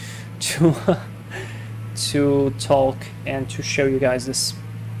difficult to to talk and to show you guys this.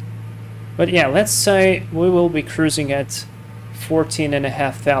 But yeah, let's say we will be cruising at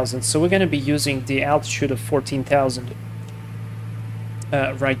 14,500. So we're going to be using the altitude of 14,000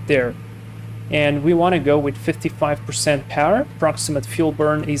 right there. and we want to go with 55% power. Approximate fuel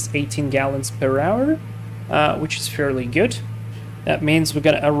burn is 18 gallons per hour, which is fairly good. That means we're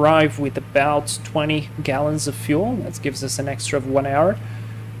going to arrive with about 20 gallons of fuel. That gives us an extra of 1 hour.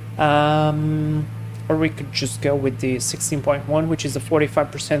 Or we could just go with the 16.1, which is the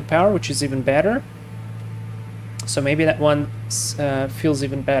 45% power, which is even better. So maybe that one feels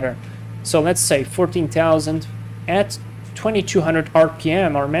even better. So let's say 14,000 at 2200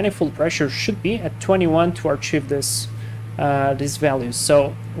 RPM. Our manifold pressure should be at 21 to achieve this these values.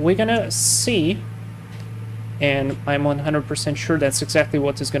 So we're gonna see, and I'm 100% sure that's exactly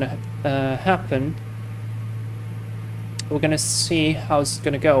what is gonna happen. We're gonna see how it's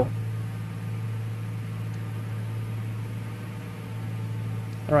gonna go.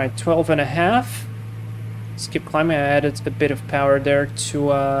 All right, 12.5. Let's keep climbing. I added a bit of power there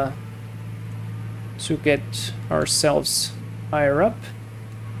to get ourselves higher up.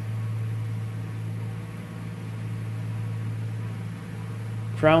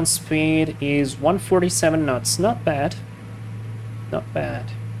 Ground speed is 147 knots. Not bad. Not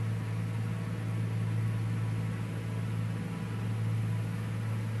bad.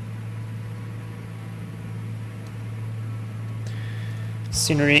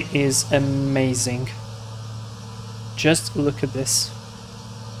 Scenery is amazing. Just look at this.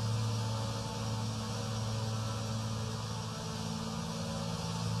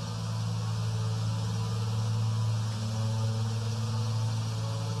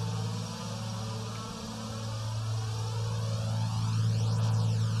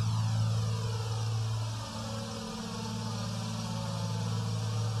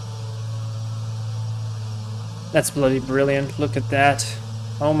 That's bloody brilliant. Look at that.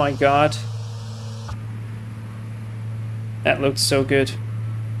 Oh my god. That looks so good.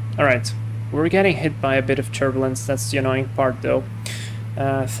 Alright, we're getting hit by a bit of turbulence. That's the annoying part though.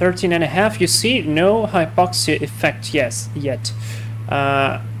 13.5, you see, no hypoxia effect yet.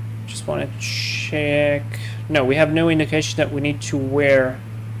 Just want to check. No, we have no indication that we need to wear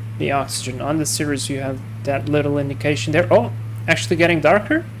the oxygen. On the series you have that little indication there. Oh, actually getting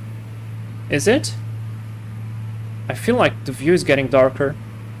darker? Is it? I feel like the view is getting darker.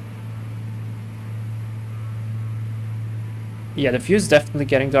 Yeah, the view is definitely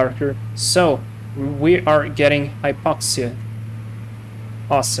getting darker. So, we are getting hypoxia.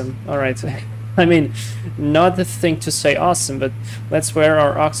 Awesome. Alright. I mean, not the thing to say awesome, but let's wear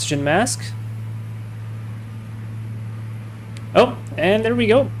our oxygen mask. Oh, and there we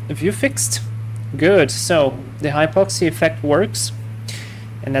go. The view fixed. Good. So, the hypoxia effect works.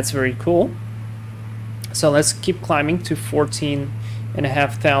 And that's very cool. So let's keep climbing to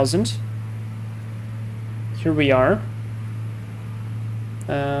 14,500. Here we are.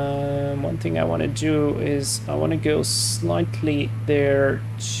 One thing I want to do is I want to go slightly there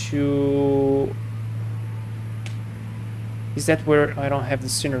to... Is that where I don't have the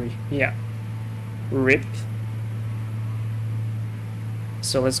scenery? Yeah. RIP.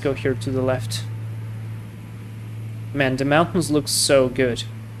 So let's go here to the left. Man, the mountains look so good.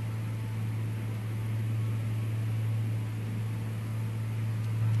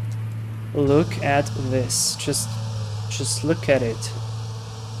 Look at this. Just look at it.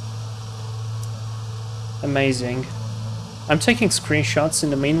 Amazing. I'm taking screenshots in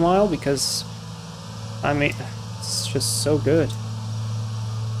the meanwhile because I mean it's just so good.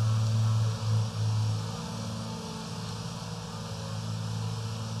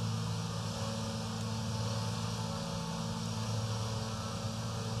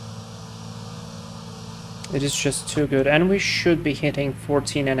 It is just too good, and we should be hitting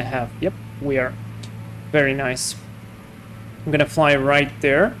 14.5. Yep, we are. Very nice. I'm gonna fly right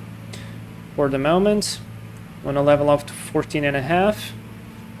there for the moment. I'm gonna level off to 14.5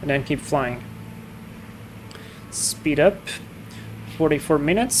 and then keep flying. Speed up. 44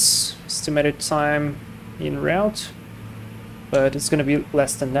 minutes. Estimated time en route. But it's gonna be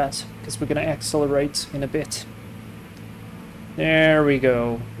less than that because we're gonna accelerate in a bit. There we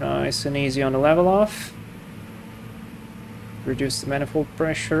go. Nice and easy on the level off. Reduce the manifold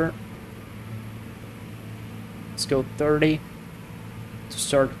pressure. Let's go 30 to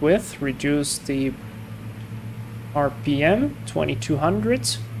start with. Reduce the RPM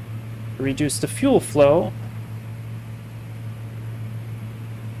 2200. Reduce the fuel flow.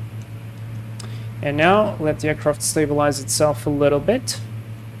 And now let the aircraft stabilize itself a little bit.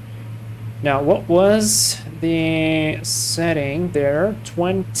 Now what was the setting there?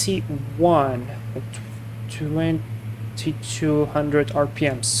 21. 2200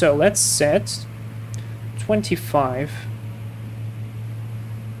 RPM. So let's set 25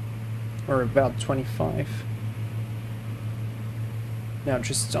 or about 25. Now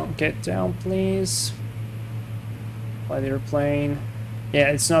just don't get down, please. Fly the airplane. Yeah,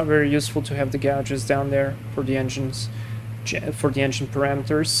 it's not very useful to have the gauges down there for the engines, for the engine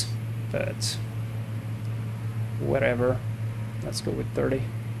parameters, but whatever. Let's go with 30.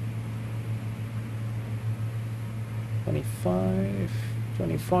 25,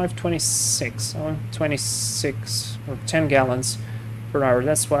 25, 26. I want 26 or 10 gallons per hour.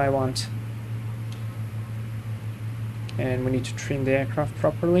 That's what I want. And we need to trim the aircraft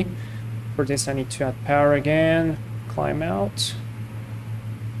properly. For this I need to add power again, climb out.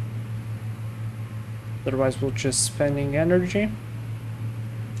 Otherwise we're just spending energy.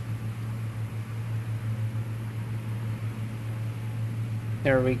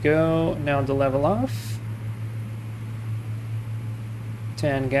 There we go. Now the level off.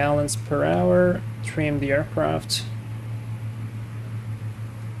 10 gallons per hour. Trim the aircraft.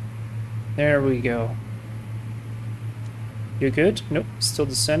 There we go. You good? Nope, still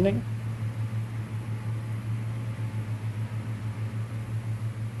descending.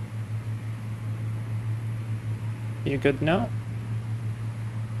 You good now?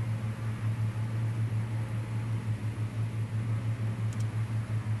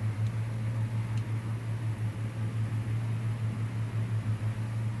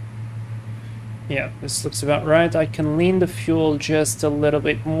 Yeah, this looks about right. I can lean the fuel just a little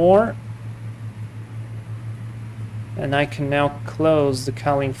bit more. And I can now close the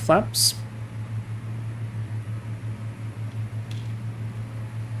cowling flaps.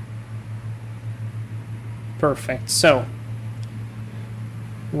 Perfect. So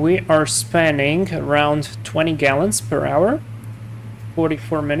we are spanning around 20 gallons per hour,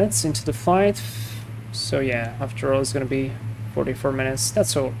 44 minutes into the flight. So yeah, after all, it's going to be 44 minutes.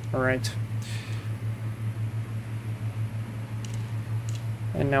 That's all right.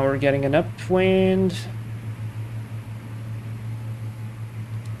 And now we're getting an upwind.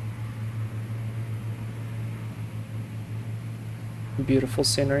 Beautiful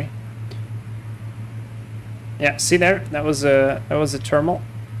scenery. Yeah, see there? That was a thermal.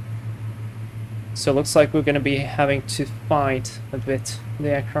 So it looks like we're going to be having to fight a bit the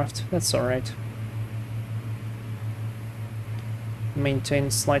aircraft. That's all right. Maintain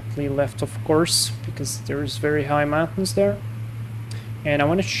slightly left of course because there's very high mountains there. And I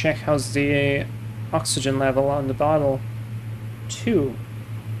want to check how's the oxygen level on the bottle too.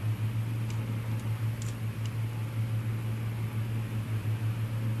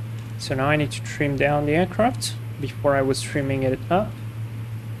 So now I need to trim down the aircraft. Before I was trimming it up.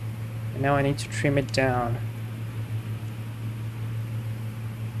 And now I need to trim it down.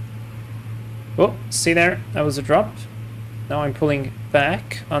 Oh, see there? That was a drop. Now I'm pulling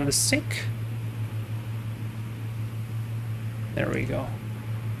back on the stick. There we go.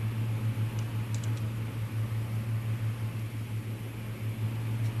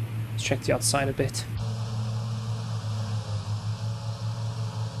 Let's check the outside a bit.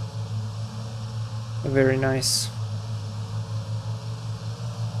 Very nice.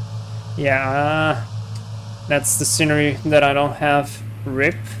 Yeah, that's the scenery that I don't have.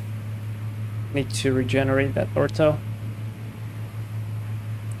 RIP. Need to regenerate that ortho.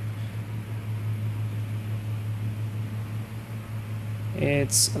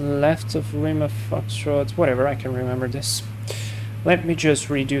 It's left of rim of Foxtrot. Whatever, I can remember this. Let me just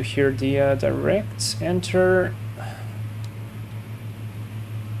redo here the direct enter.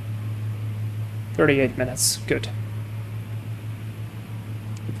 38 minutes, good.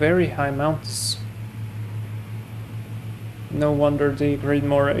 Very high mountains. No wonder the Great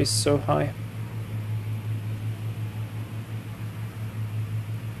Mora is so high.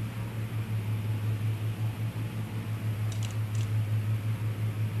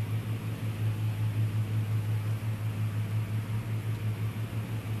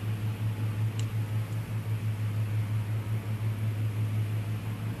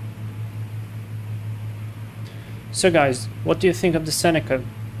 So guys, what do you think of the Seneca?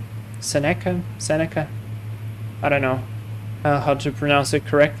 Seneca? Seneca? I don't know how to pronounce it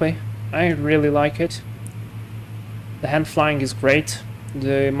correctly. I really like it. The hand flying is great.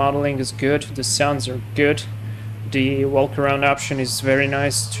 The modeling is good. The sounds are good. The walk around option is very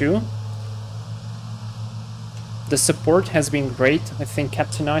nice too. The support has been great. I think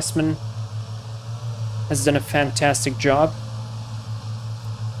Captain Iceman has done a fantastic job.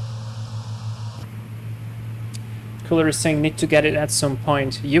 Cooler is saying need to get it at some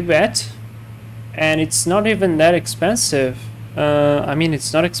point. You bet. And it's not even that expensive. I mean,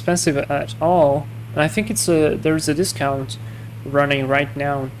 it's not expensive at all. And I think it's there's a discount running right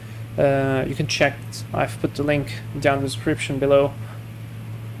now. You can check. I've put the link down in the description below.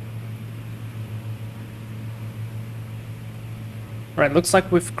 Right, looks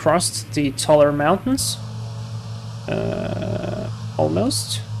like we've crossed the taller mountains.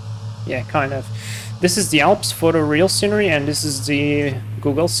 Almost. Yeah, kind of. This is the Alps photo real scenery, and this is the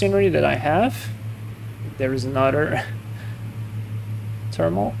Google scenery that I have. There is another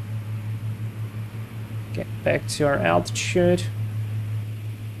thermal. Get back to our altitude.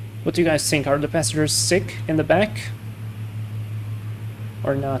 What do you guys think? Are the passengers sick in the back?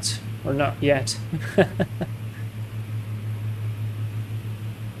 Or not? Or not yet?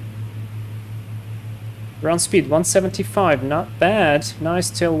 Ground speed 175, not bad.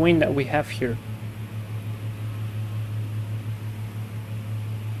 Nice tailwind that we have here.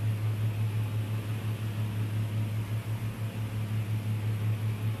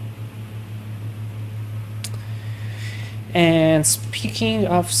 And speaking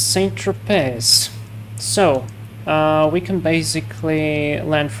of Saint-Tropez, so we can basically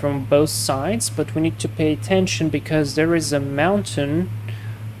land from both sides, but we need to pay attention because there is a mountain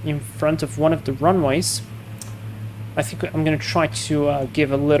in front of one of the runways. I think I'm going to try to give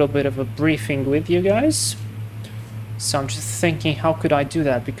a little bit of a briefing with you guys. So I'm just thinking, how could I do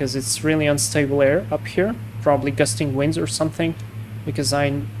that? Because it's really unstable air up here, probably gusting winds or something, because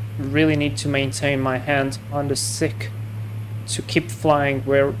I really need to maintain my hand on the stick to keep flying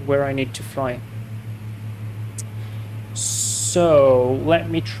where I need to fly. So let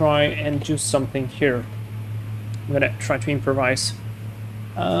me try and do something here. I'm going to try to improvise.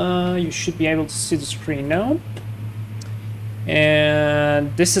 You should be able to see the screen now.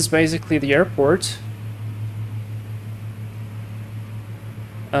 And this is basically the airport.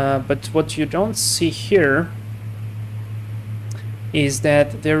 But what you don't see here is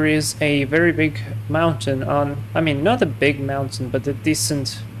that there is a very big mountain on, I mean, not a big mountain, but a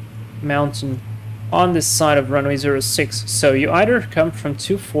decent mountain on this side of runway 06. So you either come from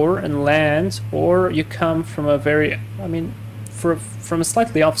 24 and land, or you come from a very, I mean, from a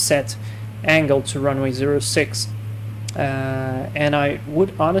slightly offset angle to runway 06. And I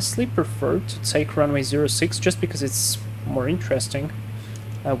would honestly prefer to take runway 06 just because it's more interesting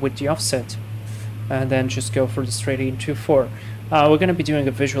with the offset, and then just go for the straight in 24. We're going to be doing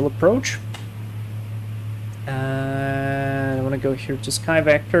a visual approach. I want to go here to Sky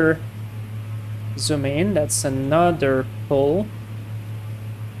Vector, zoom in. That's another pull.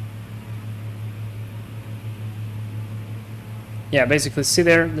 Yeah, basically, see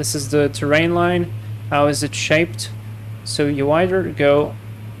there, this is the terrain line. How is it shaped? So you either go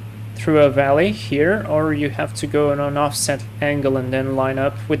through a valley here, or you have to go on an offset angle and then line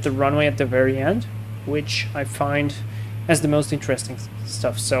up with the runway at the very end, which I find as the most interesting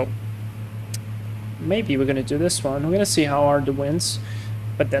stuff. So maybe we're gonna do this one. We're gonna see how are the winds,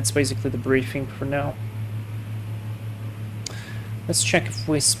 but that's basically the briefing for now. Let's check if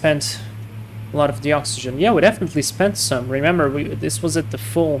we spent a lot of the oxygen. Yeah, we definitely spent some. Remember, this was at the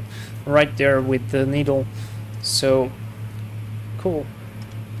full right there with the needle. So cool.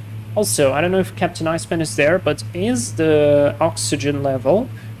 Also, I don't know if Captain Iceman is there, but is the oxygen level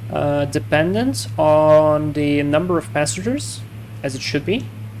dependent on the number of passengers, as it should be?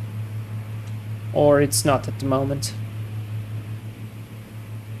 Or it's not at the moment?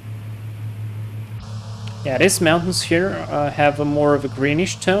 Yeah, these mountains here have a more of a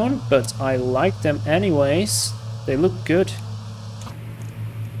greenish tone, but I like them anyways. They look good.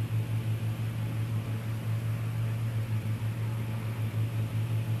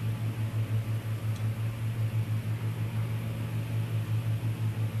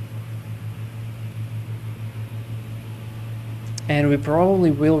 And we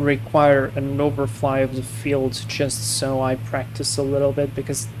probably will require an overfly of the field just so I practice a little bit,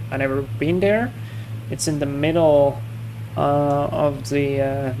 because I've never been there. It's in the middle of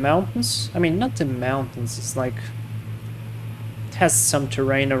the mountains. I mean, not the mountains, it's like... it has some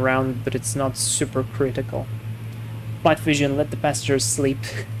terrain around, but it's not super critical. Flight vision, let the passengers sleep.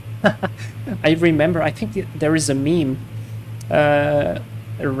 I remember, I think there is a meme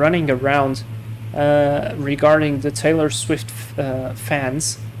running around regarding the Taylor Swift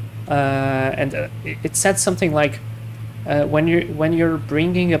fans, and it said something like, when you're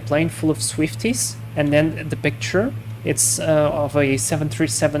bringing a plane full of Swifties, and then the picture, it's of a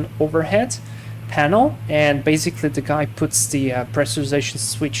 737 overhead panel, and basically the guy puts the pressurization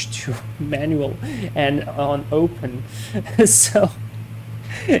switch to manual and on open. So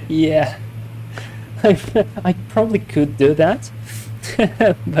yeah, I probably could do that.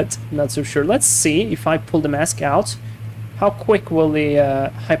 But not so sure. Let's see if I pull the mask out. How quick will the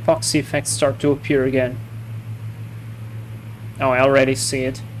hypoxia effect start to appear again? Oh, I already see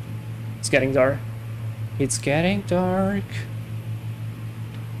it. It's getting dark. It's getting dark.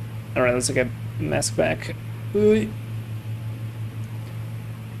 Alright, let's get mask back.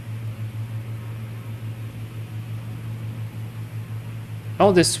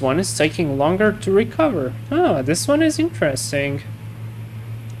 Oh, this one is taking longer to recover. Oh, this one is interesting.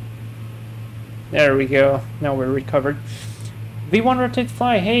 There we go. Now we're recovered. V1 rotate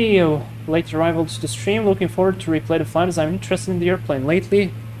fly. Hey, late arrival to the stream. Looking forward to replay the flight as I'm interested in the airplane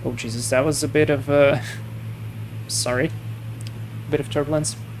lately. Oh, Jesus, that was a bit of sorry. A bit of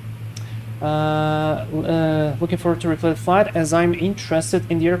turbulence. Looking forward to replay the flight as I'm interested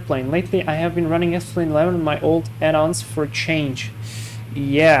in the airplane. Lately, I have been running F-11 on my old add-ons for a change.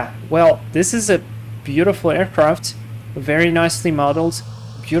 Yeah, well, this is a beautiful aircraft, very nicely modeled,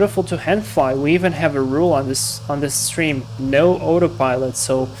 beautiful to hand fly. We even have a rule on this stream: no autopilot.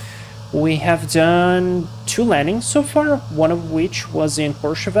 So we have done 2 landings so far, one of which was in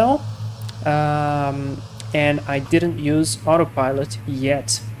Courchevel, and I didn't use autopilot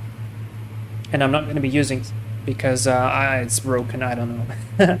yet, and I'm not going to be using it because it's broken. I don't know.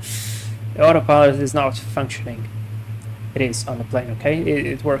 The autopilot is not functioning. It is on the plane, okay?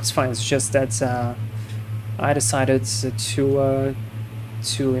 It works fine. It's just that I decided to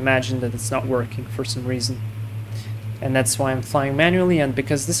imagine that it's not working for some reason, and that's why I'm flying manually. And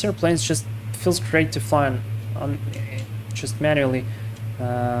because this airplane just feels great to fly on just manually.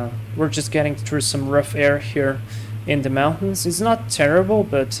 We're just getting through some rough air here in the mountains. It's not terrible,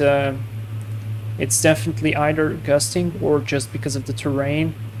 but it's definitely either gusting or just because of the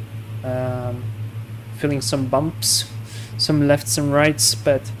terrain. Feeling some bumps, some lefts and rights,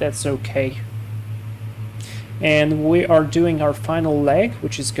 but that's okay. And we are doing our final leg,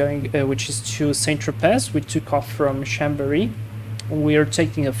 which is to Saint-Tropez. We took off from Chambéry. We are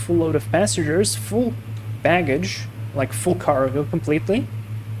taking a full load of passengers, full baggage, like full cargo completely,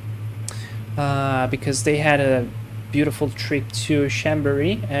 because they had a beautiful trip to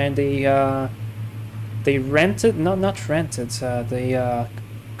Chambéry, and they rented, not rented, they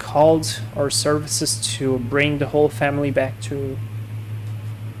called our services to bring the whole family back to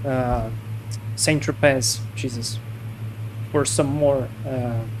Saint-Tropez. Jesus, or some more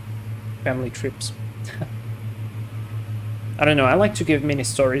family trips. I don't know, I like to give mini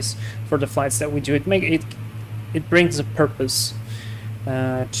stories for the flights that we do. It brings a purpose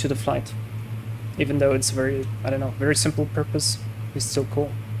to the flight, even though it's very, I don't know, very simple purpose. It's still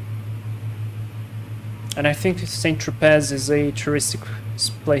cool. And I think Saint-Tropez is a touristic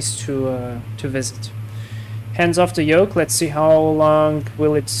place to visit. Hands off the yoke. Let's see how long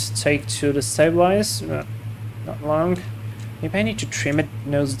will it take to destabilize. Not long. Maybe I need to trim it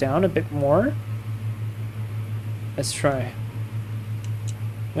nose down a bit more. Let's try.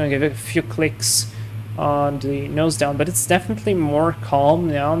 I'm gonna give it a few clicks on the nose down, but it's definitely more calm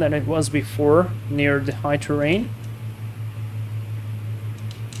now than it was before near the high terrain.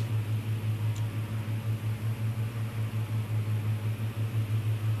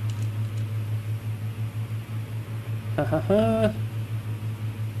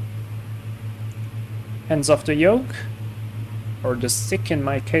 Hands off the yoke, or the stick in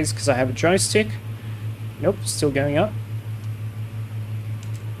my case, because I have a joystick. Nope, still going up.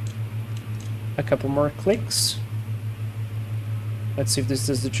 A couple more clicks. Let's see if this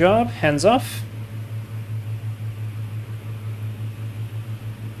does the job. Hands off.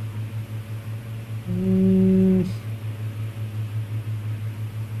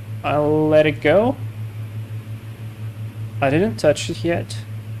 I'll let it go. I didn't touch it yet.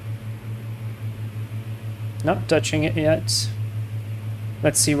 Not touching it yet.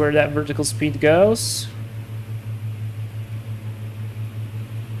 Let's see where that vertical speed goes.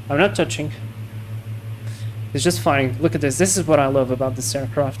 I'm not touching. It's just flying. Look at this. This is what I love about this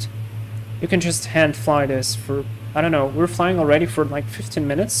aircraft. You can just hand fly this for, I don't know, we're flying already for like 15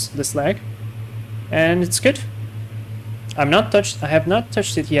 minutes, this leg. And it's good. I have not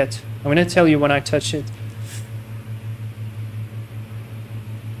touched it yet. I'm gonna tell you when I touch it.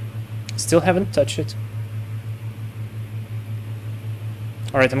 Still haven't touched it.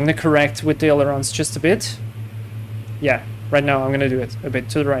 Alright, I'm gonna correct with the ailerons just a bit. Yeah, right now I'm gonna do it a bit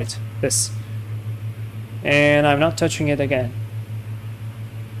to the right. This. And I'm not touching it again.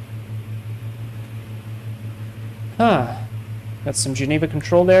 Got some Geneva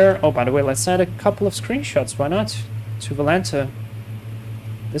control there. Oh, by the way, let's add a couple of screenshots. Why not? To Valenta.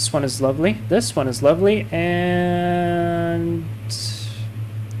 This one is lovely. This one is lovely. And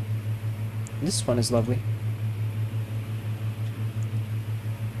this one is lovely.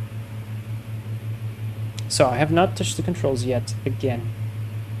 So I have not touched the controls yet. Again.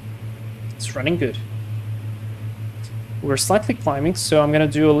 It's running good. We're slightly climbing, so I'm gonna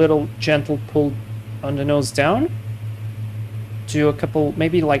do a little gentle pull on the nose down. Do a couple,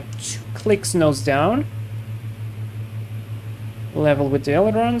 maybe like 2 clicks nose down. Level with the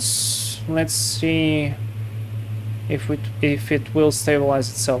ailerons. Let's see if it will stabilize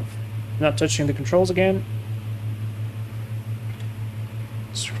itself. Not touching the controls again.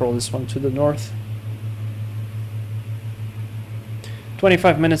 Scroll this one to the north.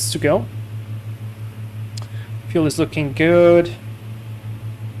 25 minutes to go. Fuel is looking good.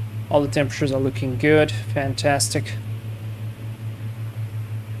 All the temperatures are looking good. Fantastic.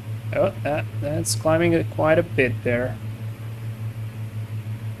 Oh, that's climbing it quite a bit there.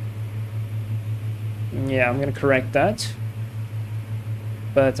 Yeah, I'm gonna correct that.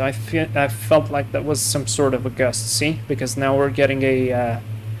 But I felt like that was some sort of a gust, see? Because now we're getting a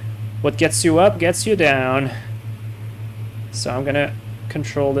what gets you up gets you down. So I'm gonna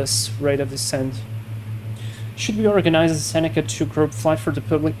control this rate of descent. Should we organize a Seneca 2 group flight for the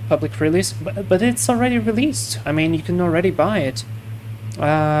public release? But it's already released. I mean, you can already buy it.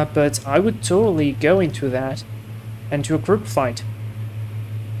 But I would totally go into that and do a group flight.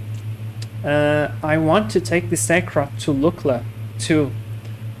 I want to take this aircraft to Lukla too,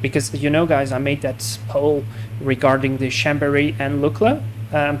 because you know, guys, I made that poll regarding the Chambéry and Lukla.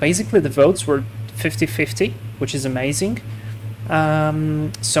 Basically, the votes were 50-50, which is amazing.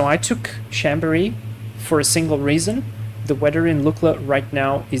 So I took Chambéry for a single reason. The weather in Lukla right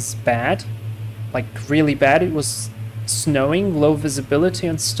now is bad, like really bad. It was snowing, low visibility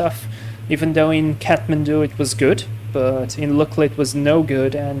and stuff, even though in Kathmandu it was good, but in Lukla it was no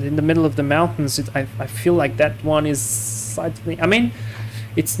good, and in the middle of the mountains I feel like that one is slightly, I mean,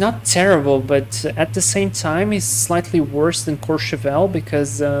 it's not terrible, but at the same time it's slightly worse than Courchevel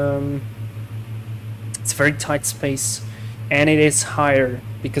because it's a very tight space, and it is higher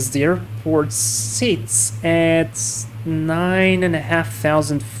because the airport sits at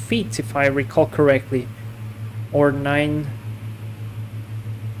 9,500 feet, if I recall correctly, or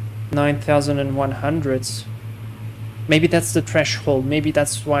 9,100. Maybe that's the threshold. Maybe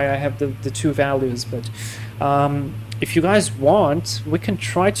that's why I have the two values. But if you guys want, we can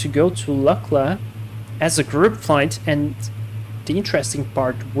try to go to Lukla as a group flight, and the interesting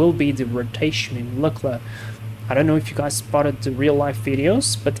part will be the rotation in Lukla. I don't know if you guys spotted the real life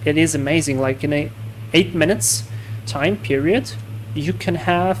videos, but it is amazing. Like in a 8 minutes time period, you can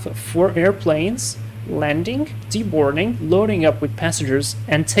have 4 airplanes landing, deboarding, loading up with passengers,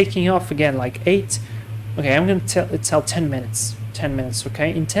 and taking off again, like 8. Okay, I'm gonna tell 10 minutes. 10 minutes,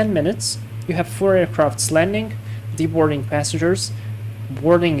 okay? In 10 minutes, you have 4 aircrafts landing, deboarding passengers,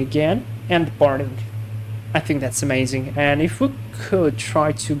 boarding again, and departing. I think that's amazing. And if we could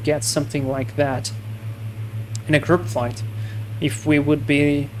try to get something like that in a group flight, if we would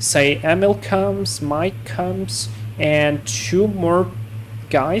be, say, Emil comes, Mike comes, and 2 more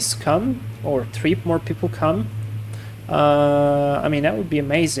guys come, or 3 more people come, I mean, that would be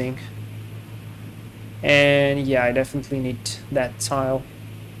amazing. And yeah, I definitely need that tile.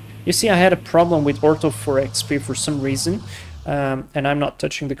 You see, I had a problem with Ortho 4XP for some reason, and I'm not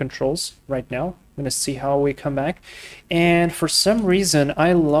touching the controls right now. I'm gonna see how we come back. And for some reason,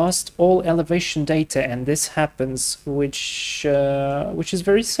 I lost all elevation data, and this happens, which is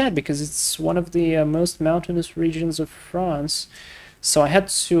very sad because it's one of the most mountainous regions of France. So I had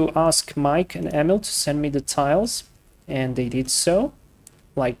to ask Mike and Emil to send me the tiles, and they did so.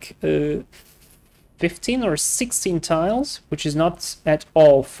 Like 15 or 16 tiles, which is not at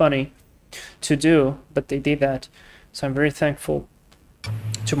all funny to do, but they did that. So I'm very thankful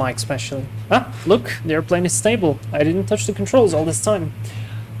to Mike especially. Ah, look, the airplane is stable. I didn't touch the controls all this time.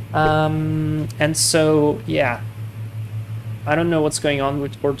 And so, yeah. I don't know what's going on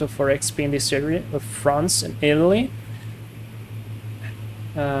with Ortho 4XP in this area of France and Italy.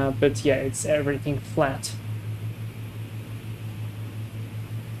 But yeah, it's everything flat.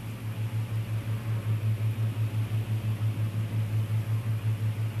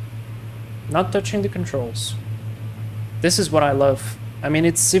 Not touching the controls. This is what I love. I mean,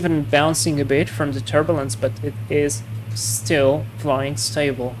 it's even bouncing a bit from the turbulence, but it is still flying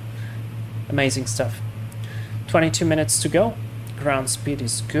stable. Amazing stuff. 22 minutes to go. Ground speed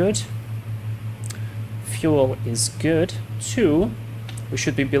is good. Fuel is good too. We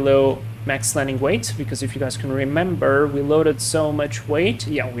should be below max landing weight, because if you guys can remember, we loaded so much weight.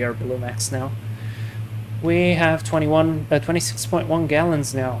 Yeah, we are below max now. We have 26.1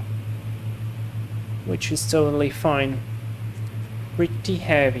 gallons now, which is totally fine. Pretty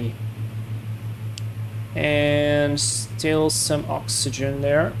heavy. And still some oxygen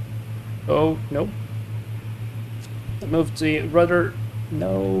there. Oh, no. Move the rudder.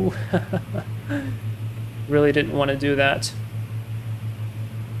 No. Really didn't want to do that.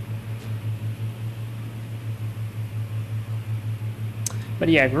 But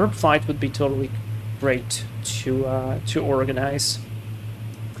yeah, group flight would be totally great to organize.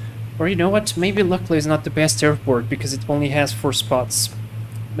 Or you know what? Maybe luckily is not the best airport because it only has 4 spots.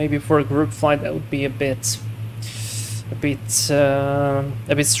 Maybe for a group flight that would be a bit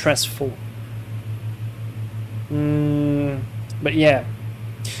stressful. But yeah,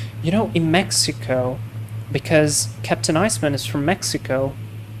 you know, in Mexico, because Captain Iceman is from Mexico,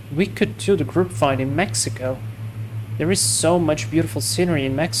 we could do the group flight in Mexico. There is so much beautiful scenery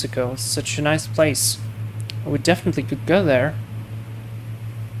in Mexico. It's such a nice place. We definitely could go there.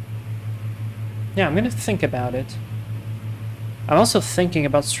 Yeah, I'm gonna think about it. I'm also thinking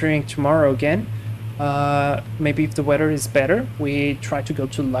about streaming tomorrow again. Maybe if the weather is better, we try to go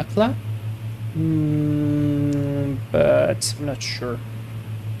to Lukla. But I'm not sure.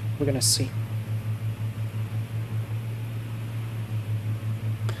 We're gonna see.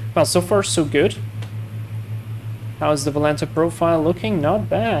 Well, so far so good. How's the Volanta profile looking? Not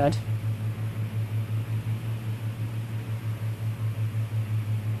bad.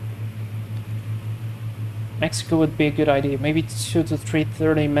 Mexico would be a good idea. Maybe 2 to 3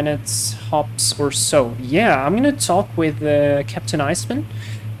 30 minutes hops or so. Yeah, I'm gonna talk with Captain Iceman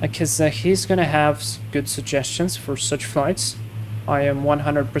because he's gonna have good suggestions for such flights. I am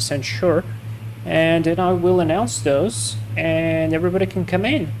 100% sure. And then I will announce those and everybody can come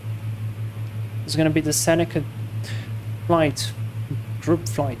in. It's gonna be the Seneca flight, group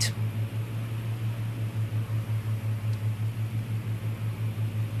flight.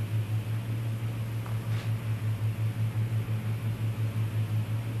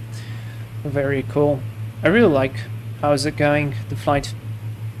 Very cool. I really like how is it going, the flight.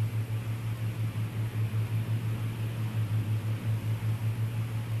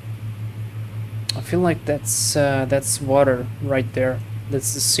 I feel like that's water right there.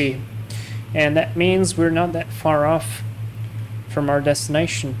 That's the sea. And that means we're not that far off from our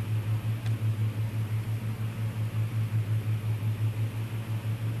destination.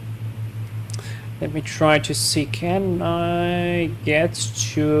 Let me try to see, can I get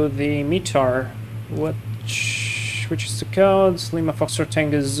to the METAR? Which is the code? Lima Foxtrot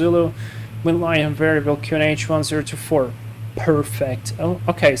Tango Zulu, Wind Lion Variable QNH 1024. Perfect. Oh,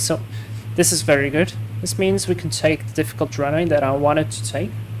 okay, so this is very good. This means we can take the difficult runway that I wanted to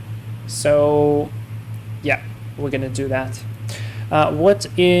take. So, yeah, we're gonna do that. What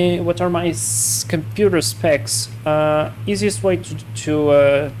are my computer specs? Easiest way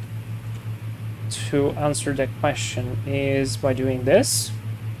to answer that question is by doing this.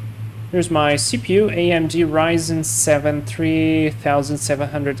 Here's my CPU, AMD Ryzen 7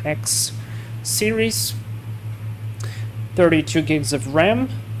 3700X series, 32 gigs of RAM.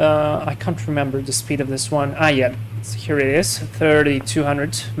 I can't remember the speed of this one. Yeah, here it is,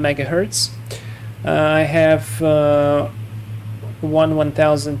 3200 megahertz. I have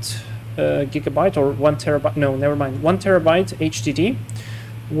 1000 gigabyte or 1 terabyte, no, never mind, 1 terabyte HDD,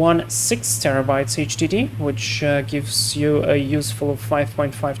 6 terabytes HDD, which gives you a useful of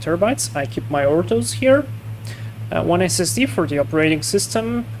 5.5 terabytes. I keep my orthos here. 1 SSD for the operating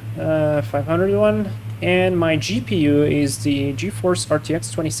system, 501, and my GPU is the GeForce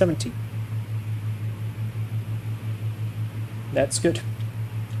RTX 2070. That's good.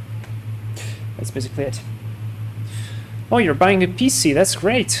 That's basically it. Oh, you're buying a PC, that's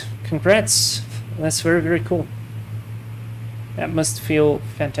great. Congrats. That's very, very cool. That must feel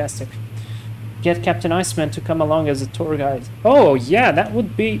fantastic. Get Captain Iceman to come along as a tour guide. Oh, yeah, that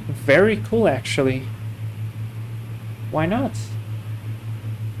would be very cool, actually. Why not?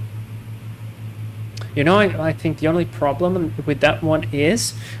 You know, I think the only problem with that one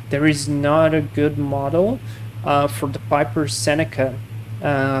is there is not a good model for the Piper Seneca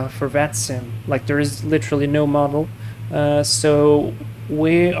for VATSIM. Like, there is literally no model. So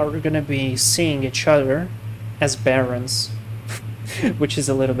we are going to be seeing each other as barons. Which is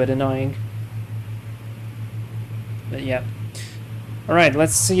a little bit annoying. But yeah. Alright,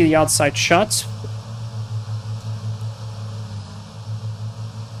 let's see the outside shot.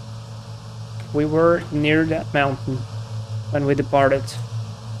 We were near that mountain when we departed.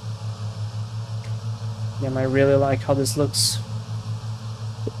 Yeah, I really like how this looks.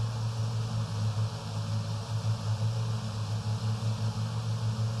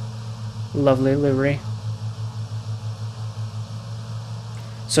 Lovely livery.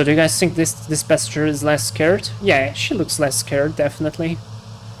 So do you guys think this passenger is less scared? Yeah, she looks less scared, definitely.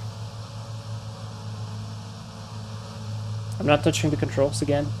 I'm not touching the controls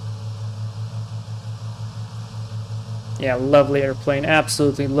again. Yeah, lovely airplane,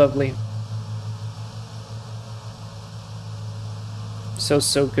 absolutely lovely. So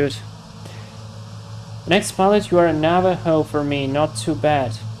good. Next pilot, you are a Navajo for me, not too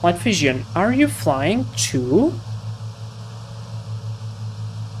bad. Flight Vision, are you flying too?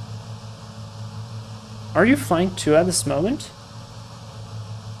 Are you flying 2 at this moment?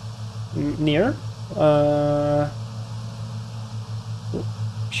 Near?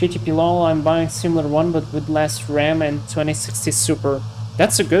 GTP LOL, I'm buying similar one but with less RAM and 2060 Super.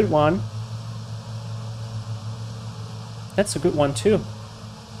 That's a good one. That's a good one too.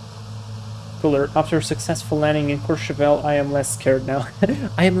 Cooler. After a successful landing in Courchevel, I am less scared now.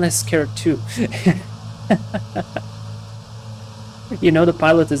 I am less scared too. You know, the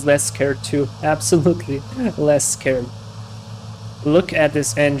pilot is less scared too. Absolutely less scared. Look at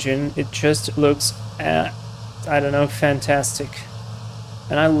this engine. It just looks, I don't know, fantastic.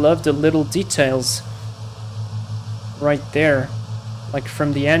 And I love the little details right there, like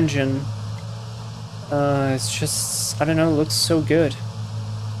from the engine. It's just, I don't know, looks so good.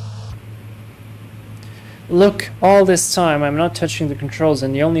 Look, all this time I'm not touching the controls,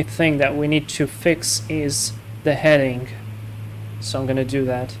 and the only thing that we need to fix is the heading. So I'm gonna do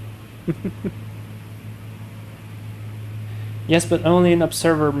that. Yes, but only in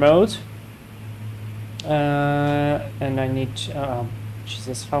observer mode. And I need to,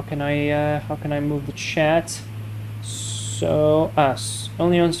 Jesus, how can I move the chat? So,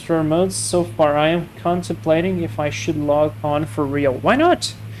 only on observer mode. So far, I am contemplating if I should log on for real. Why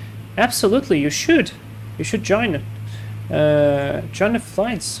not? Absolutely, you should. You should join. Join the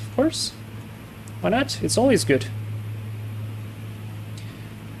flights, of course. Why not? It's always good.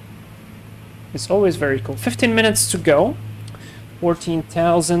 It's always very cool. 15 minutes to go.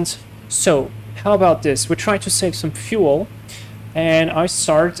 14,000. So, how about this? We try to save some fuel, and I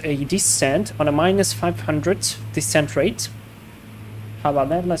start a descent on a -500 descent rate. How about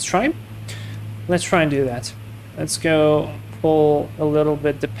that? Let's try. Let's try and do that. Let's go pull a little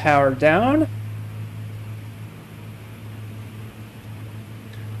bit the power down.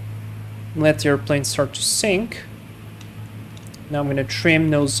 Let the airplane start to sink. Now I'm going to trim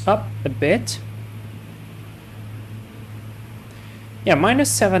those up a bit. Yeah,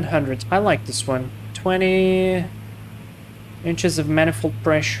 -700. I like this one. 20 inches of manifold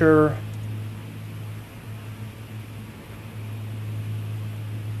pressure.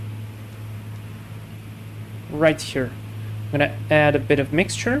 Right here. I'm going to add a bit of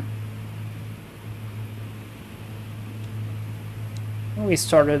mixture. We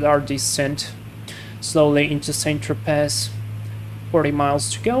started our descent slowly into Saint Tropez. 40 miles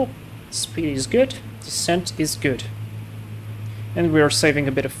to go. Speed is good. Descent is good. And we are saving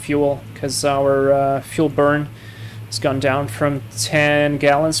a bit of fuel because our fuel burn has gone down from 10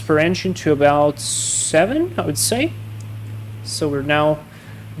 gallons per engine to about 7, I would say. So we're now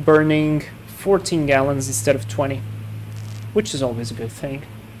burning 14 gallons instead of 20, which is always a good thing.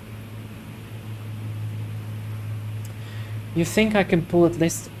 You think I can pull at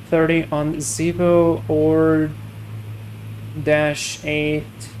least 30 on Zevo or -8?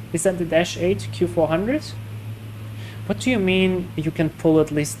 Is that the -8 Q400? What do you mean you can pull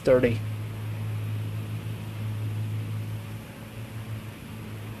at least 30?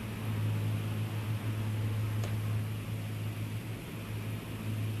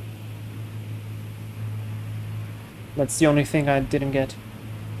 That's the only thing I didn't get.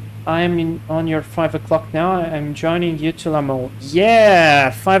 I'm on your 5 o'clock now. I'm joining you to La Mole. Yeah,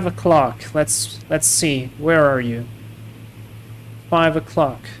 5 o'clock. Let's see. Where are you? 5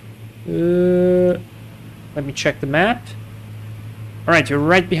 o'clock. Let me check the map. Alright, you're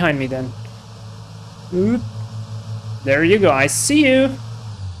right behind me then. Oop. There you go. I see you.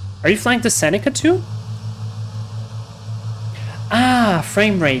 Are you flying the Seneca too? Ah,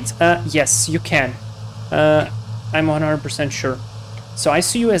 frame rate. Yes, you can. I'm 100% sure. So I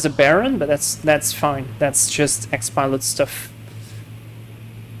see you as a Baron, but that's fine. That's just ex-pilot stuff.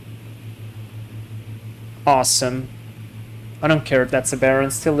 Awesome. I don't care if that's a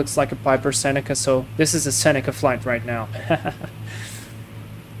Baron. Still looks like a Piper Seneca, so this is a Seneca flight right now.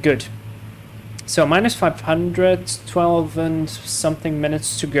 Good. So -500, 12 and something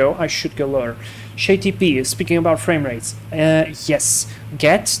minutes to go. I should go lower. ShayTP, speaking about frame rates. Yes,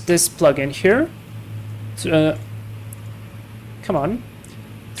 get this plugin here. Come on.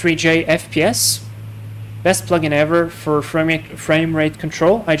 3J FPS. Best plugin ever for frame rate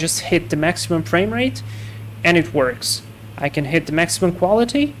control. I just hit the maximum frame rate and it works. I can hit the maximum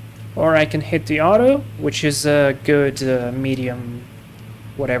quality, or I can hit the auto, which is a good medium,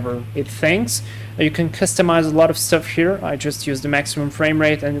 whatever it thinks. You can customize a lot of stuff here. I just use the maximum frame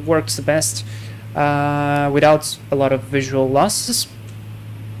rate and it works the best without a lot of visual losses.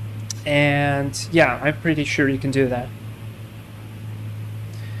 And yeah, I'm pretty sure you can do that.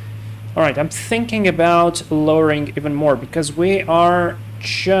 Alright, I'm thinking about lowering even more because we are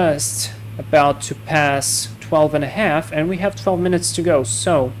just about to pass 12 and a half and we have 12 minutes to go.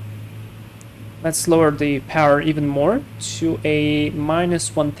 So Let's lower the power even more to a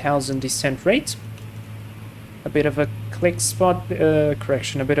 -1000 descent rate. A bit of a click spot,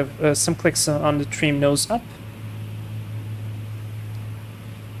 correction, a bit of some clicks on the trim nose up.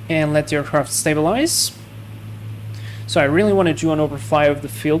 And let the aircraft stabilize. So I really want to do an overfly of the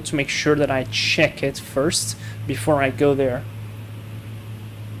field to make sure that I check it first before I go there.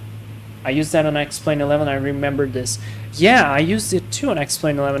 I used that on X-Plane 11, I remember this. Yeah, I used it too on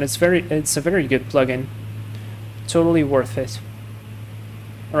X-Plane 11. It's a very good plugin. Totally worth it.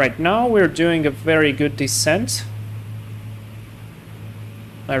 Alright, now we're doing a very good descent.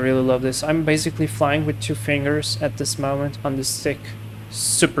 I really love this. I'm basically flying with 2 fingers at this moment on the stick.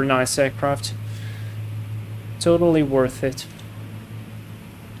 Super nice aircraft. Totally worth it.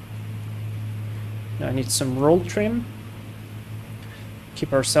 Now I need some roll trim.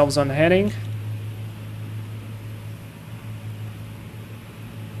 Keep ourselves on heading.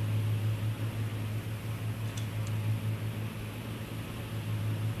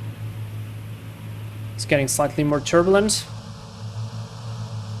 It's getting slightly more turbulent.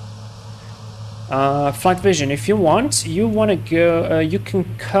 Flight vision, if you want to go, you can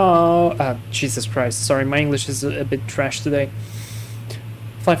call, Jesus Christ, sorry, my English is a bit trash today.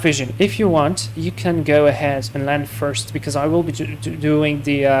 Flight vision, if you want, you can go ahead and land first, because I will be doing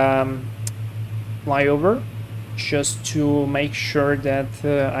the flyover, just to make sure that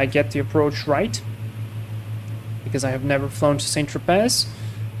I get the approach right, because I have never flown to Saint-Tropez.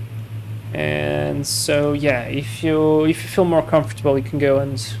 And so, yeah, if you feel more comfortable, you can go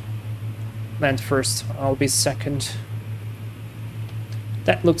and land first. I'll be second.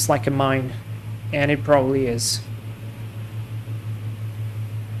 That looks like a mine, and it probably is.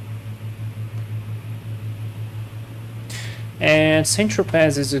 And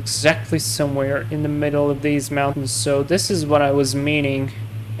Saint-Tropez is exactly somewhere in the middle of these mountains, so this is what I was meaning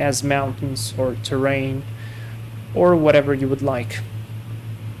as mountains or terrain or whatever you would like.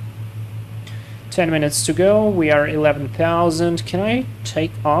 10 minutes to go, we are 11,000. Can I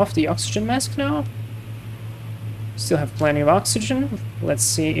take off the oxygen mask now? Still have plenty of oxygen. Let's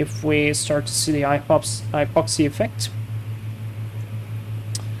see if we start to see the hypoxia effect.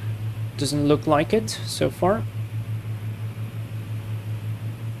 Doesn't look like it so far.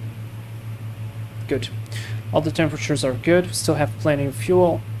 Good. All the temperatures are good. Still have plenty of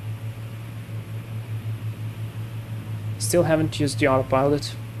fuel. Still haven't used the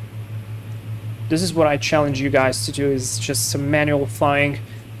autopilot. This is what I challenge you guys to do, is just some manual flying.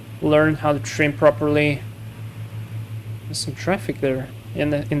 Learn how to trim properly. There's some traffic there in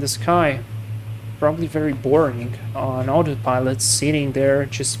the sky. Probably very boring on autopilot, sitting there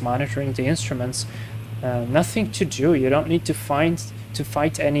just monitoring the instruments. Nothing to do. You don't need to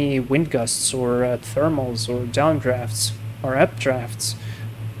fight any wind gusts or thermals or downdrafts or updrafts.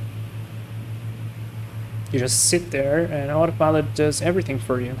 You just sit there and autopilot does everything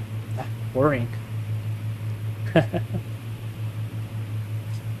for you. Boring.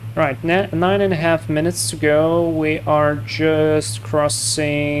 Right, 9.5 minutes to go. We are just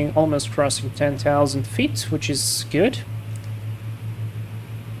almost crossing 10,000 feet, which is good.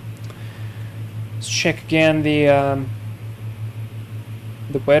 Let's check again the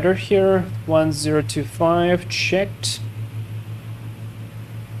weather here. 1025 checked.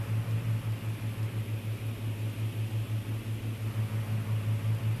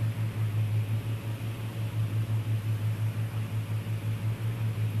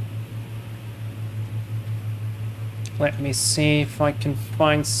 Let me see if I can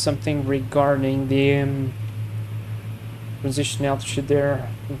find something regarding the transition altitude there.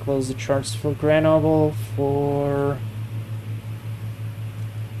 I can close the charts for Grenoble, for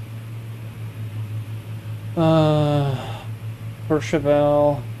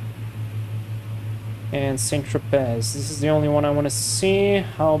Courchevel and Saint-Tropez. This is the only one I want to see.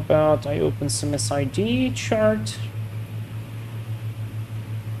 How about I open some SID chart?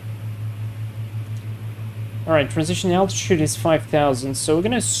 Alright, transition altitude is 5,000, so we're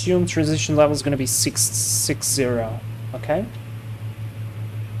going to assume transition level is going to be 660, okay?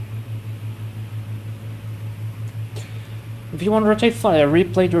 If you want to rotate fly, I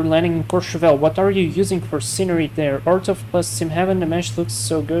replayed your landing in Courchevel. What are you using for scenery there? Ortov plus Sim Heaven, the mesh looks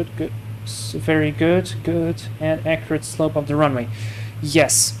so good, very good, and accurate slope of the runway.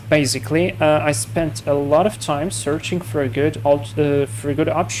 Yes, basically, I spent a lot of time searching for a good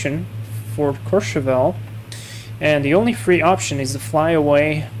option for Courchevel. And the only free option is the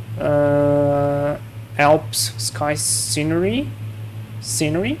FlyAway Alps sky scenery.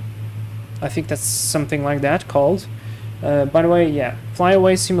 I think that's something like that called. By the way, yeah,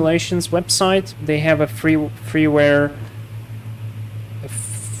 FlyAwaySimulation's website, they have a freeware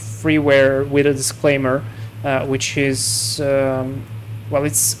freeware with a disclaimer, which is well,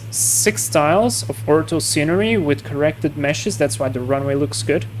 it's 6 tiles of ortho scenery with corrected meshes. That's why the runway looks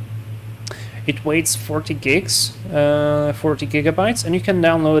good. It weighs 40 gigabytes, and you can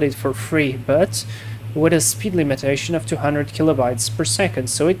download it for free, but with a speed limitation of 200 kilobytes per second,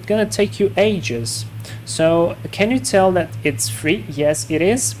 so it's gonna take you ages. So can you tell that it's free? Yes, it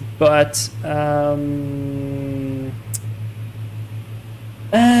is, but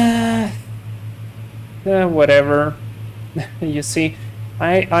whatever. You see,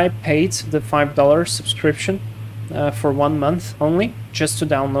 I paid the $5 subscription for 1 month only, just to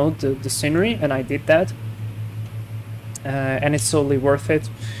download the scenery, and I did that. And it's totally worth it.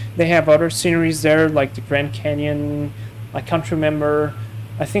 They have other sceneries there, like the Grand Canyon. I can't remember.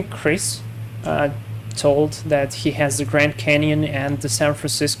 I think Chris told that he has the Grand Canyon and the San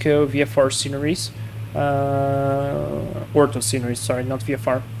Francisco VFR sceneries. Ortho sceneries, sorry, not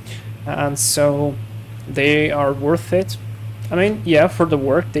VFR. And so they are worth it. I mean, yeah, for the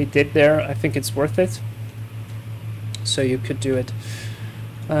work they did there, I think it's worth it. So you could do it.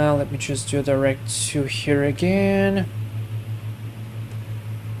 Let me just do direct to here again.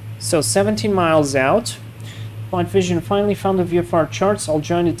 So 17 miles out, Flight Vision finally found the VFR charts. I'll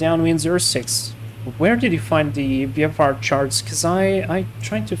join the downwind 06. Where did you find the VFR charts? Because I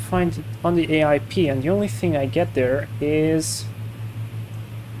tried to find it on the AIP, and the only thing I get there is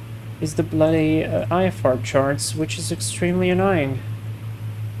the bloody IFR charts, which is extremely annoying.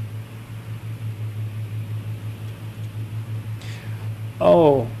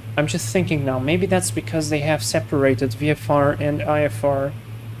 Oh, I'm just thinking now, maybe that's because they have separated VFR and IFR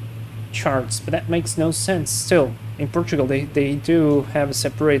charts, but that makes no sense. Still, in Portugal they do have a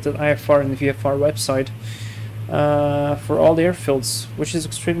separated IFR and VFR website for all the airfields, which is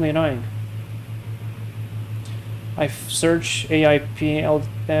extremely annoying. I've searched AIP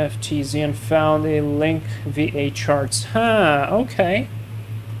LFTZ and found a link VA charts. Okay.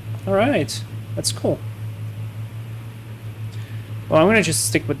 Alright, that's cool. Well, I'm gonna just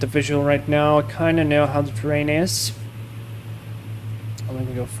stick with the visual right now. I kinda know how the terrain is. I'm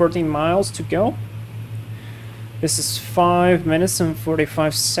gonna go 14 miles to go. This is 5 minutes and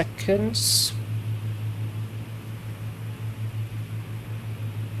 45 seconds.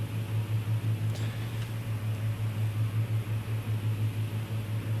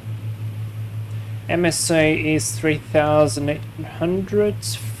 MSA is 3,800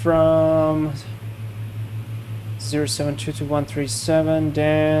 from 072 to 137,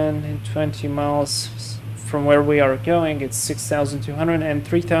 then in 20 miles from where we are going it's 6,200 and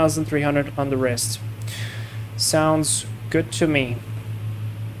 3,300 on the rest. Sounds good to me.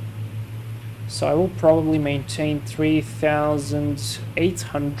 So I will probably maintain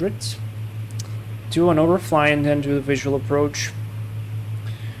 3,800, do an overfly and then do the visual approach.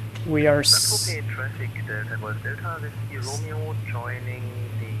 We are traffic Delta was Delta, this is Romeo joining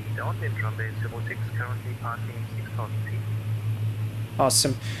the downwind runway 06, currently passing 6,000 feet.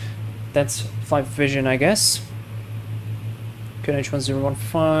 Awesome. That's Flight Vision, I guess. QNH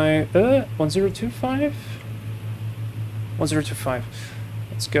 1015, 1025? 1025.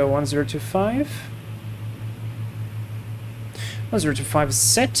 Let's go 1025. 1025 is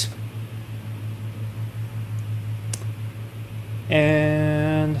set.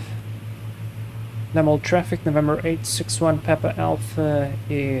 And normal traffic, November 861 Papa Alpha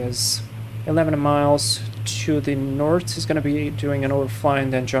is 11 miles to the north. Is going to be doing an overfly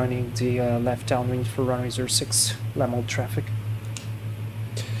and then joining the left downwind for runway 06 Lamel traffic.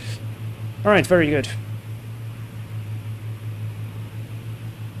 Alright, very good.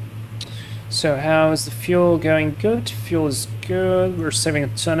 So how is the fuel going? Good. Fuel is good. We're saving a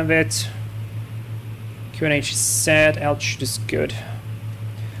ton of it. QNH is set. Altitude is good.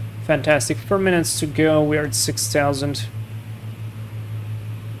 Fantastic. 4 minutes to go. We're at 6,000.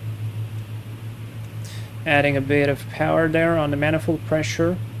 Adding a bit of power there on the manifold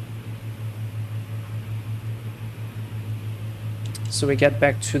pressure. So we get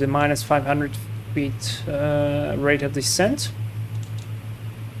back to the minus 500 feet rate of descent.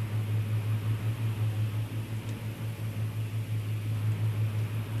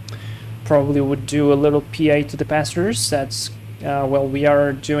 Probably would do a little PA to the passengers. That's well, we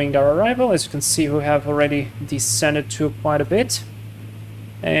are doing our arrival. As you can see, we have already descended to quite a bit.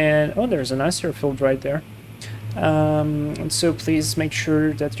 And oh, there's a nice airfield right there. And so please make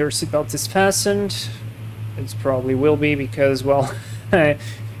sure that your seatbelt is fastened. It probably will be because, well, it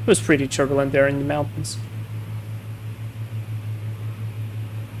was pretty turbulent there in the mountains.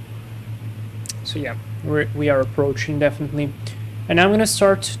 So yeah, we are approaching definitely. And I'm going to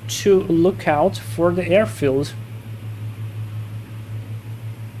start to look out for the airfield.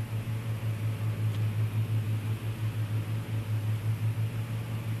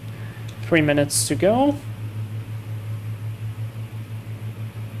 3 minutes to go.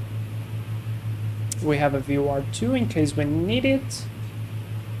 We have a VOR2 in case we need it.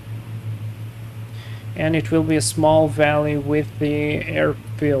 And it will be a small valley with the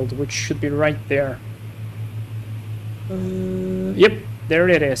airfield, which should be right there. Yep, there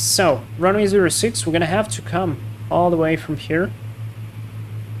it is. So, runway 06, we're gonna have to come all the way from here.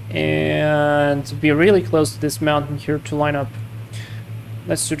 And be really close to this mountain here to line up.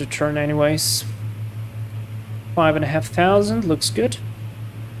 Let's do the turn anyways. 5,500, looks good.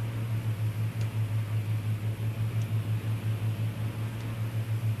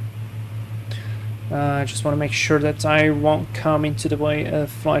 I just want to make sure that I won't come into the way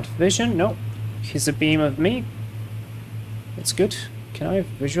of flight vision. No, he's a beam of me. That's good. Can I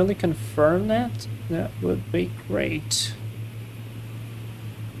visually confirm that? That would be great.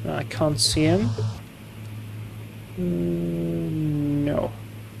 I can't see him. No.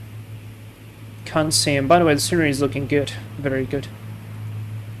 Can't see him. By the way, the scenery is looking good. Very good.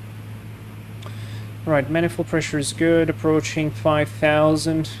 Right, manifold pressure is good. Approaching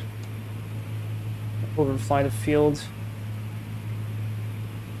 5,000. Overfly the field.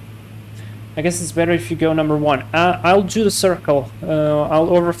 I guess it's better if you go number 1. I'll do the circle. I'll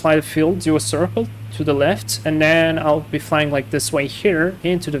overfly the field, do a circle to the left, and then I'll be flying like this way here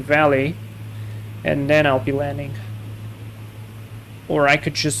into the valley, and then I'll be landing. Or I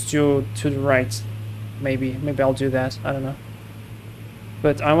could just do to the right. Maybe I'll do that. I don't know.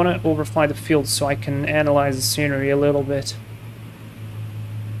 But I want to overfly the field so I can analyze the scenery a little bit.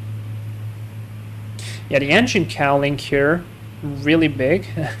 Yeah, the engine cowling here, really big.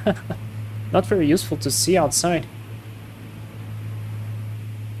 Not very useful to see outside.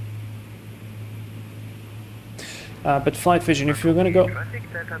 But flight vision, if you're gonna go...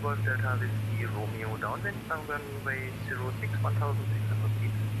 Traffic Delta Golf Delta with the Romeo downwind from runway 06, 1,600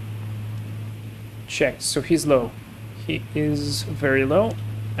 feet. Check, so he's low. He is very low,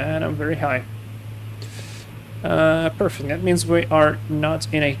 and I'm very high. Perfect, that means we are not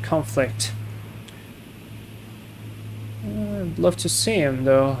in a conflict. I'd love to see him,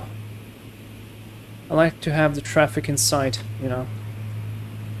 though. I like to have the traffic in sight, you know.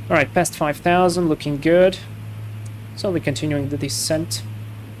 Alright, past 5,000, looking good. Slowly continuing the descent.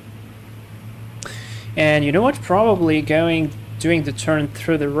 And you know what? Probably doing the turn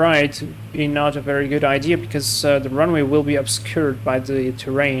through the right would be not a very good idea, because the runway will be obscured by the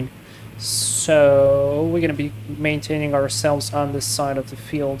terrain. So we're going to be maintaining ourselves on this side of the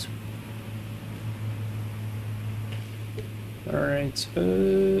field. Alright,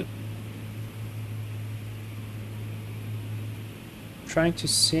 trying to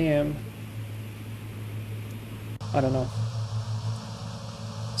see him. I don't know.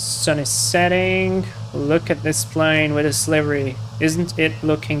 Sun is setting. Look at this plane with its livery. Isn't it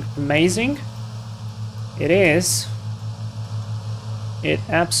looking amazing? It is. It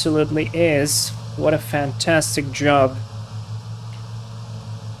absolutely is. What a fantastic job.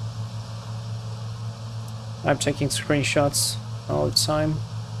 I'm taking screenshots all the time.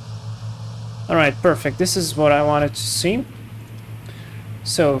 Alright, perfect. This is what I wanted to see.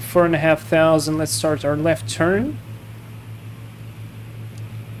 So, 4,500, let's start our left turn.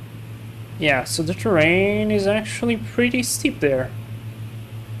 Yeah, so the terrain is actually pretty steep there.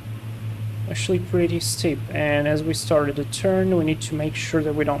 Actually pretty steep. And as we started the turn, we need to make sure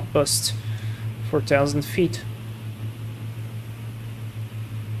that we don't bust 4,000 feet.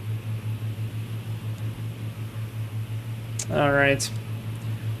 Alright.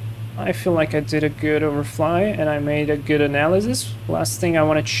 I feel like I did a good overfly and I made a good analysis. Last thing I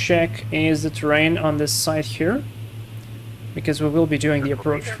want to check is the terrain on this side here, because we will be doing the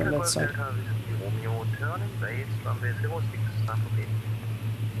approach from that side.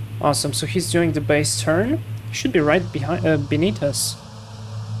 Awesome, so he's doing the base turn. He should be right behind, beneath us.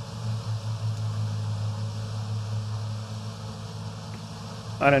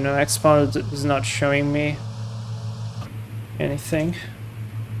 I don't know, XPod is not showing me anything.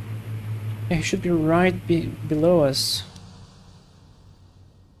 Yeah, he should be right below us.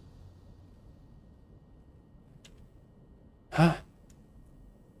 Huh?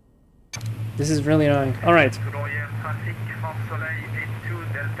 This is really annoying. Alright.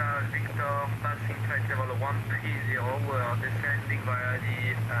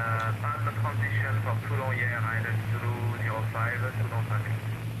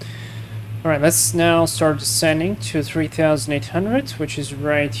 Alright, let's now start descending to 3,800, which is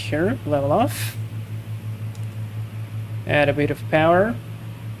right here. Level off. Add a bit of power.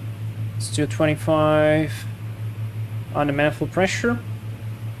 Let's do 25 on the manifold pressure.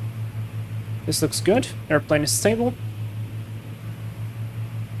 This looks good. Airplane is stable.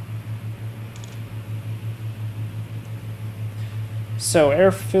 So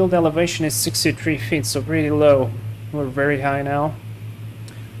airfield elevation is 63 feet, so pretty low. We're very high now.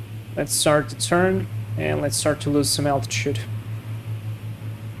 Let's start the turn and let's start to lose some altitude.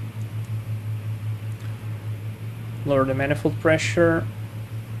 Lower the manifold pressure.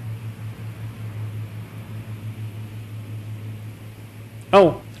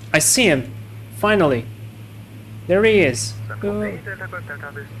 Oh, I see him. Finally. There he is. Oh,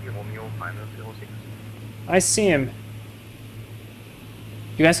 I see him.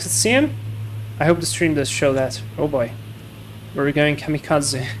 You guys can see him? I hope the stream does show that. Oh boy. We're going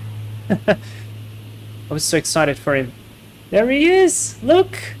kamikaze. I was so excited for him. There he is!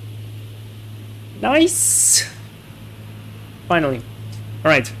 Look! Nice! Finally.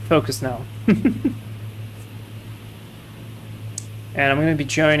 Alright, focus now. And I'm going to be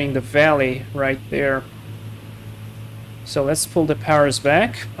joining the valley right there. So let's pull the powers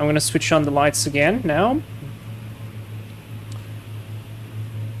back. I'm going to switch on the lights again now.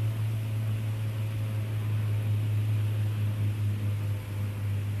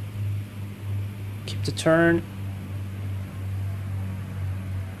 Keep the turn.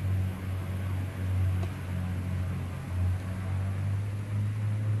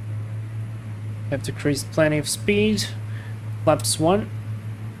 Have decreased plenty of speed. Flaps 1.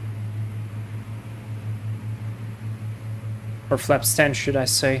 Or flaps 10, should I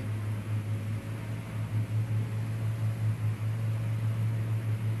say.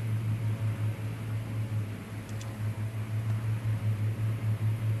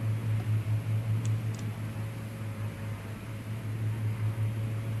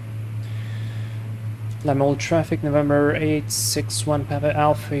 Lamol traffic, November 861 Papa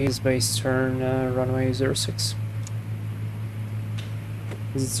Alpha is base turn, runway 06.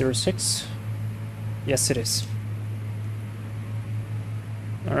 Is it 06? Yes, it is.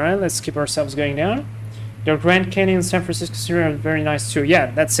 Alright, let's keep ourselves going down. Your Grand Canyon San Francisco City are very nice too.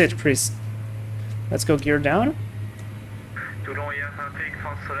 Yeah, that's it, Chris. Let's go gear down.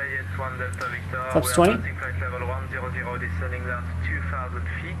 Flaps 20. Flight level 100 descending down to 2,000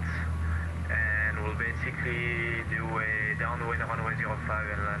 feet. And we'll basically do a downwind runway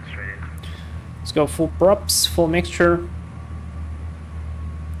 05 and land straight in. Let's go full props, full mixture.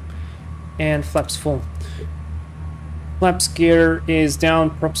 And flaps full. Flaps gear is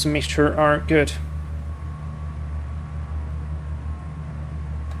down, props and mixture are good.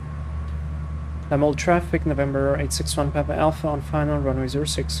 Lamol traffic, November 861 Papa Alpha on final, runway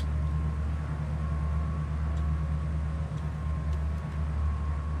 06.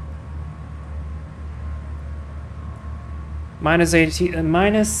 Minus 80,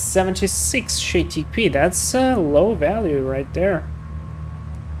 minus 76 TP, that's a low value right there.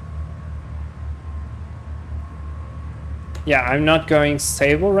 Yeah, I'm not going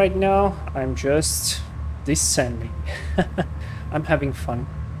stable right now, I'm just descending. I'm having fun.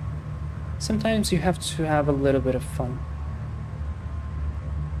 Sometimes you have to have a little bit of fun.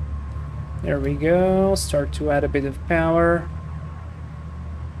 There we go, start to add a bit of power.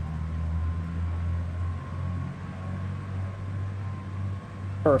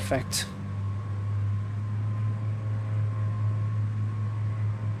 Perfect.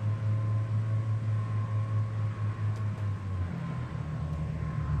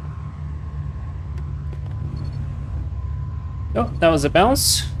 Oh, that was a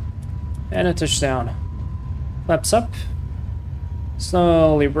bounce. And a touchdown. Flaps up.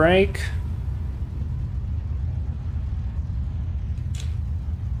 Slowly brake.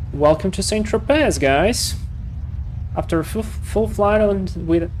 Welcome to Saint Tropez, guys. After a full flight on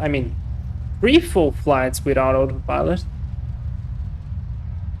with, I mean, 3 full flights without autopilot.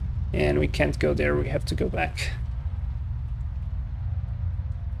 And we can't go there, we have to go back.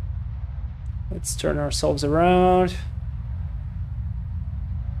 Let's turn ourselves around.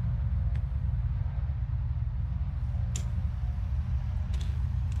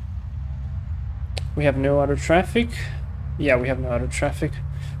 We have no other traffic. Yeah, we have no other traffic.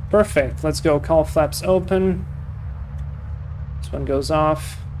 Perfect. Let's go. Call flaps open. This one goes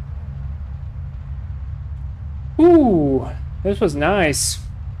off. Ooh, this was nice.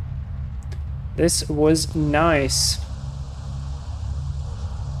 This was nice.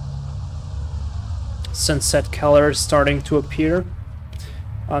 Sunset color starting to appear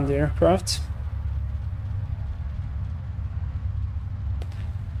on the aircraft.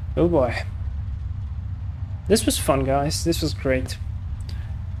 Oh boy. This was fun, guys. This was great.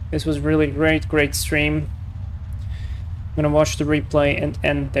 This was really great. Great stream. I'm gonna watch the replay and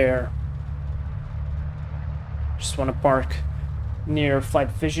end there. Just want to park near flight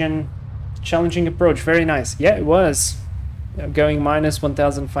vision. Challenging approach. Very nice. Yeah, it was. Going minus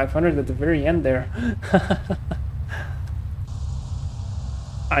 1,500 at the very end there.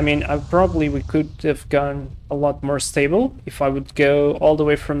 I mean, we could have gone a lot more stable if I would go all the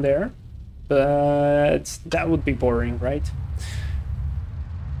way from there, but that would be boring, right?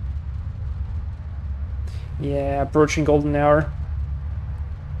 Yeah, approaching golden hour.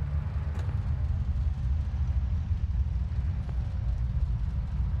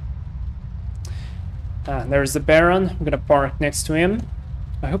 There's the Baron. I'm gonna park next to him.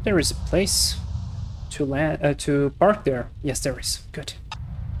 I hope there is a place to land to park there. Yes, there is. Good.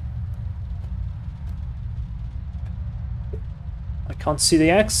 I can't see the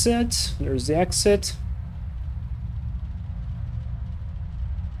exit. There's the exit.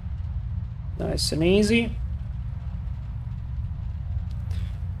 Nice and easy.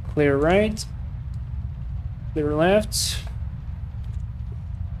 Clear right. Clear left.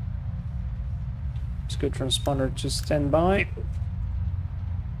 It's good transponder to stand by.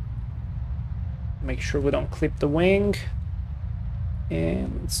 Make sure we don't clip the wing.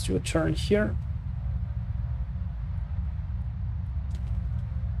 And let's do a turn here.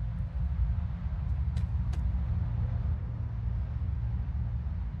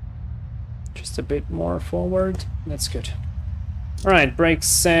 Just a bit more forward. That's good. Alright, brakes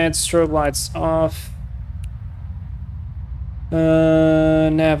set, strobe lights off.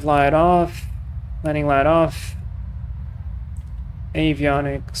 Nav light off. Landing light off.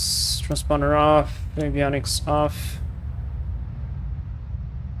 Avionics, transponder off, avionics off.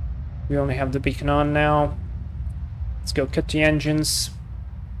 We only have the beacon on now. Let's go cut the engines.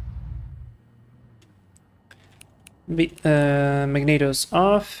 Magnetos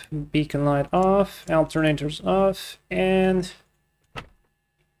off, beacon light off, alternators off, and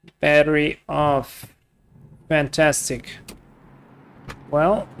battery off. Fantastic.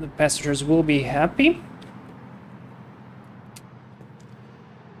 Well, the passengers will be happy.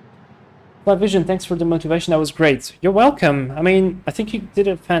 Vision, thanks for the motivation. That was great. You're welcome. I mean, I think you did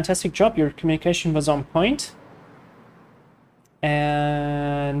a fantastic job. Your communication was on point.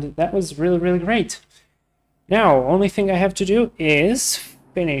 And that was really, really great. Now, only thing I have to do is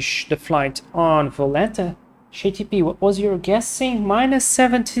finish the flight on Volanta. ShayTP, what was your guessing?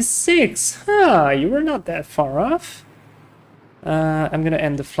 -76. Huh, you were not that far off. I'm going to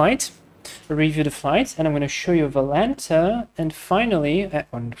end the flight. Review the flight, and I'm going to show you Volanta, and finally,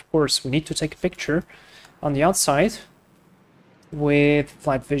 and of course, we need to take a picture on the outside with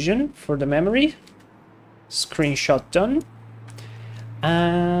flight vision for the memory. Screenshot done.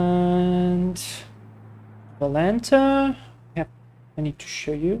 And Volanta, yep, I need to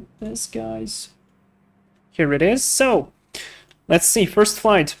show you this, guys. Here it is. So, let's see, first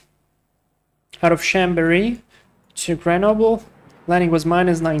flight out of Chambéry to Grenoble. Landing was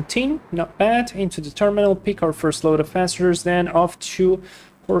 -19, not bad. Into the terminal, pick our first load of passengers, then off to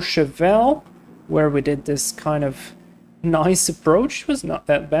Courchevel, where we did this kind of nice approach. It was not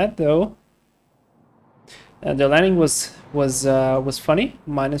that bad though. The landing was funny,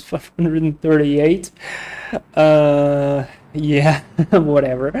 -538. Yeah,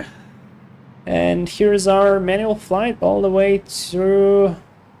 whatever. And here's our manual flight all the way to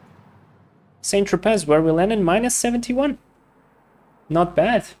Saint-Tropez, where we landed -71. Not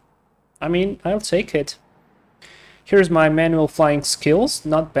bad. I mean, I'll take it. Here's my manual flying skills.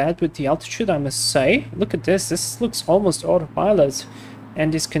 Not bad with the altitude, I must say. Look at this. This looks almost autopilot.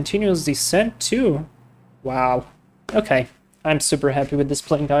 And this continuous descent too. Wow. Okay. I'm super happy with this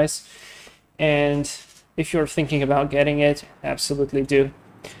plane, guys. And if you're thinking about getting it, absolutely do.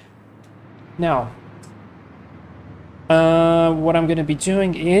 Now, what I'm going to be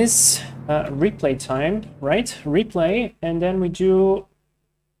doing is replay time, right? Replay, and then we do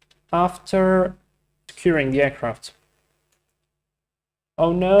after securing the aircraft.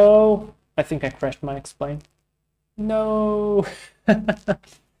 Oh no! I think I crashed my X-plane. No!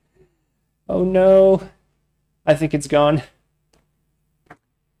 Oh no! I think it's gone.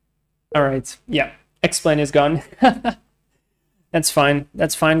 Alright, yeah, X-plane is gone. That's fine.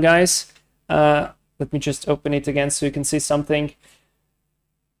 That's fine, guys. Let me just open it again so you can see something.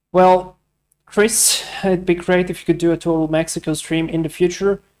 Well, Chris, it'd be great if you could do a Total Mexico stream in the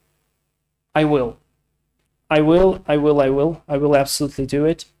future. I will. I will absolutely do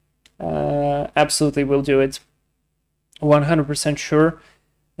it. Absolutely will do it. 100% sure.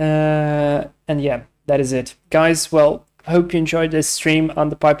 And yeah, that is it. Guys, well, I hope you enjoyed this stream on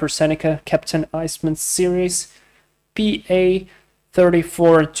the Piper Seneca Captain Iceman series.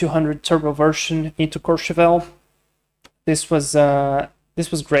 PA34-200 turbo version into Courchevel. This was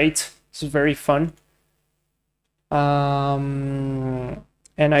great. This was very fun. And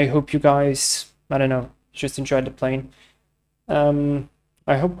I hope you guys, I don't know, just enjoyed the plane.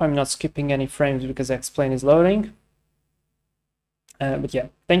 I hope I'm not skipping any frames because X-plane is loading. But yeah,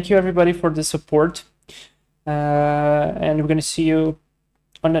 thank you everybody for the support, and we're gonna see you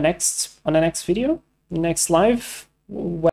on the next video, next live.